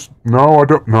down this? No, I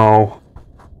don't know.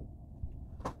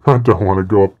 I don't want to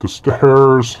go up the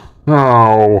stairs.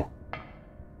 No.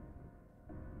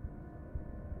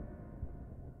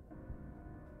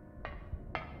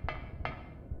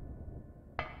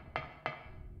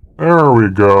 There we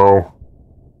go.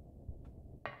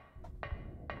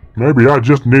 Maybe I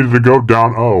just needed to go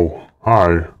down. Oh,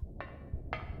 hi.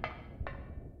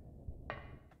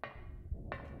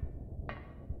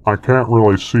 I can't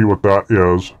really see what that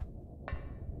is,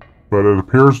 but it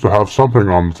appears to have something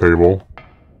on the table.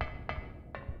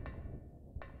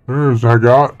 There's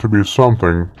got to be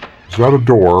something. Is that a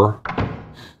door?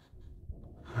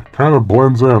 Kind of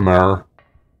blends in there.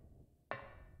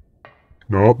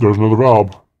 Nope, there's another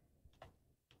valve.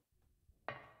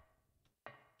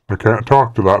 I can't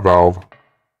talk to that valve.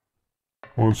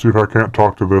 Let's see if I can't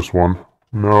talk to this one.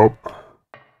 Nope.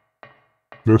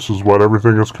 This is what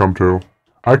everything has come to.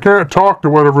 I can't talk to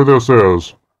whatever this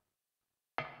is.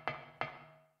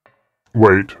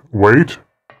 Wait.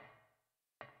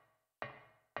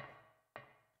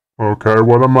 Okay,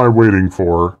 what am I waiting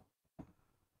for?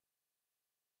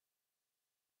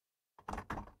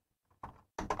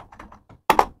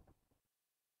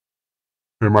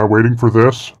 Am I waiting for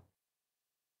this?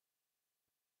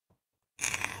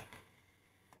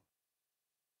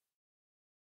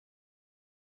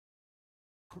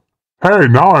 Hey,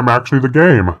 now I'm actually the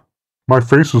game. My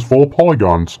face is full of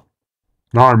polygons.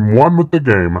 Now I'm one with the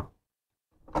game.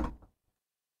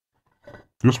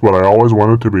 Just what I always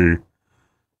wanted to be.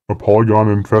 A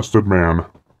polygon-infested man.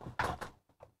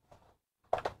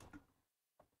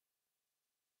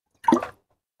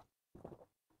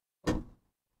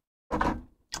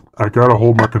 I gotta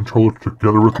hold my controller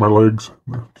together with my legs.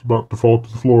 It's about to fall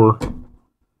to the floor.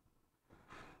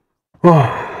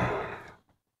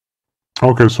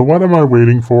 Okay, so what am I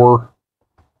waiting for?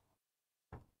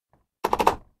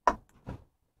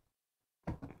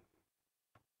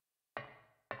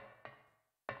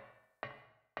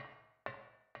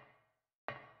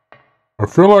 I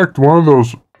feel like one of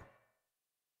those...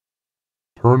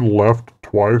 Turn left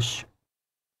twice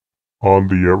on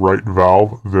the right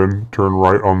valve, then turn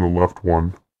right on the left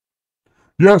one.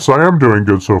 Yes, I am doing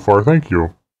good so far, thank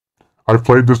you. I've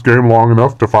played this game long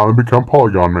enough to finally become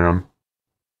Polygon Man.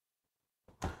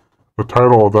 The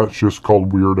title of that's just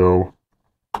called Weirdo.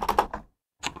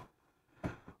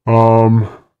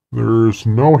 There's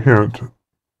no hint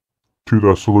to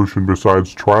the solution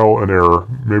besides trial and error.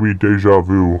 Maybe deja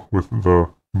vu with the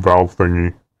valve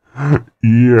thingy.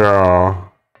 Yeah.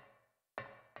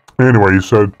 Anyway, you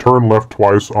said turn left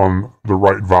twice on the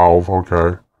right valve.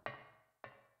 Okay.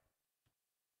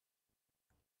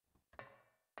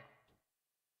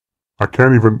 I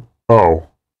can't even... Oh.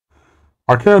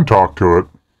 I can talk to it.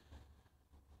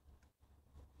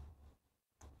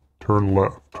 Turn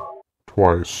left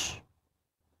twice.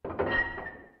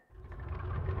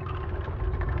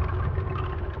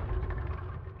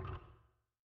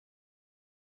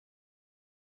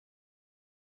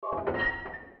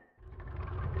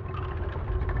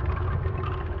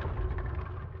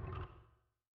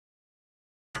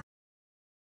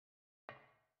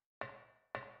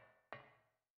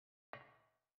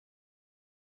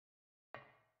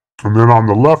 And then on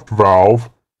the left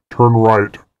valve, turn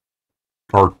right,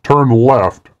 or turn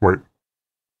left, wait,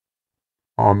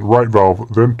 on the right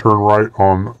valve, then turn right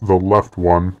on the left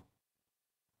one.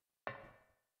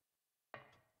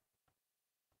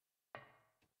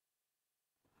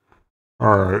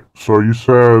 Alright, so you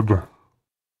said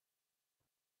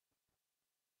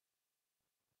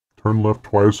Turn left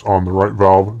twice on the right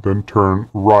valve, then turn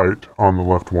right on the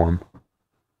left one.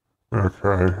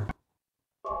 Okay.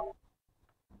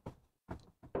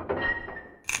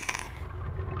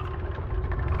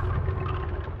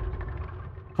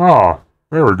 Ah,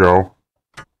 there we go.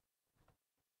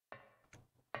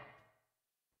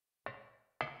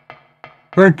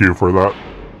 Thank you for that.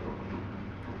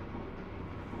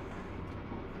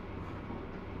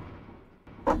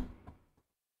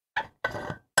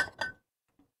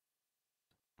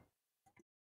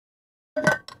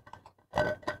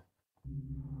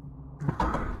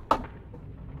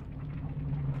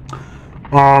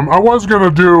 I was gonna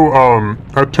do,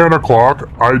 at 10 o'clock,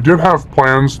 I did have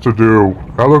plans to do,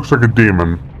 that looks like a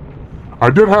demon. I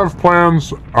did have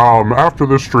plans, after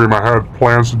this stream, I had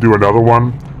plans to do another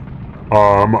one,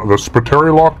 the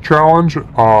Spiteri Lock Challenge,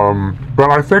 but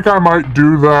I think I might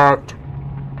do that,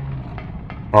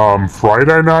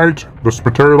 Friday night, the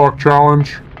Spiteri Lock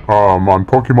Challenge, on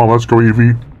Pokemon Let's Go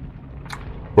Eevee,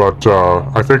 but,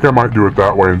 I think I might do it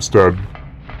that way instead.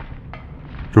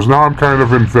 Because now I'm kind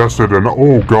of invested in,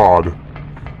 oh god.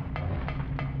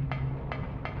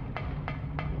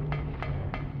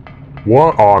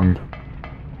 What on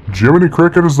Jiminy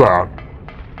Cricket is that?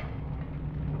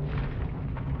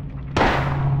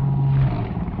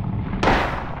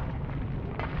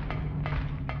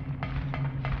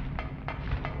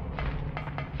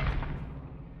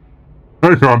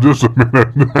 Hang on just a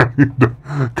minute. I need to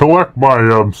collect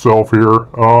myself here.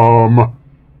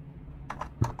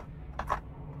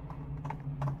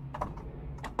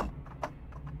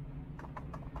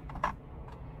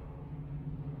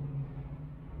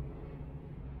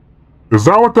 Is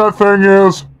that what that thing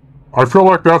is? I feel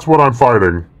like that's what I'm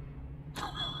fighting.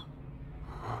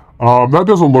 That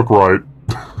doesn't look right.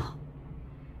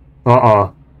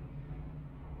 Oh,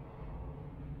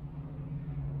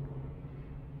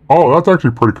 that's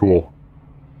actually pretty cool.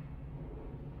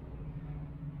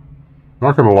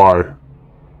 Not gonna lie.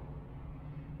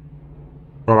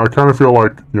 But I kind of feel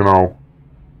like, you know,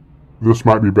 this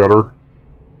might be better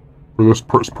for this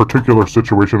particular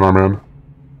situation I'm in.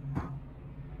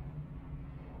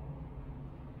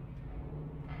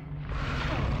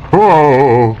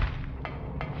 Oh!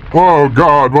 Oh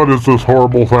god, what is this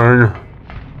horrible thing?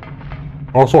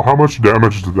 Also, how much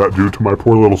damage did that do to my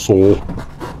poor little soul?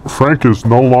 Frank is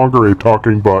no longer a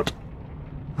talking butt.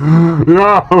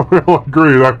 Yeah, I'll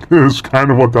agree, that is kind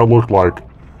of what that looked like.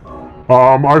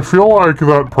 I feel like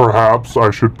that perhaps I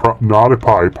should not a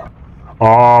pipe.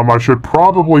 I should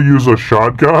probably use a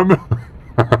shotgun.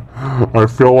 I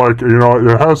feel like, you know,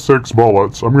 it has 6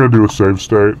 bullets. I'm gonna do a save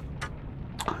state.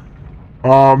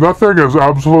 That thing is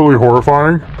absolutely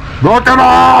horrifying. Knock it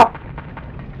off!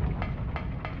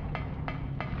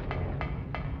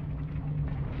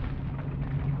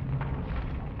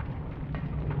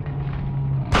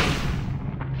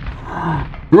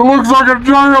 It looks like a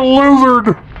giant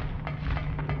lizard!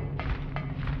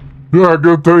 Yeah,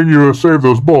 good thing you saved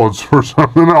those bullets for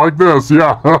something like this,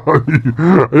 yeah.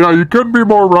 Yeah, you couldn't be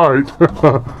more right.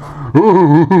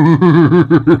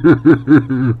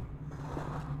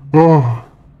 Oh,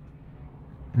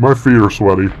 my feet are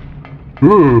sweaty.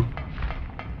 Ooh.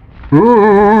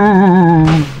 Ooh.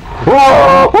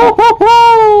 Oh!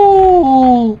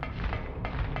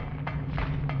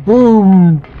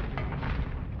 Oh!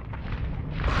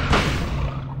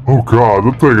 Oh god,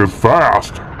 that thing is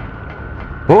fast.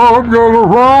 Oh, I'm gonna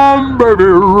run, baby,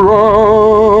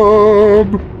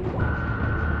 run.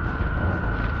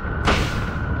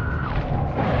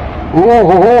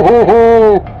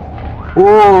 Oh!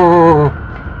 Oh!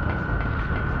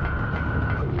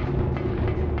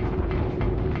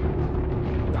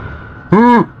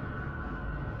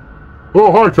 Oh,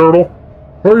 hi, Turtle.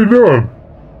 How you doing?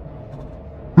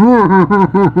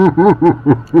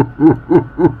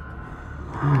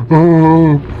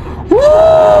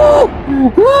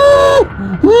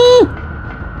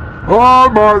 I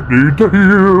might need to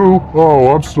heal.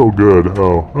 Oh, I'm still good.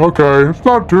 Oh, okay. It's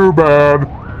not too bad.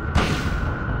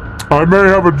 I may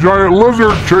have a giant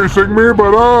lizard chasing me,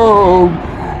 but oh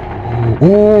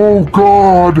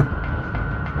god.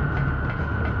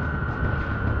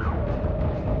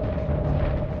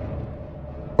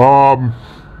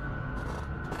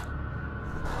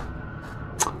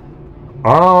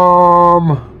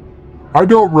 I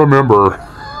don't remember.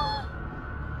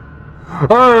 Hey,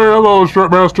 hello,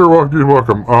 Stripmaster.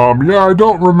 Welcome. Yeah, I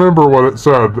don't remember what it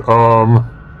said.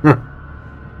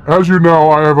 As you know,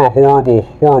 I have a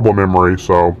horrible memory,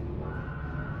 so.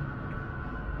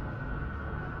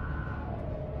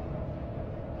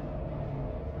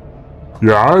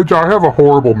 Yeah, I have a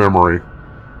horrible memory.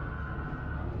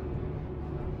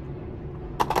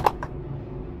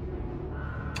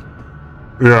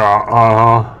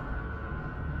 Yeah,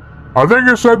 I think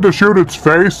it said to shoot its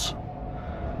face.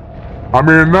 I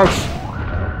mean,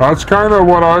 that's kind of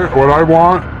what I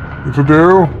want to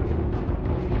do.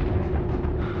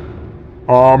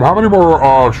 How many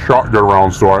more shotgun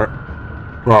rounds do I?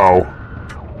 Oh.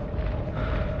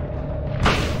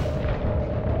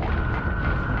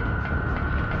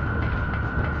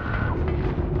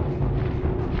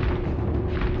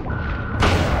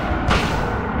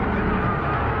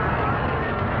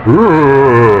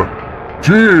 Ugh,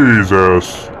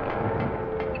 Jesus.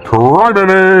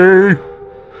 Criminy!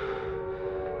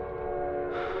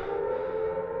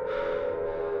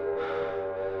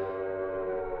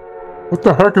 What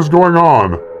the heck is going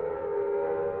on?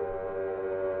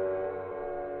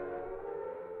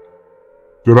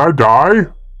 Did I die?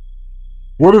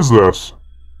 What is this?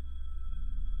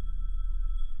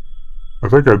 I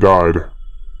think I died.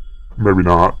 Maybe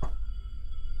not.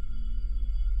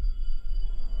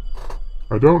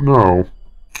 I don't know.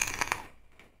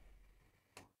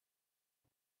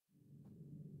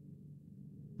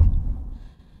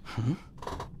 Huh?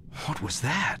 What was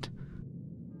that?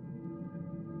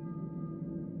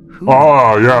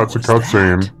 Ah, yeah, it's a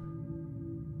cutscene.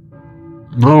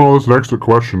 No, that's next to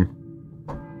question.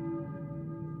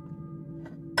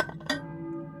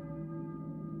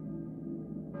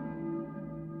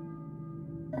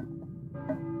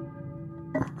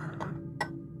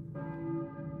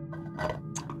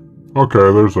 Okay,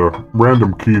 there's a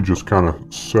random key just kind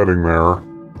of sitting there.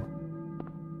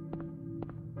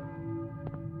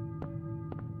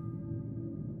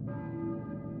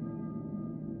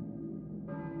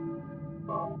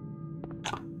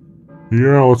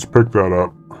 Yeah, let's pick that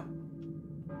up.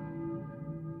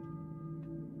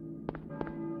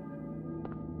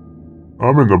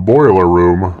 I'm in the boiler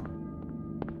room.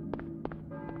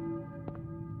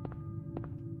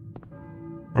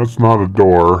 That's not a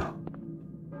door.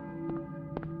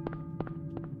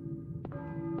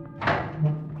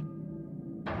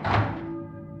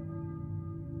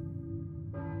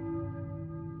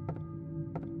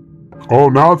 Oh,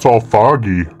 now it's all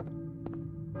foggy.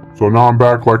 So now I'm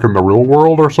back like in the real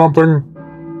world or something?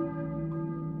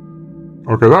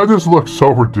 Okay, that just looks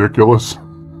so ridiculous.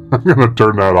 I'm gonna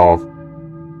turn that off.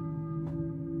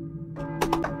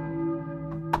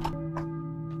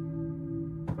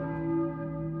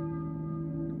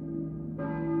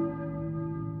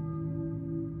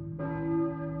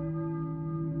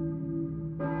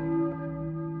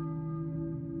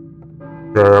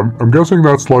 Okay, I'm guessing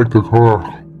that's like the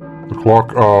clock,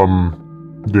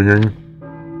 dinging.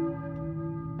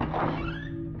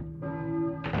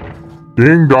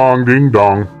 Ding dong,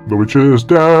 the witch is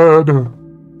dead.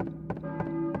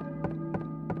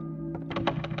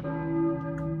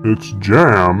 It's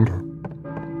jammed.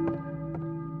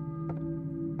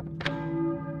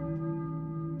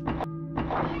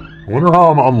 I wonder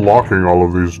how I'm unlocking all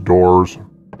of these doors.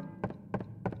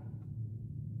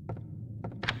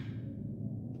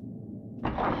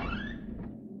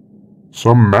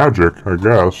 Some magic, I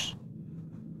guess.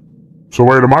 So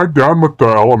wait, am I done with the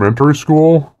elementary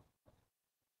school?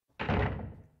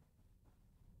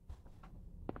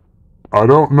 I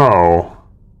don't know.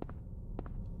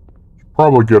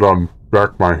 Probably get on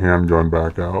back my handgun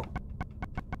back out.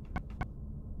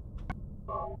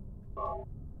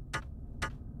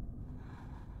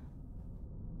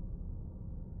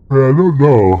 Yeah, I don't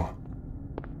know.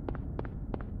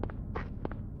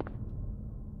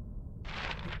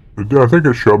 I think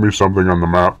it showed me something on the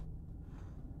map.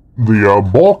 The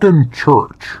Balkan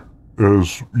Church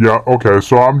is... Yeah, okay,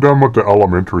 so I'm done with the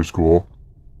elementary school.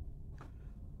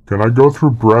 Can I go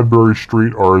through Bradbury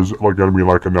Street, or is it like gonna be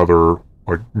like another,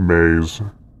 like, maze?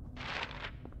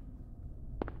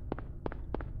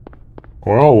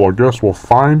 Well, I guess we'll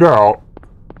find out.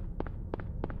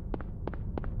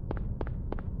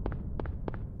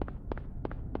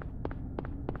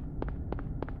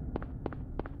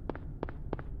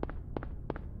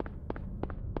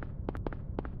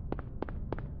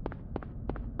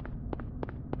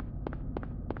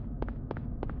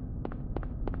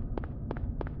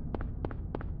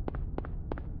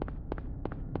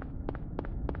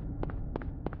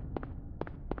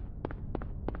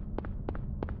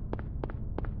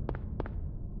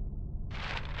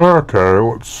 Okay,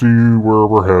 let's see where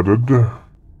we're headed.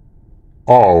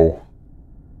 Oh.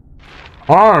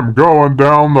 I'm going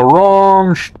down the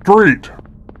wrong street.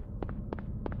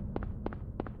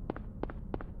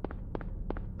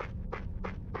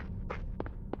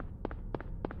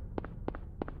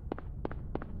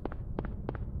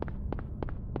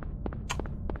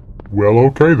 Well,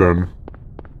 okay then.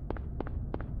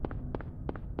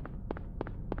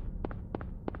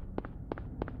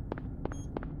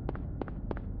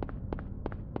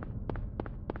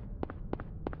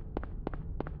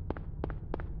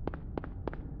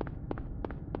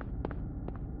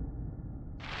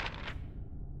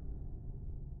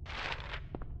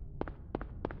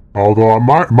 Although I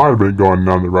might have been going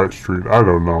down the right street. I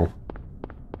don't know.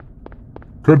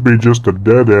 Could be just a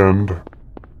dead end.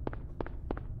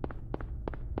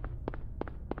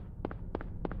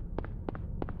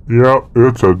 Yep,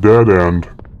 it's a dead end.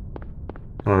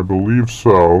 I believe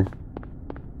so.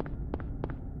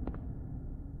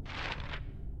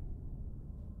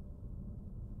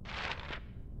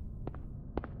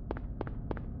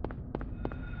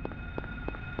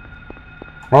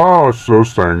 Oh, it's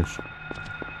those things.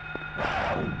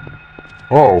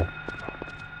 Oh.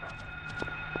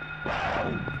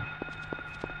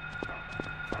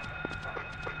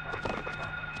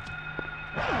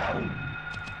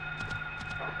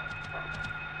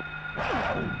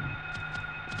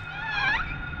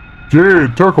 Gee,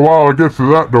 it took a while to get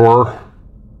through that door.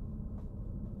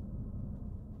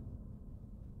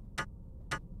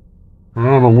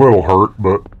 I'm a little hurt,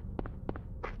 but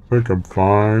I think I'm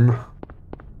fine.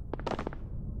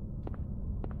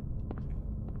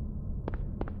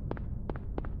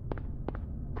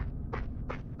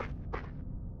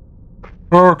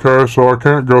 Okay, so I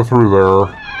can't go through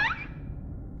there.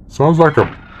 Sounds like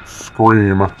a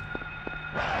scream.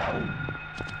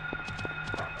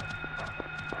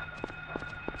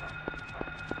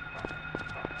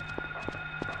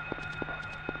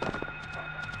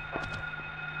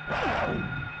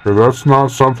 Okay, that's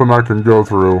not something I can go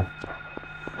through.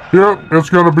 Yep, it's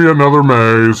gonna be another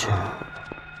maze.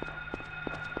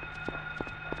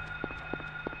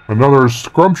 Another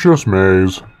scrumptious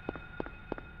maze.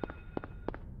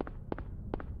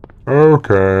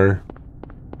 Okay.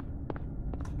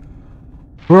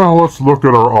 Well, let's look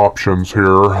at our options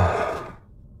here.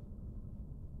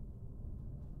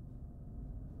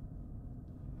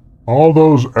 All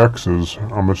those X's,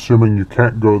 I'm assuming you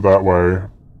can't go that way.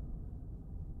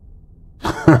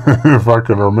 If I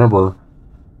can remember.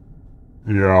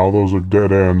 Yeah, all those are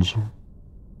dead ends.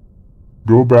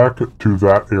 Go back to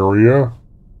that area.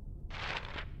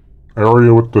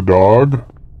 Area with the dog.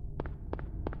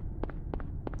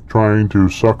 Trying to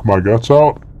suck my guts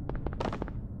out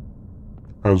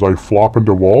as I flop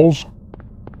into walls.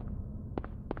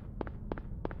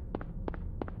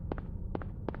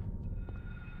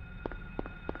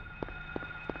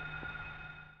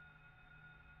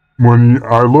 When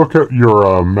I look at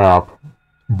your map,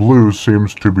 blue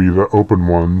seems to be the open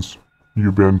ones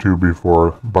you've been to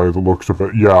before by the looks of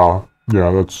it. Yeah,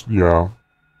 yeah.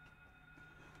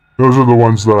 Those are the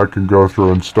ones that I can go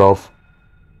through and stuff.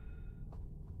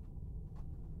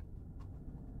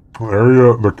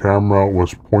 Area the camera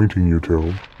was pointing you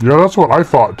to. Yeah, that's what I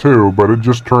thought too, but it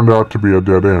just turned out to be a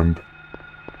dead end.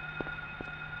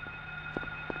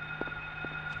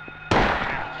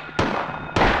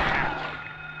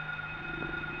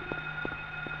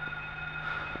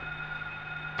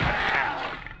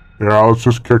 Yeah, let's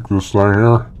just kick this thing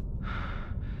here.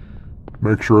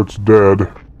 Make sure it's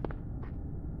dead.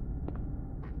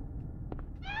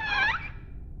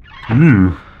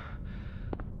 Ew.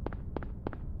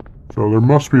 So there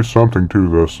must be something to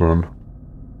this then.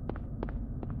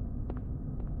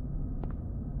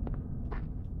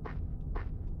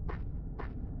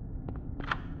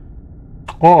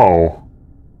 Oh.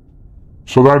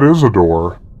 So that is a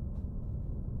door.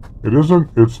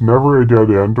 It's never a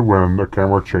dead end when the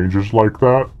camera changes like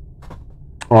that.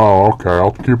 Oh, okay,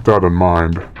 I'll keep that in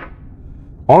mind.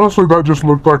 Honestly, that just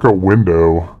looked like a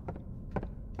window.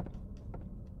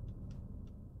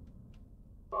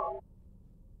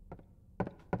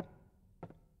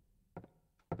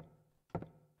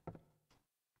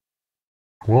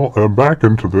 Well, I'm back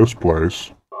into this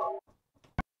place.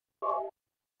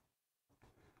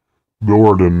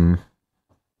 Gordon.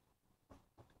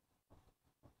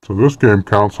 So this game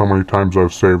counts how many times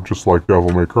I've saved, just like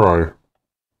Devil May Cry.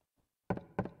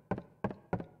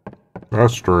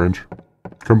 That's strange.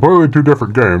 Completely two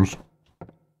different games.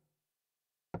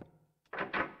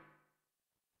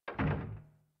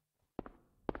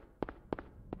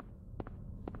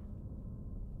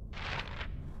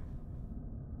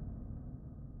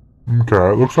 Okay,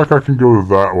 it looks like I can go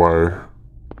that way.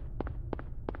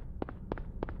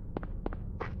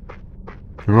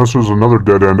 Unless there's another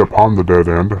dead end upon the dead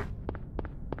end.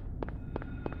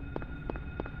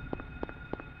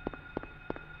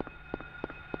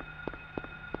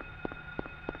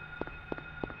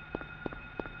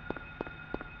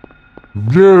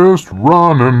 Just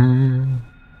running.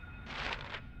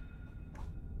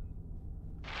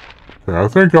 Okay, I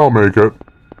think I'll make it.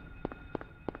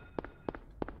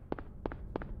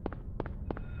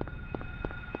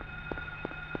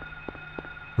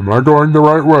 Am I going the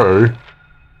right way?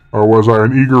 Or was I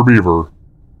an eager beaver?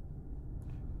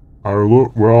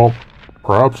 Well,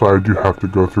 perhaps I do have to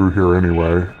go through here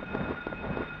anyway.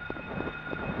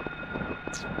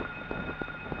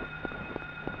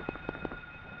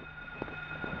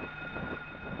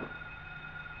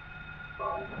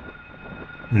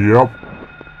 Yep.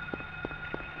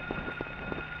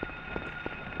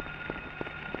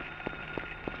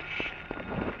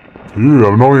 Ew,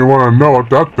 I don't even want to know what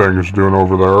that thing is doing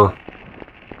over there.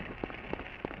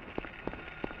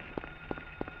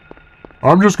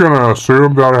 I'm just gonna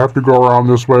assume that I have to go around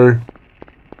this way.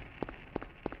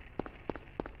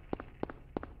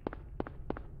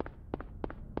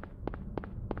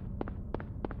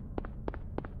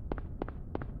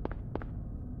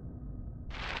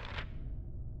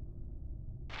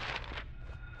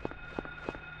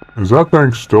 Is that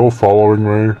thing still following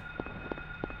me?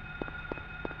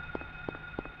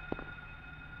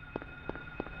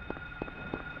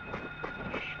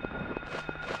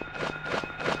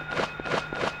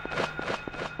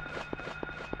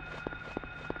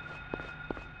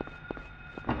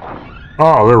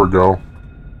 Ah, there we go.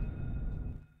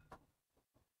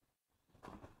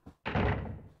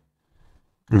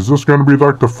 Is this going to be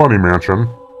like the funny mansion?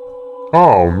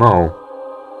 Oh, no.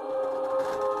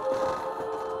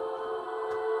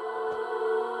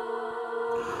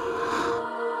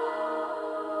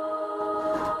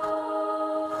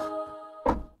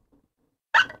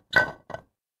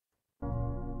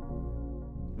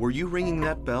 Were you ringing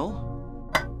that bell?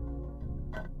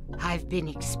 I've been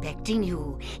expecting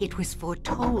you. It was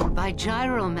foretold by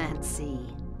gyromancy.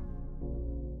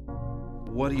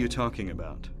 What are you talking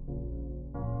about?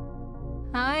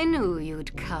 I knew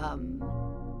you'd come.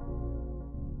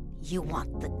 You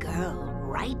want the girl,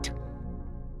 right?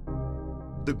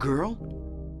 The girl?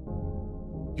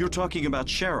 You're talking about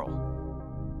Cheryl.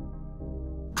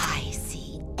 I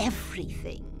see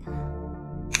everything.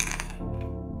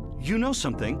 You know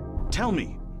something? Tell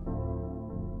me.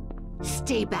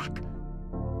 Stay back.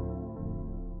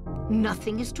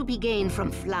 Nothing is to be gained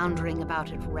from floundering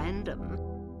about at random.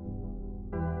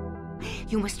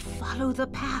 You must follow the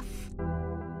path.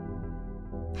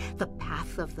 The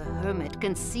path of the hermit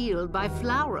concealed by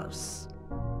Flauros.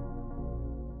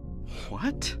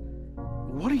 What?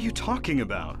 What are you talking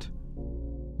about?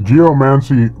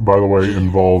 Geomancy, by the way,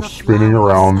 involves spinning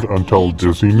around until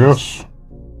dizziness.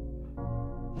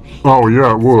 Oh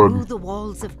yeah, it would. Through the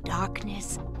walls of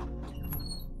darkness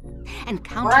and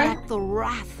counteract the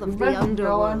wrath of the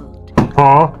underworld.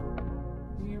 Huh?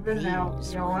 You've been out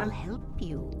These will going. help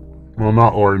you. Well,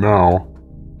 not right now.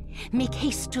 Make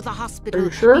haste to the hospital Are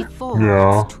you sure? before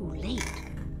Yeah. it's too late.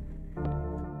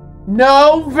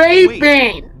 No vaping!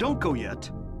 Wait, don't go yet.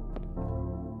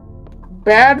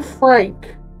 Bad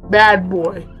Frank. Bad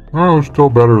boy. Well, it's still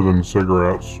better than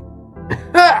cigarettes.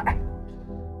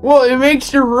 Well, it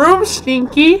makes your room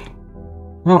stinky.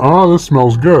 This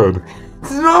smells good. It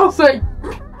smells like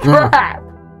crap.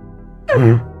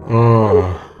 It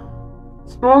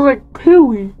smells like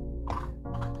pooey.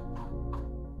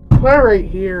 Put it right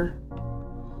here.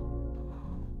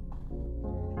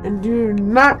 And do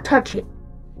not touch it.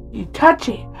 You touch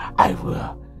it, I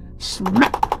will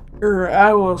smack, or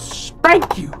I will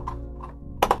spank you.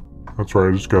 That's right,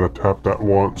 I just gotta tap that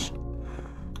once.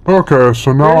 Okay,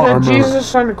 so now There's a I'm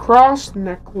Jesus on the cross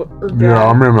necklace. Yeah,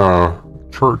 I'm in a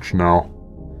church now.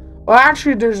 Well,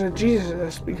 actually, there's a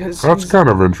Jesus because That's kind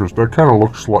of interesting. That kind of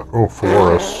looks like... Oh,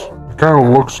 Forest. It kind of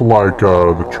looks like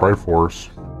the Triforce.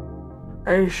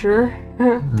 Are you sure?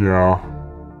 Yeah.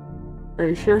 Are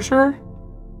you sure, sir?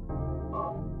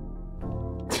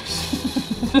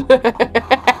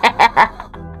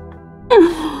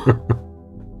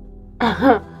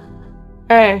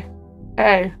 Hey.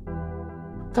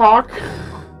 Talk.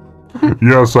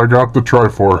 Yes, I got the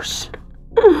Triforce.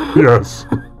 Yes.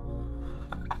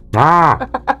 Ah!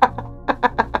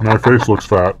 My face looks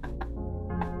fat.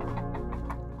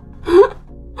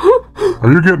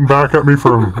 Are you getting back at me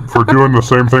for doing the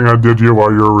same thing I did you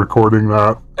while you were recording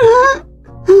that?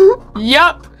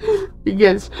 Yup.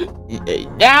 Because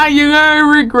now you're gonna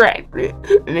regret it.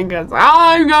 And he goes,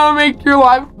 I'm gonna make your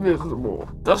life miserable.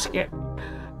 Just kidding.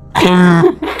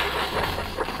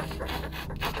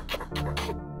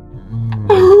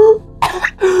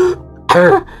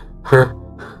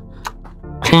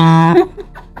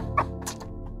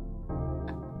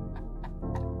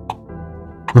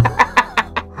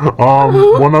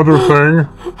 One other thing.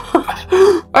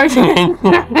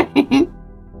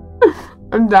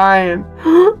 I'm dying.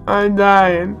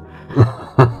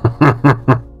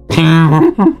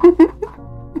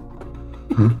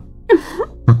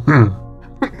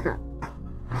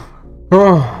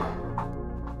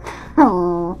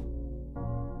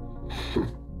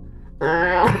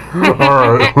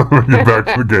 Alright, let me get back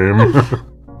to the game.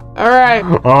 Alright.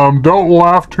 Don't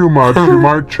laugh too much, you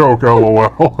might choke, lol.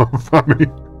 Funny.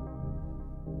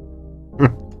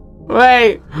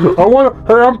 Wait. Hey,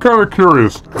 I'm kind of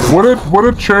curious. Would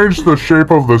it change the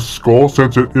shape of the skull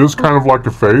since it is kind of like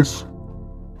a face?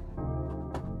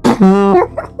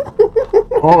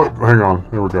 Oh, hang on.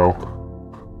 Here we go.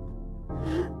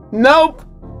 Nope.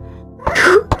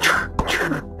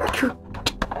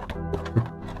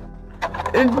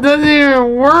 It doesn't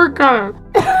even work on it.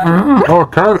 Oh,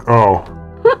 kind of. Oh.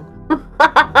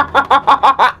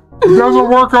 It doesn't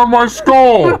work on my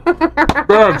skull.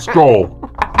 Bad skull.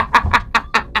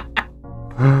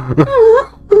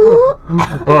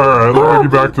 Alright, let me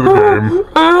get back to the game.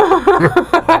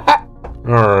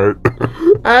 Alright.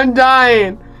 I'm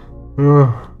dying.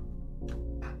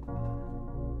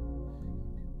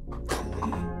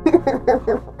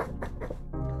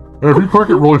 If you click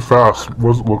it really fast,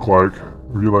 what does it look like?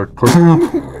 If you like click...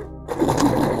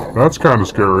 That's kind of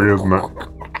scary, isn't it?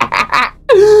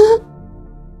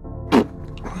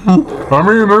 I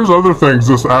mean, there's other things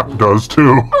this app does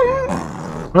too.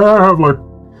 I have like,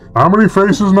 how many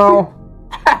faces now?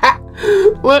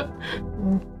 Look,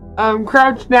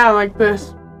 crouch down like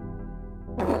this.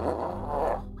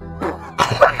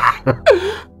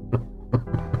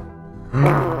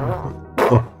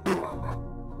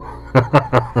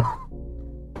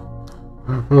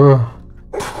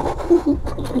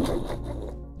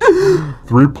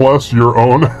 Three plus your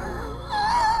own.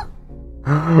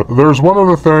 There's one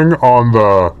other thing on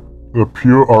the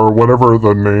pew or whatever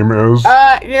the name is.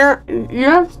 You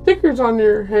have stickers on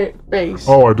your face.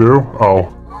 Oh, I do?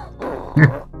 Oh.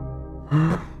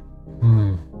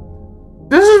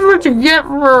 This is what you get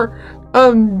for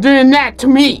doing that to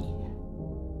me.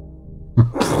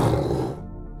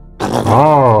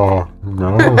 Oh,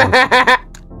 no.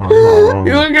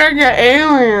 You look like an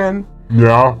alien.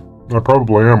 Yeah, I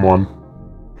probably am one.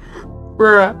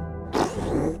 Bruh.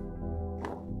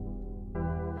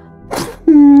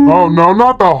 Oh, no,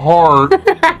 not the heart.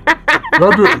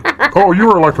 Oh, you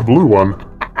were like a blue one.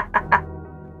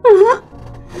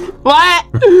 What?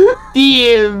 Do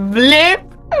you flip?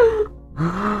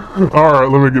 Alright,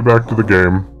 let me get back to the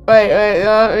game. Wait,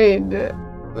 let me do it.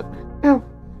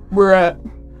 Bruh.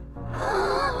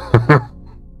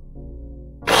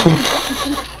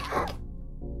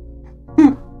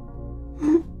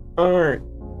 Alright.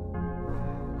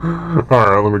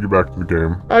 Alright, let me get back to the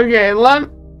game. Okay, let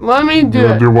me do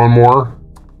it. Do one more?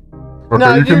 Okay,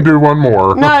 No, you can do one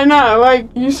more. No, like,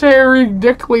 you say a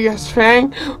ridiculous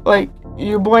thing, like,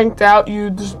 you blinked out,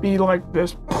 you'd just be like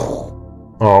this.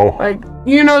 Oh. Like,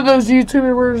 you know those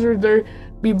YouTubers where they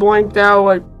be blanked out,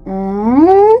 like,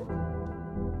 mm?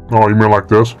 Oh, you mean like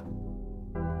this?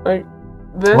 Like,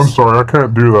 this? I'm sorry, I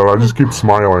can't do that. I just keep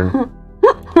smiling.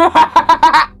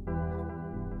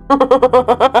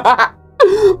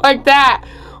 Like that.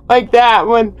 Like that.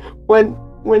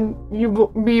 When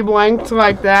you be blanked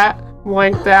like that,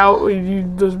 blanked out, you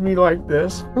just be like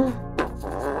this.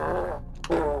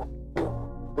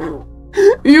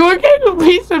 You look like a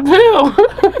piece of poo.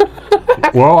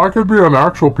 Well, I could be an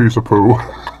actual piece of poo.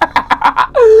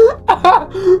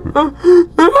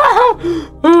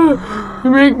 You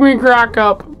make me crack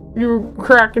up. You're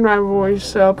cracking my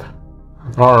voice up.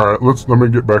 Alright, let me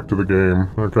get back to the game,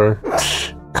 okay?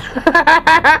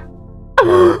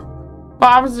 Alright.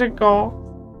 Popsicle.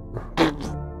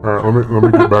 Alright, let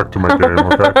me get back to my game,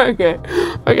 okay?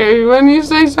 Okay, when you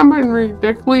say something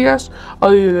ridiculous,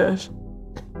 I'll do this.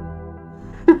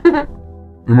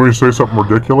 And when you say something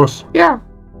ridiculous? Yeah.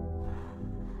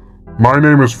 My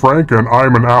name is Frank and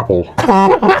I'm an apple.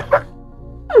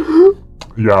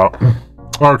 Yeah.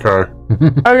 Okay.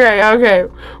 Okay.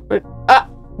 But,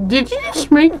 did you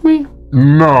just make me?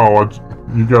 No,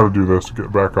 you gotta do this to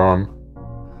get back on.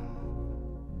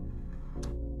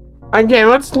 Okay,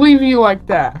 let's leave you like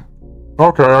that.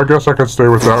 Okay, I guess I could stay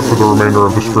with that for the remainder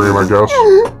of the stream, I guess.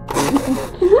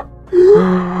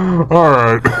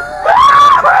 Alright.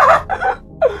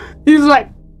 He's like...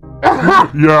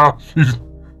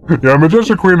 Yeah,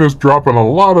 Majestic Queen is dropping a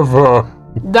lot of,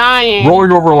 dying.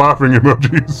 rolling over laughing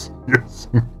emojis. Yes.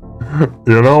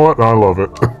 You know what? I love it.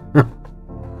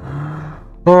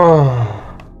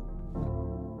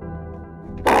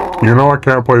 You know I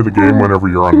can't play the game whenever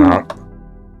you're on that.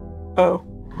 Oh.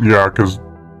 Yeah, because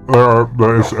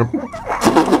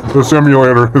the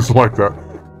simulator is like that.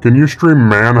 Can you stream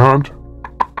Manhunt?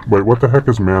 Wait, what the heck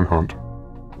is Manhunt?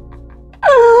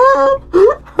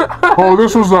 Oh,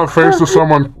 this was that face of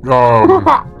someone,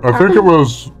 I think it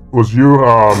was you,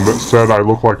 that said I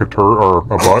look like a or a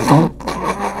butt.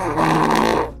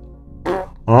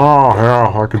 Oh,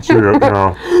 yeah, I can see it,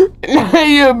 yeah.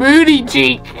 Your booty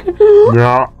cheek.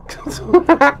 Yeah.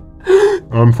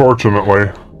 Unfortunately.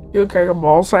 You look like a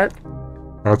ball sack.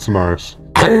 That's nice.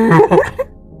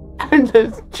 I'm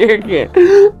just joking.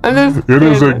 I'm just It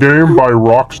is a kidding. game by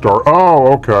Rockstar.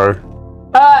 Oh, okay.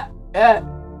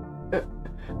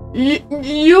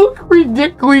 You look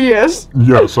ridiculous.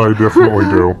 Yes, I definitely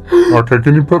do. Okay,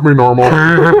 can you put me normal?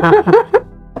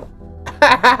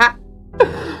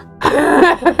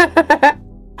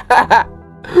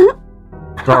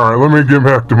 Alright, let me get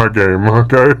back to my game,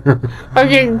 okay?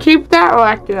 Okay, keep that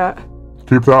like that.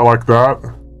 Keep that like that.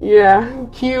 Yeah,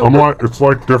 cute. It's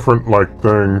like different, like,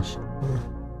 things.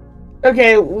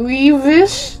 Okay, leave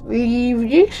this.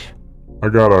 I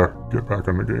gotta get back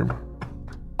in the game.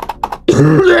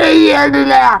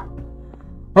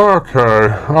 Okay,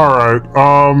 alright.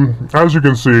 As you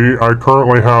can see, I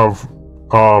currently have,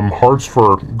 hearts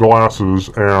for glasses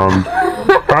and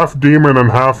half demon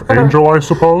and half angel, I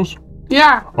suppose.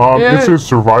 Yeah. It's a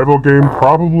survival game.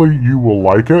 Probably you will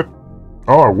like it.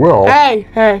 Oh, I will.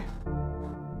 Hey.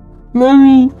 Let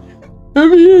me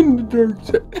in the dark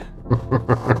side.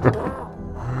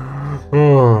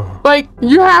 Like,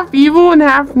 you half evil and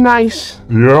half nice.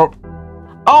 Yep.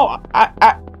 Oh,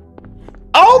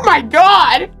 oh my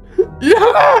god!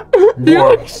 You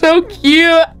look so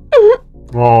cute.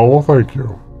 Oh, well, thank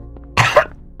you.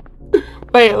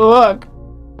 Wait, look.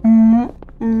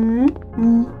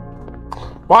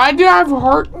 Why do I have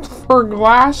hearts for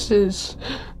glasses?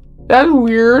 That's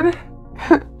weird.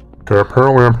 Okay,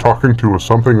 apparently I'm talking to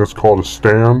something that's called a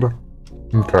stand.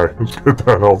 Okay, let's get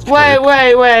that health Wait.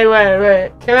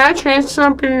 straight. Can I change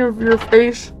something of your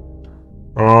face?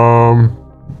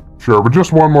 Sure, but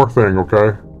just one more thing,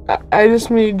 okay? I just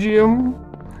made you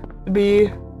to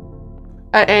be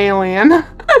an alien.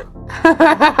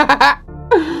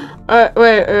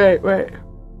 Wait.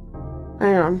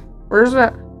 Hang on. Where's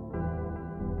that?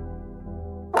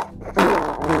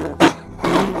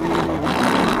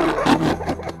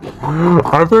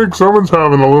 I think someone's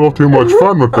having a little too much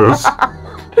fun with this.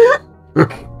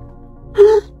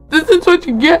 This is what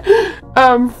you get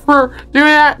for doing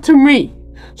that to me.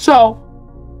 So,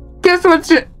 guess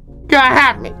what's gonna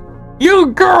happen? You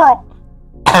girl!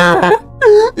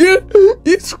 you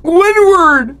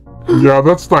Squidward! Yeah,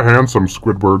 that's the handsome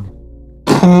Squidward.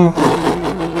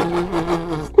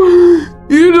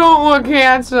 You don't look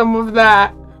handsome with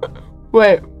that.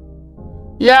 Wait.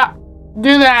 Yeah,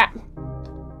 do that.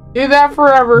 Do that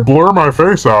forever. Blur my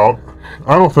face out?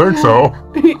 I don't think so.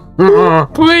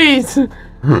 Please.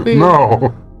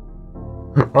 No.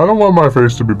 I don't want my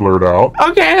face to be blurred out.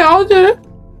 Okay, I'll do it.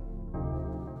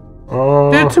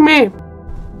 Do it to me.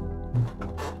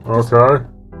 Okay.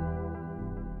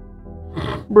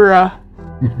 Bruh.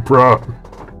 Bruh.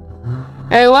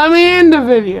 Hey, let me end the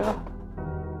video.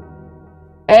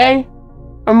 Hey,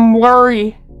 I'm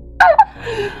blurry.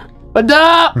 What's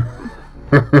up?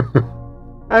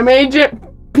 I made you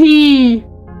pee.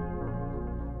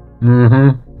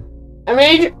 Mm-hmm. I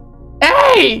made you...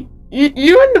 Hey!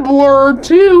 You in the blur,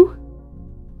 too.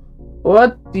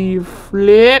 What the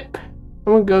flip?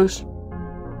 I'm a ghost.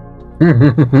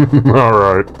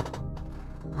 Alright.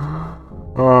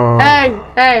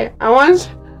 Hey, I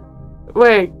want...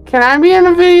 Wait, can I be in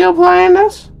a video playing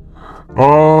this? I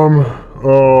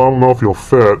don't know if you'll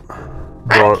fit,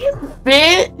 but... I can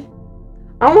fit.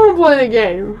 I want to play the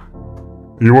game.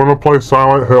 You want to play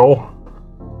Silent Hill?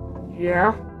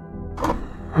 Yeah.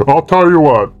 I'll tell you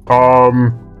what,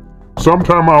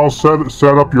 sometime I'll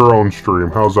set up your own stream.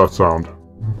 How's that sound?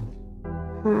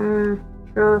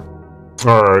 Sure.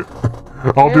 Alright.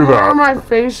 I'll do Blur that. my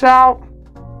face out?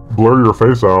 Blur your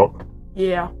face out?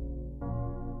 Yeah.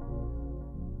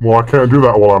 Well, I can't do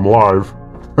that while I'm live.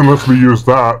 Unless we use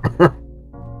that.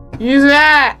 Use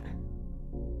that.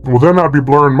 Well, then I'd be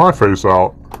blurring my face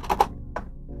out.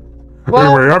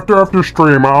 Well, Anyway, after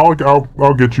stream, I'll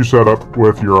get you set up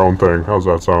with your own thing. How's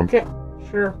that sound? okay.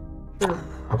 Sure.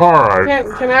 Alright.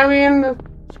 Can I be in the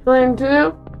screen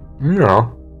too? Yeah.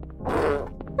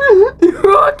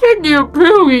 Look at you,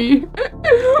 Pooey.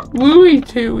 Louie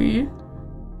Tooey.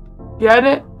 Get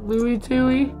it? Louie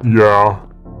Tooey? Yeah.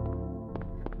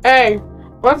 Hey,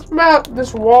 what's about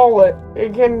this wallet?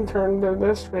 It can turn to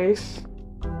this face.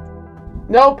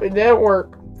 Nope, it didn't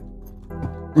work.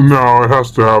 No, it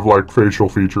has to have, like, facial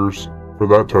features for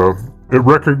that to... It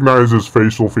recognizes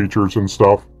facial features and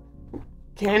stuff.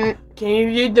 Can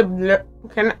you do the blur?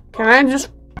 Can I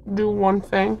just do one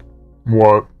thing?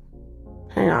 What?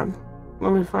 Hang on.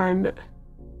 Let me find it.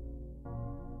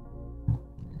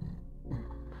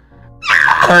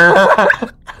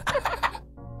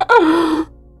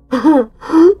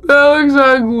 That looks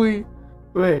ugly.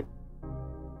 Wait.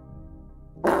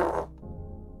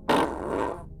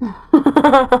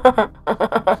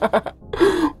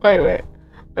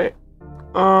 Wait.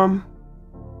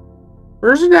 Where's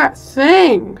Where's that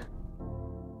thing?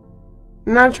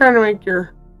 I'm not trying to make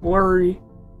your blurry.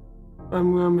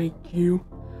 I'm gonna make you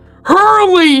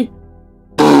Hurley!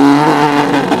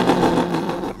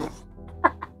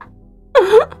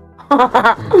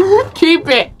 Keep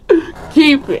it!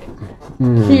 Keep it!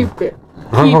 Keep it!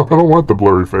 I don't want the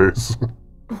blurry face.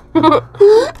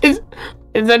 It's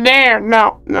a dare.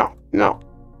 No.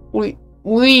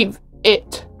 Leave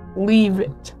it. Leave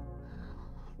it.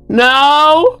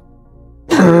 No!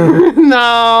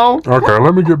 No! Okay,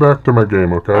 let me get back to my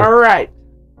game, okay? Alright.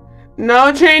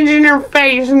 No changing your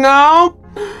face, no!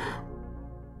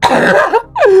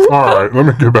 Alright, let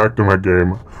me get back to my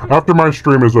game. After my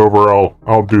stream is over,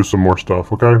 I'll do some more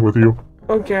stuff, okay, with you?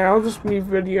 Okay, I'll just be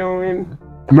videoing.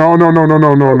 No.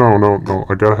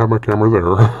 I gotta have my camera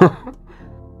there.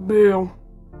 Boo.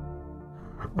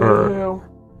 Boo.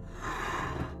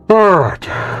 Alright.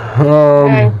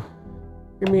 Hey,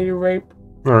 give me the rape.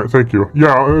 Alright, thank you.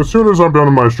 Yeah, as soon as I'm done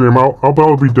with my stream, I'll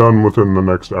probably be done within the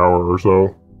next hour or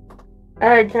so.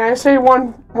 Hey, can I say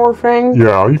one more thing?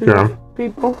 Yeah, you can.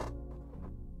 People.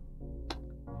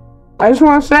 I just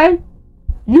want to say,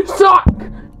 you suck!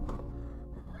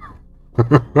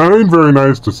 That ain't very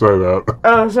nice to say that.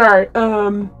 Oh, sorry.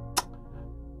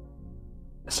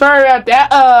 Sorry about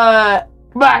that.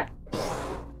 Bye.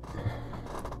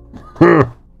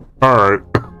 Alright.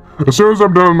 As soon as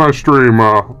I'm done with my stream,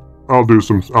 I'll do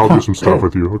some stuff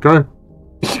with you, okay?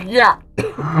 Yeah.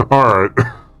 Alright.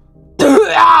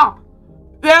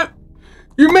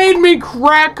 You made me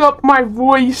crack up my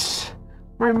voice,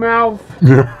 my mouth.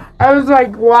 Yeah. I was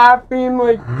like laughing,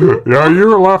 like. Yeah, you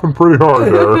were laughing pretty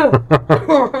hard there.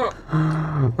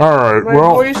 Alright, my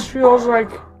voice feels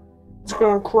like it's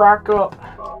gonna crack up.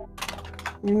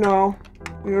 You know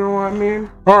what I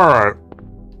mean? Alright.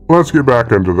 Let's get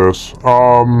back into this.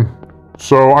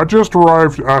 So I just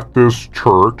arrived at this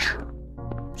church.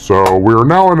 So we're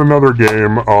now in another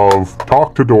game of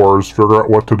talk to doors, figure out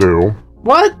what to do.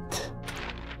 What?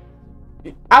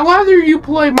 I'd rather you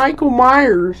play Michael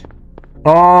Myers.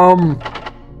 I'll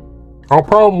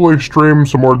probably stream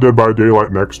some more Dead by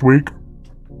Daylight next week.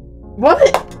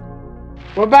 What?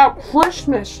 What about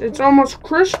Christmas? It's almost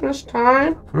Christmas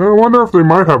time. I wonder if they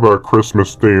might have a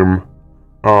Christmas theme,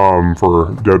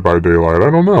 for Dead by Daylight. I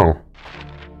don't know.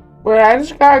 Wait, I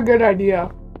just got a good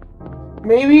idea.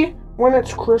 Maybe when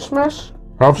it's Christmas...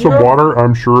 Have some water.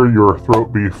 I'm sure your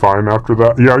throat be fine after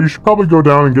that. Yeah, you should probably go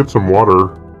down and get some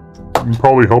water. It'll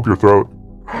probably help your throat.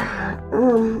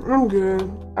 I'm good.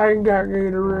 I got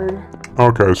Gatorade.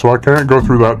 Okay, so I can't go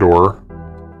through that door.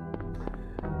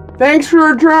 Thanks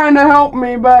for trying to help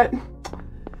me, but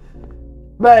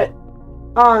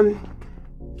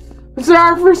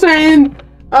sorry for saying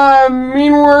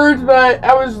mean words, but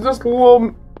I was just a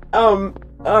little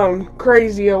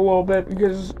crazy a little bit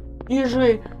because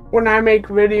usually when I make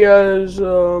videos,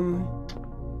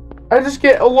 I just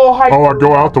get a little hyper. Oh, I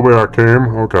go out the way I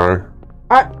came? Okay.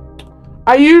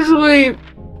 I usually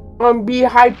be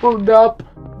hypered up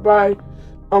by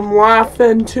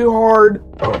laughing too hard.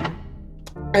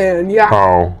 And yeah.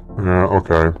 Oh, yeah,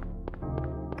 okay.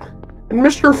 And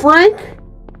Mr. Frank?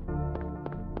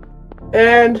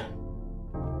 And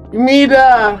you need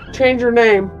to change your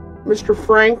name, Mr.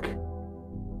 Frank.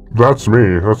 That's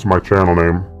me. That's my channel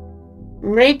name.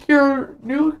 Make your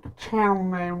new channel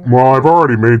name. Well, I've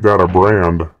already made that a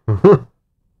brand.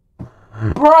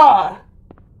 Bruh.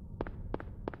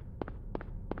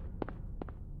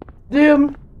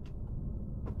 Dim.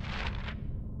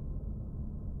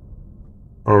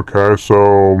 Okay,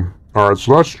 so... Alright,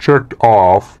 so that's checked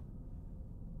off.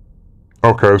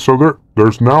 Okay, so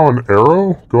there's now an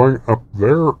arrow going up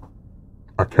there.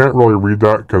 I can't really read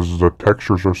that because the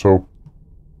textures are so...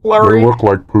 Blurry. They look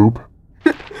like poop.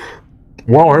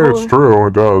 Well, hey, it's true.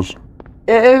 It does.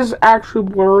 It is actually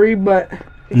blurry, but...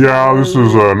 Yeah, this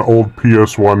is an old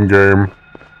PS1 game.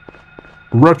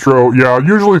 Retro, yeah,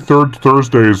 usually third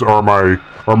Thursdays are my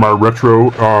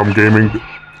retro gaming.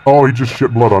 Oh, he just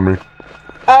shit blood on me.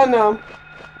 Oh no.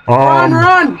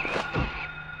 Run!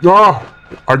 Ah,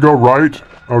 I go right.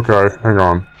 Okay, hang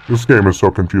on. This game is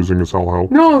so confusing as hell.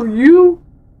 No, you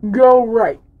go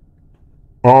right.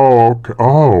 Oh, okay.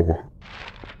 Oh,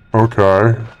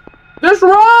 okay. Just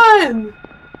run!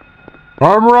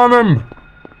 I'm running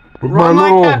with Run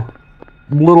my like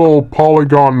little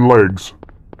polygon legs.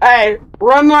 Hey,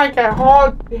 run like a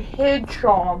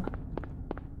hedgehog.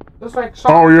 Just like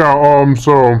something. Oh yeah.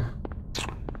 So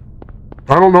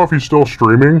I don't know if he's still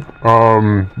streaming.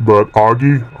 But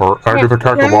Augie or Agatha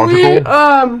Cacological.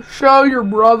 Can we show your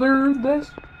brother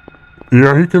this?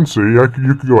 Yeah, he can see. You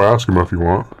could go ask him if you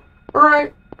want. All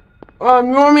right. You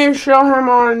want me to show him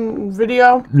on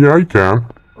video? Yeah, you can.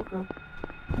 Okay.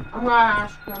 I'm gonna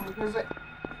ask him because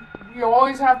you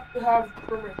always have to have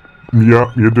permission.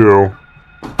 Yep, you do.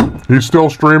 He's still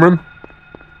streaming?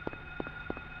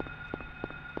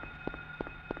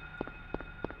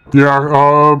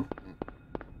 Yeah,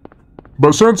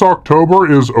 but since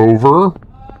October is over,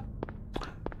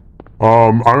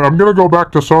 I'm gonna go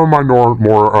back to some of my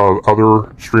more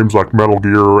other streams like Metal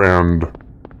Gear and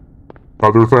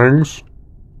other things.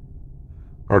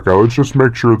 Okay, let's just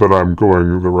make sure that I'm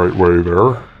going the right way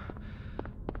there.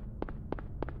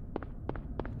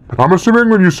 I'm assuming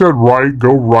when you said right,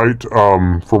 go right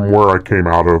from where I came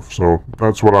out of, so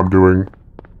that's what I'm doing.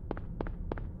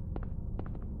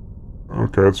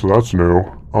 Okay, so that's new.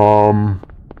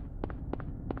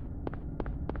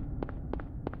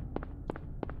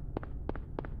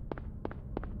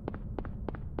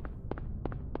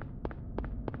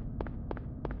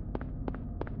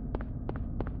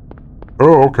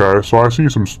 Oh, okay, so I see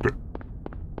some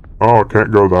oh, I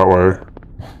can't go that way.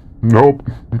 Nope.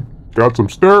 Got some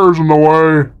stairs in the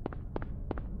way.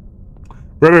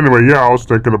 But anyway, yeah, I was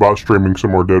thinking about streaming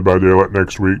some more Dead by Daylight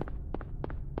next week.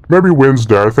 Maybe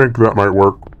Wednesday, I think that might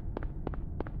work.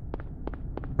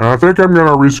 And I think I'm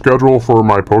gonna reschedule for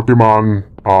my Pokemon,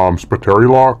 Spiteri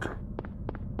lock.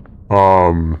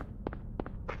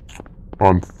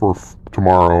 For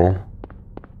tomorrow.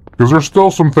 Because there's still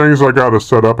some things I gotta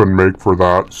set up and make for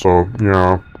that, so,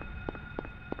 yeah.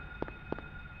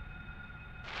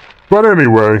 But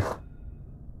anyway.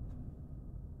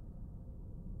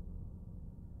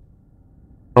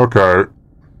 Okay.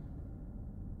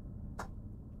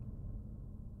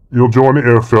 You'll join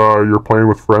if you're playing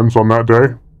with friends on that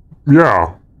day?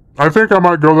 Yeah. I think I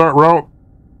might go that route.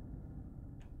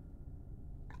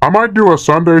 I might do a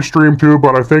Sunday stream too,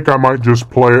 but I think I might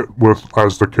just play it with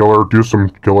as the killer, do some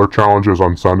killer challenges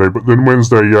on Sunday, but then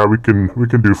Wednesday, yeah, we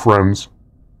can do friends.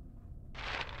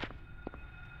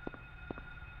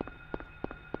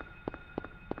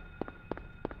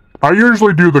 I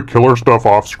usually do the killer stuff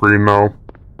off screen though.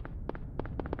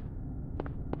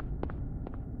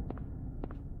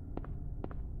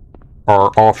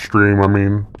 Or off stream, I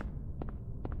mean.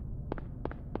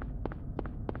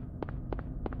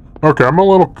 Okay, I'm a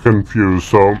little confused,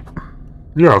 so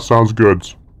yeah, sounds good.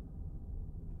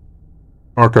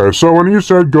 Okay, so when you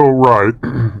said go right,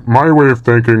 my way of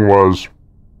thinking was,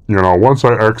 you know, once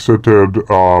I exited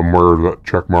where that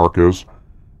check mark is,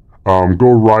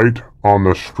 go right on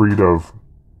the street of,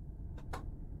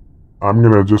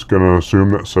 I'm just gonna assume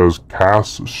that says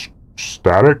Cass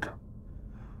Static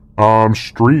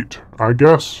Street, I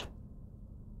guess.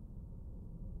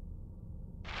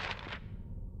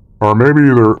 Or maybe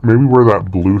where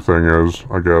that blue thing is,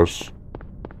 I guess.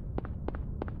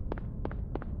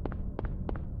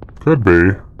 Could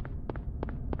be.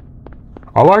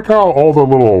 I like how all the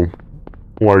little,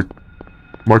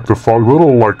 like the fog,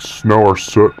 little like snow or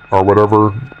soot or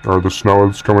whatever, or the snow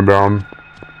that's coming down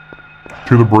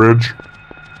to the bridge.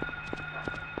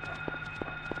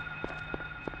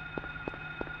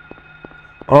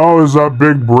 Oh, is that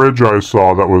big bridge I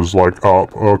saw that was like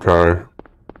up? Okay.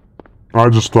 I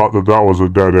just thought that was a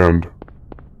dead end.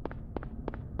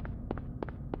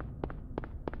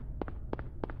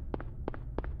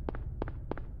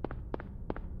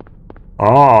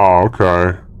 Ah,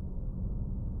 okay.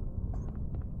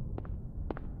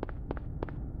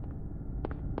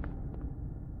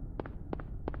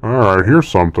 Alright, here's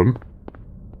something.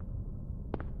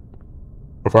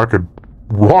 If I could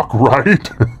walk right.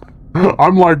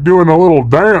 I'm like doing a little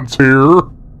dance here.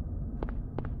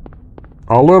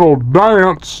 A little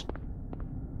dance.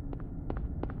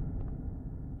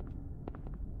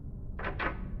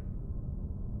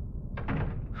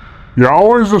 Yeah, I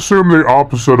always assume the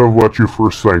opposite of what you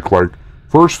first think. Like,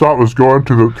 first thought was going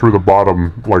through the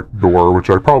bottom, like, door, which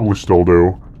I probably still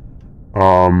do.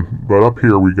 But up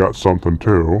here we got something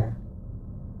too.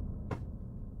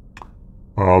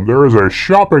 There is a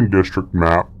shopping district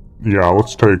map. Yeah,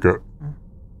 let's take it.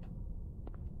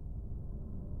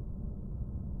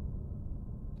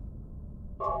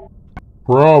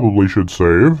 Probably should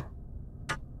save.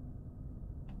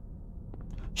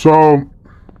 So...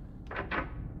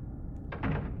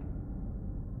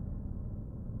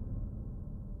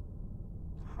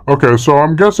 Okay, so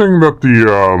I'm guessing that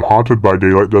the Haunted by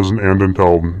Daylight doesn't end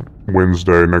until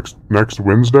Wednesday, next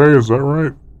Wednesday, is that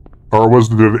right? Or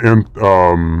did it end,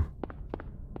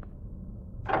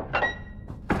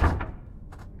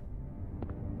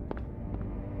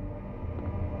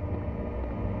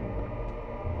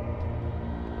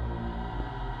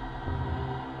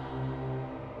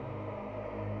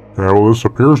 Okay, well this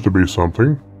appears to be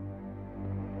something.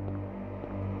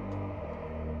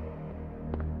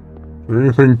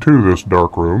 anything to this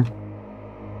dark room.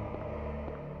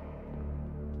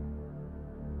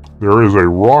 There is a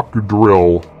rock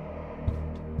drill.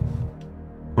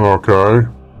 Okay.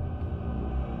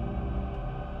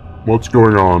 What's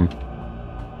going on?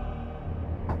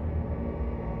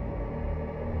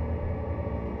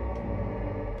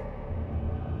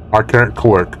 I can't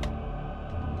click.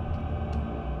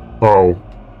 Oh.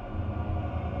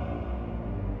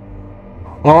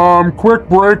 Quick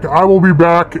break. I will be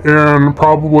back in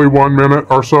probably 1 minute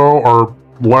or so, or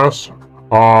less.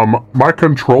 My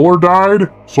controller died,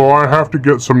 so I have to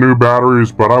get some new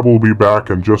batteries, but I will be back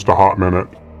in just a hot minute.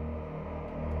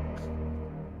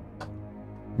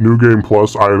 New Game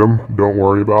Plus item. Don't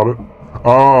worry about it.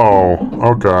 Oh,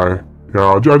 okay.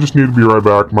 Yeah, I just need to be right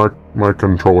back. My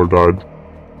controller died.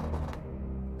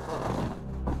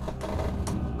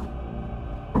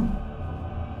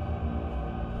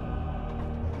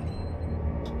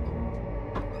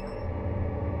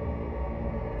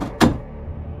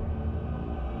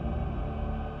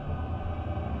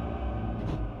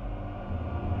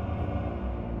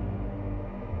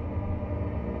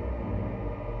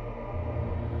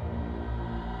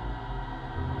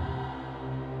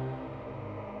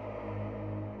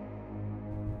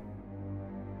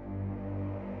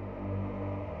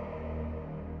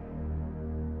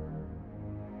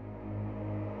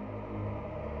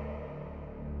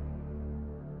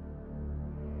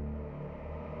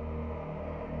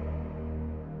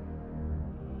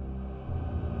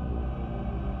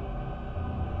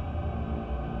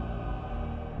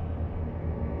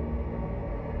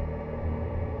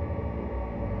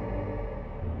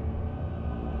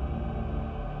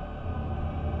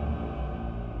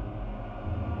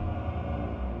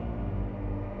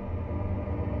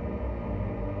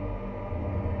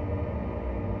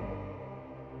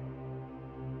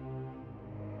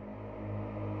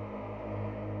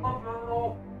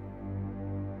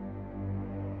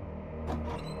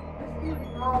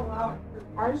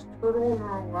 Why is turtle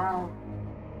not allowed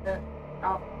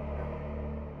out?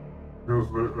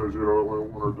 Because you don't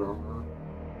want her down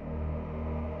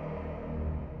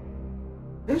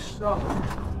They suck.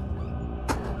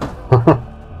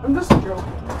 I'm just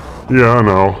joking. there. Yeah, I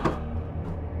know.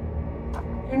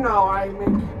 You know I make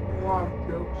a lot of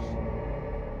jokes.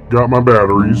 Got my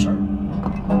batteries.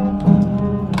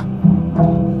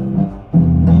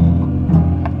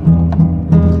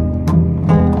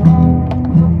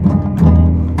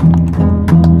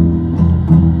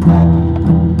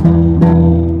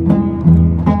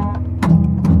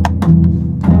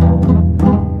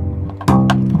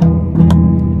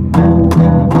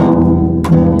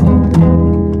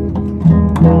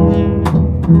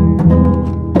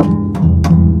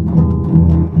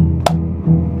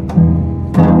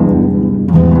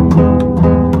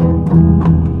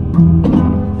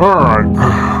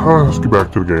 Let's get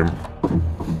back to the game.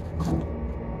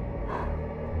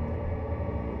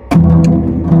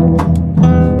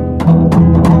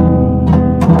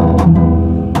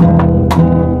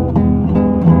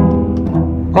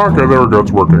 Okay, there we go,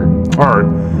 it's working. Alright,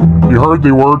 you heard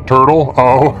the word turtle?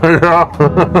 Oh, yeah.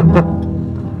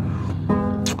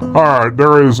 Alright,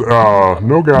 there is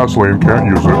no gasoline, can't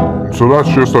use it. So that's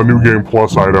just a New Game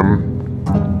Plus item.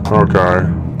 Okay.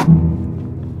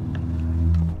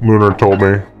 Lunar told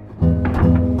me.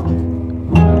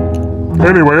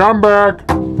 Anyway, I'm back.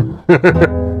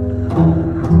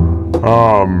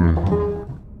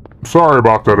 Sorry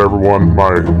about that, everyone.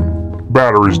 My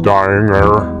battery's dying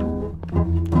there.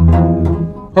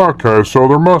 Okay, so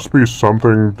there must be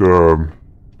something to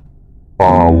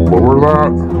lower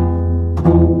that.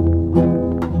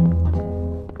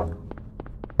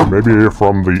 Maybe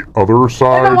from the other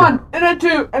side. And a 1, and a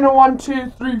 2, and a 1, 2,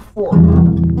 3, 4.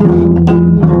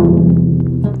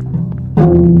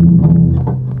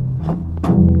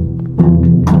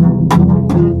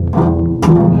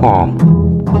 Huh.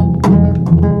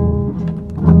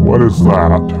 What is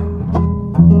that?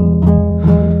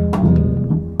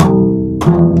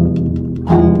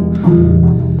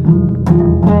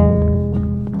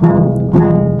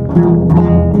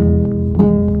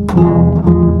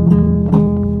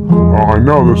 Oh, I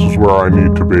know this is where I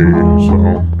need to be,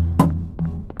 so...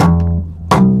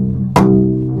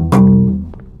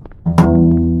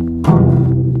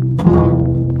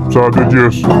 So, did you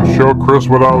show Chris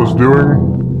what I was doing?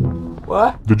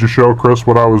 What? Did you show Chris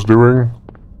what I was doing?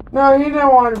 No, he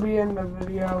didn't want to be in the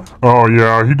video. Oh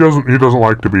yeah, he doesn't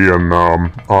like to be in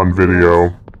on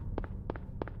video.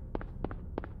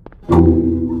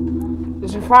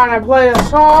 Did you find I play a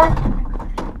song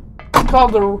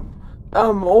called the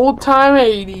Old Time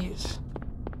 80s?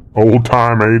 Old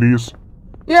time 80s?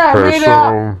 Yeah, I Okay, made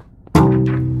so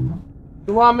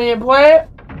You want me to play it?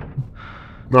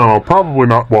 No, probably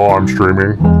not while I'm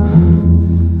streaming.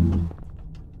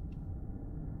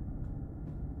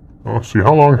 Let's see,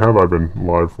 how long have I been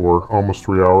live for? Almost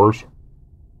 3 hours.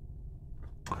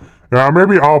 Yeah,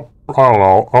 maybe I don't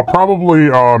know. I'll probably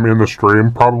in the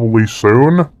stream probably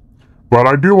soon, but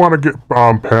I do want to get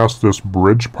past this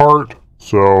bridge part.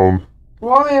 So. You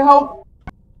want me to help?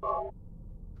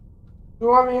 You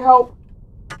want me to help?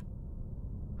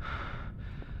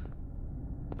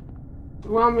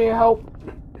 You want me to help?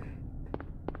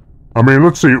 I mean,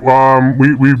 let's see.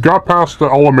 We got past the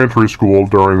elementary school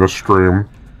during the stream.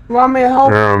 You want me to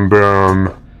help? And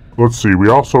then, let's see. We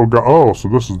also got. Oh, so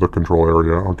this is the control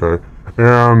area. Okay.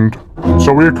 And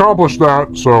so we accomplished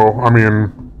that. So I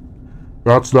mean,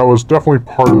 that was definitely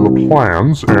part of the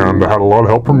plans, and I had a lot of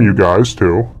help from you guys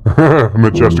too,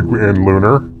 Majestic and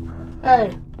Lunar.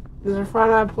 Hey, is there fun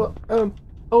I put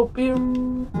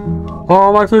opium?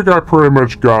 I think I pretty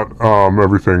much got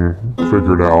everything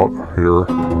figured out here.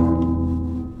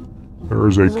 There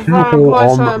is a keyhole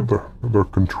on the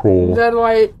control.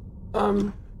 Deadlight.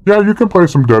 Yeah, you can play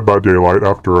some Dead by Daylight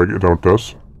after I get done with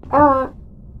this. Alright.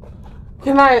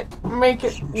 Can I make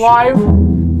it live?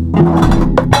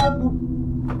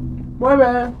 My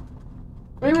bad.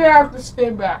 Maybe I have to stay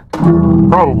back.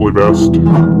 Probably best.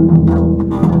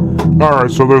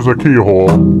 Alright, so there's a keyhole.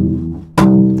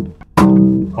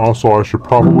 Also, I should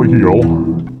probably heal.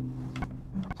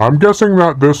 I'm guessing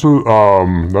that this is,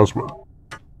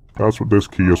 that's what this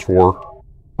key is for.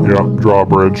 Yeah,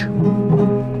 drawbridge.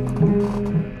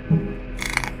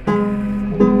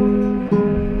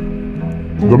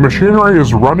 The machinery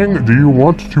is running. Do you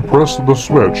want to press the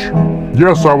switch?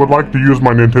 Yes, I would like to use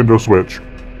my Nintendo Switch.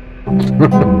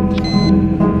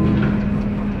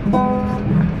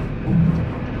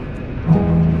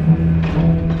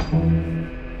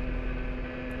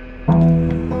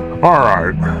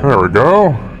 Alright, there we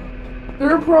go.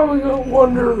 They're probably gonna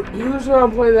wonder who's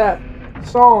gonna play that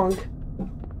song.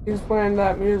 Who's playing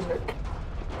that music?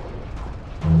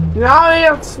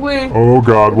 Obviously. Oh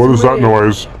god, what is that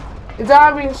noise? It's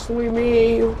obviously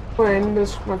me playing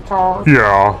this guitar.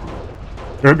 Yeah.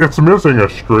 And it's missing a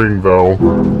string though.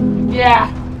 Yeah.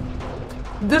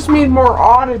 This means more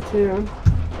autotune.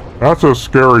 That's a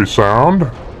scary sound.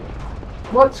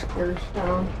 What scary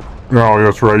sound? No,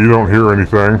 that's right, you don't hear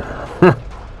anything.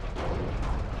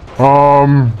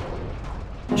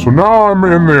 So now I'm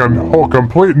in the whole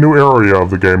complete new area of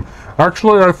the game.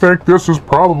 Actually, I think this is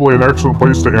probably an excellent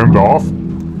place to end off,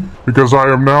 because I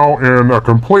am now in a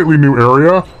completely new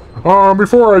area.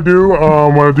 Before I do, I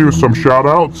want to do some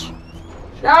shoutouts.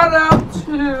 Shout out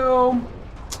to...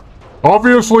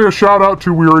 Obviously, a shout out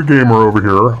to Weary Gamer over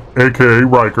here, aka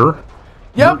Riker.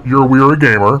 Yep. You're Weary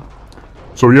Gamer.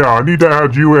 So yeah, I need to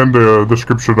add you in the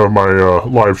description of my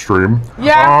live stream.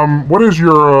 Yeah. What is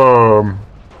your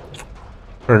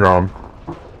hang on.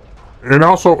 And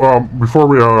also, before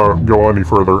we go any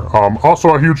further,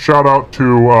 also a huge shout out to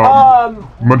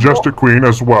Majestic Queen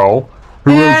as well,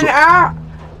 who is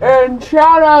and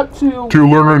shout out to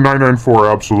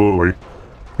Learner994, absolutely,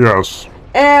 yes.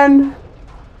 And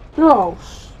who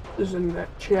else is in that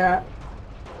chat?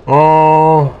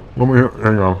 Let me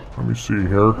hang on. Let me see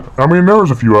here. I mean, there's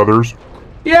a few others.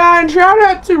 Yeah, and shout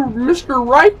out to Mr.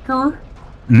 Riker.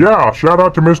 Yeah, shout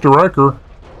out to Mr. Riker.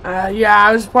 Yeah,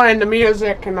 I was playing the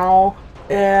music and all,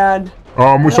 and...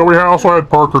 So we also had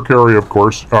Parker Curry, of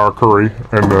course, Curry,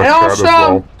 in the chat also, as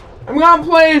well. I'm gonna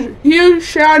play a huge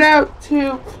shout out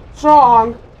to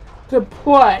Song to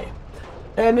play.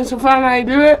 And it's a fun way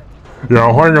to do it.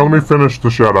 Yeah, hang on, let me finish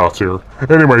the shout outs here.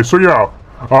 Anyway, so yeah,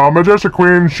 Majestic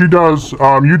Queen, she does,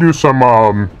 you do some,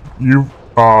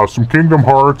 some Kingdom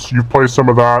Hearts, you play some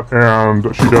of that,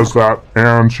 and she does that.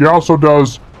 And she also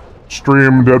does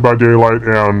stream Dead by Daylight,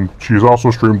 and she's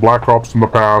also streamed Black Ops in the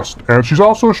past, and she's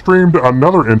also streamed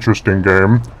another interesting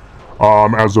game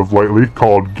as of lately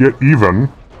called Get Even.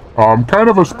 Kind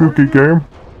of a spooky game.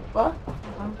 What?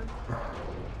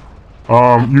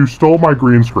 You stole my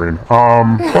green screen.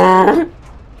 Come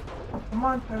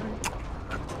on, Cody.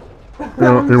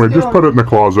 Anyway, just put it in the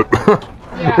closet.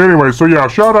 Yeah. Anyway, so yeah,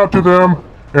 shout out to them.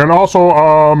 And also,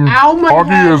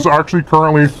 Augie is actually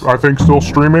currently, I think, still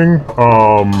streaming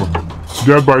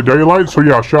Dead by Daylight. So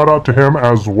yeah, shout out to him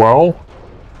as well.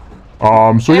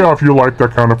 So yeah, if you like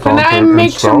that kind of content Can I make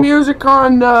and stuff, some music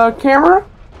on camera?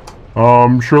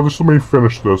 sure. Let me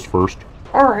finish this first.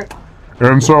 All right.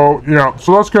 And so yeah,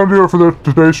 so that's gonna do it for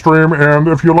today's stream. And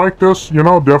if you like this,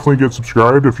 definitely get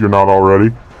subscribed if you're not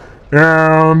already.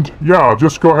 And yeah,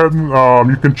 just go ahead and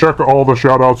you can check all the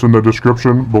shout outs in the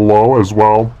description below as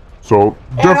well. So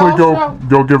definitely also-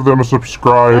 go give them a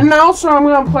subscribe. And also, I'm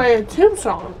gonna play a Tim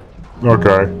song.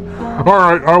 Okay.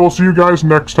 Alright, I will see you guys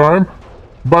next time.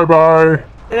 Bye-bye.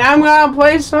 And I'm gonna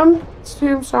play some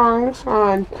Tim songs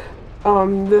on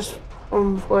this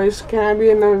place. Can I be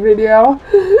in the video?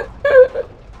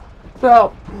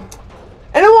 So,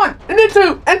 and a 1, and a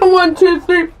 2, and a 1, 2,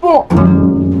 3, 4.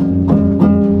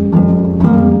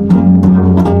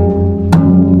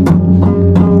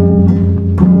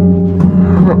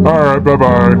 Alright,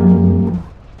 bye-bye.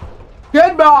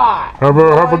 Goodbye.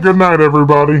 Have a good night,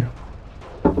 everybody.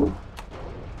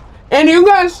 And you're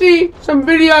gonna see some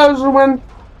videos when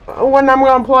I'm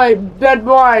gonna play Dead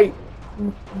by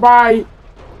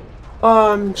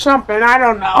something, I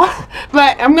don't know.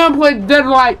 But I'm gonna play Dead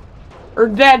Light or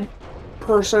Dead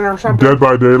Person or something. Dead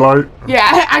by Daylight?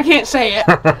 Yeah, I can't say it.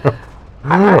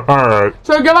 Alright.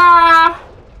 So goodbye,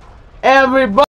 everybody.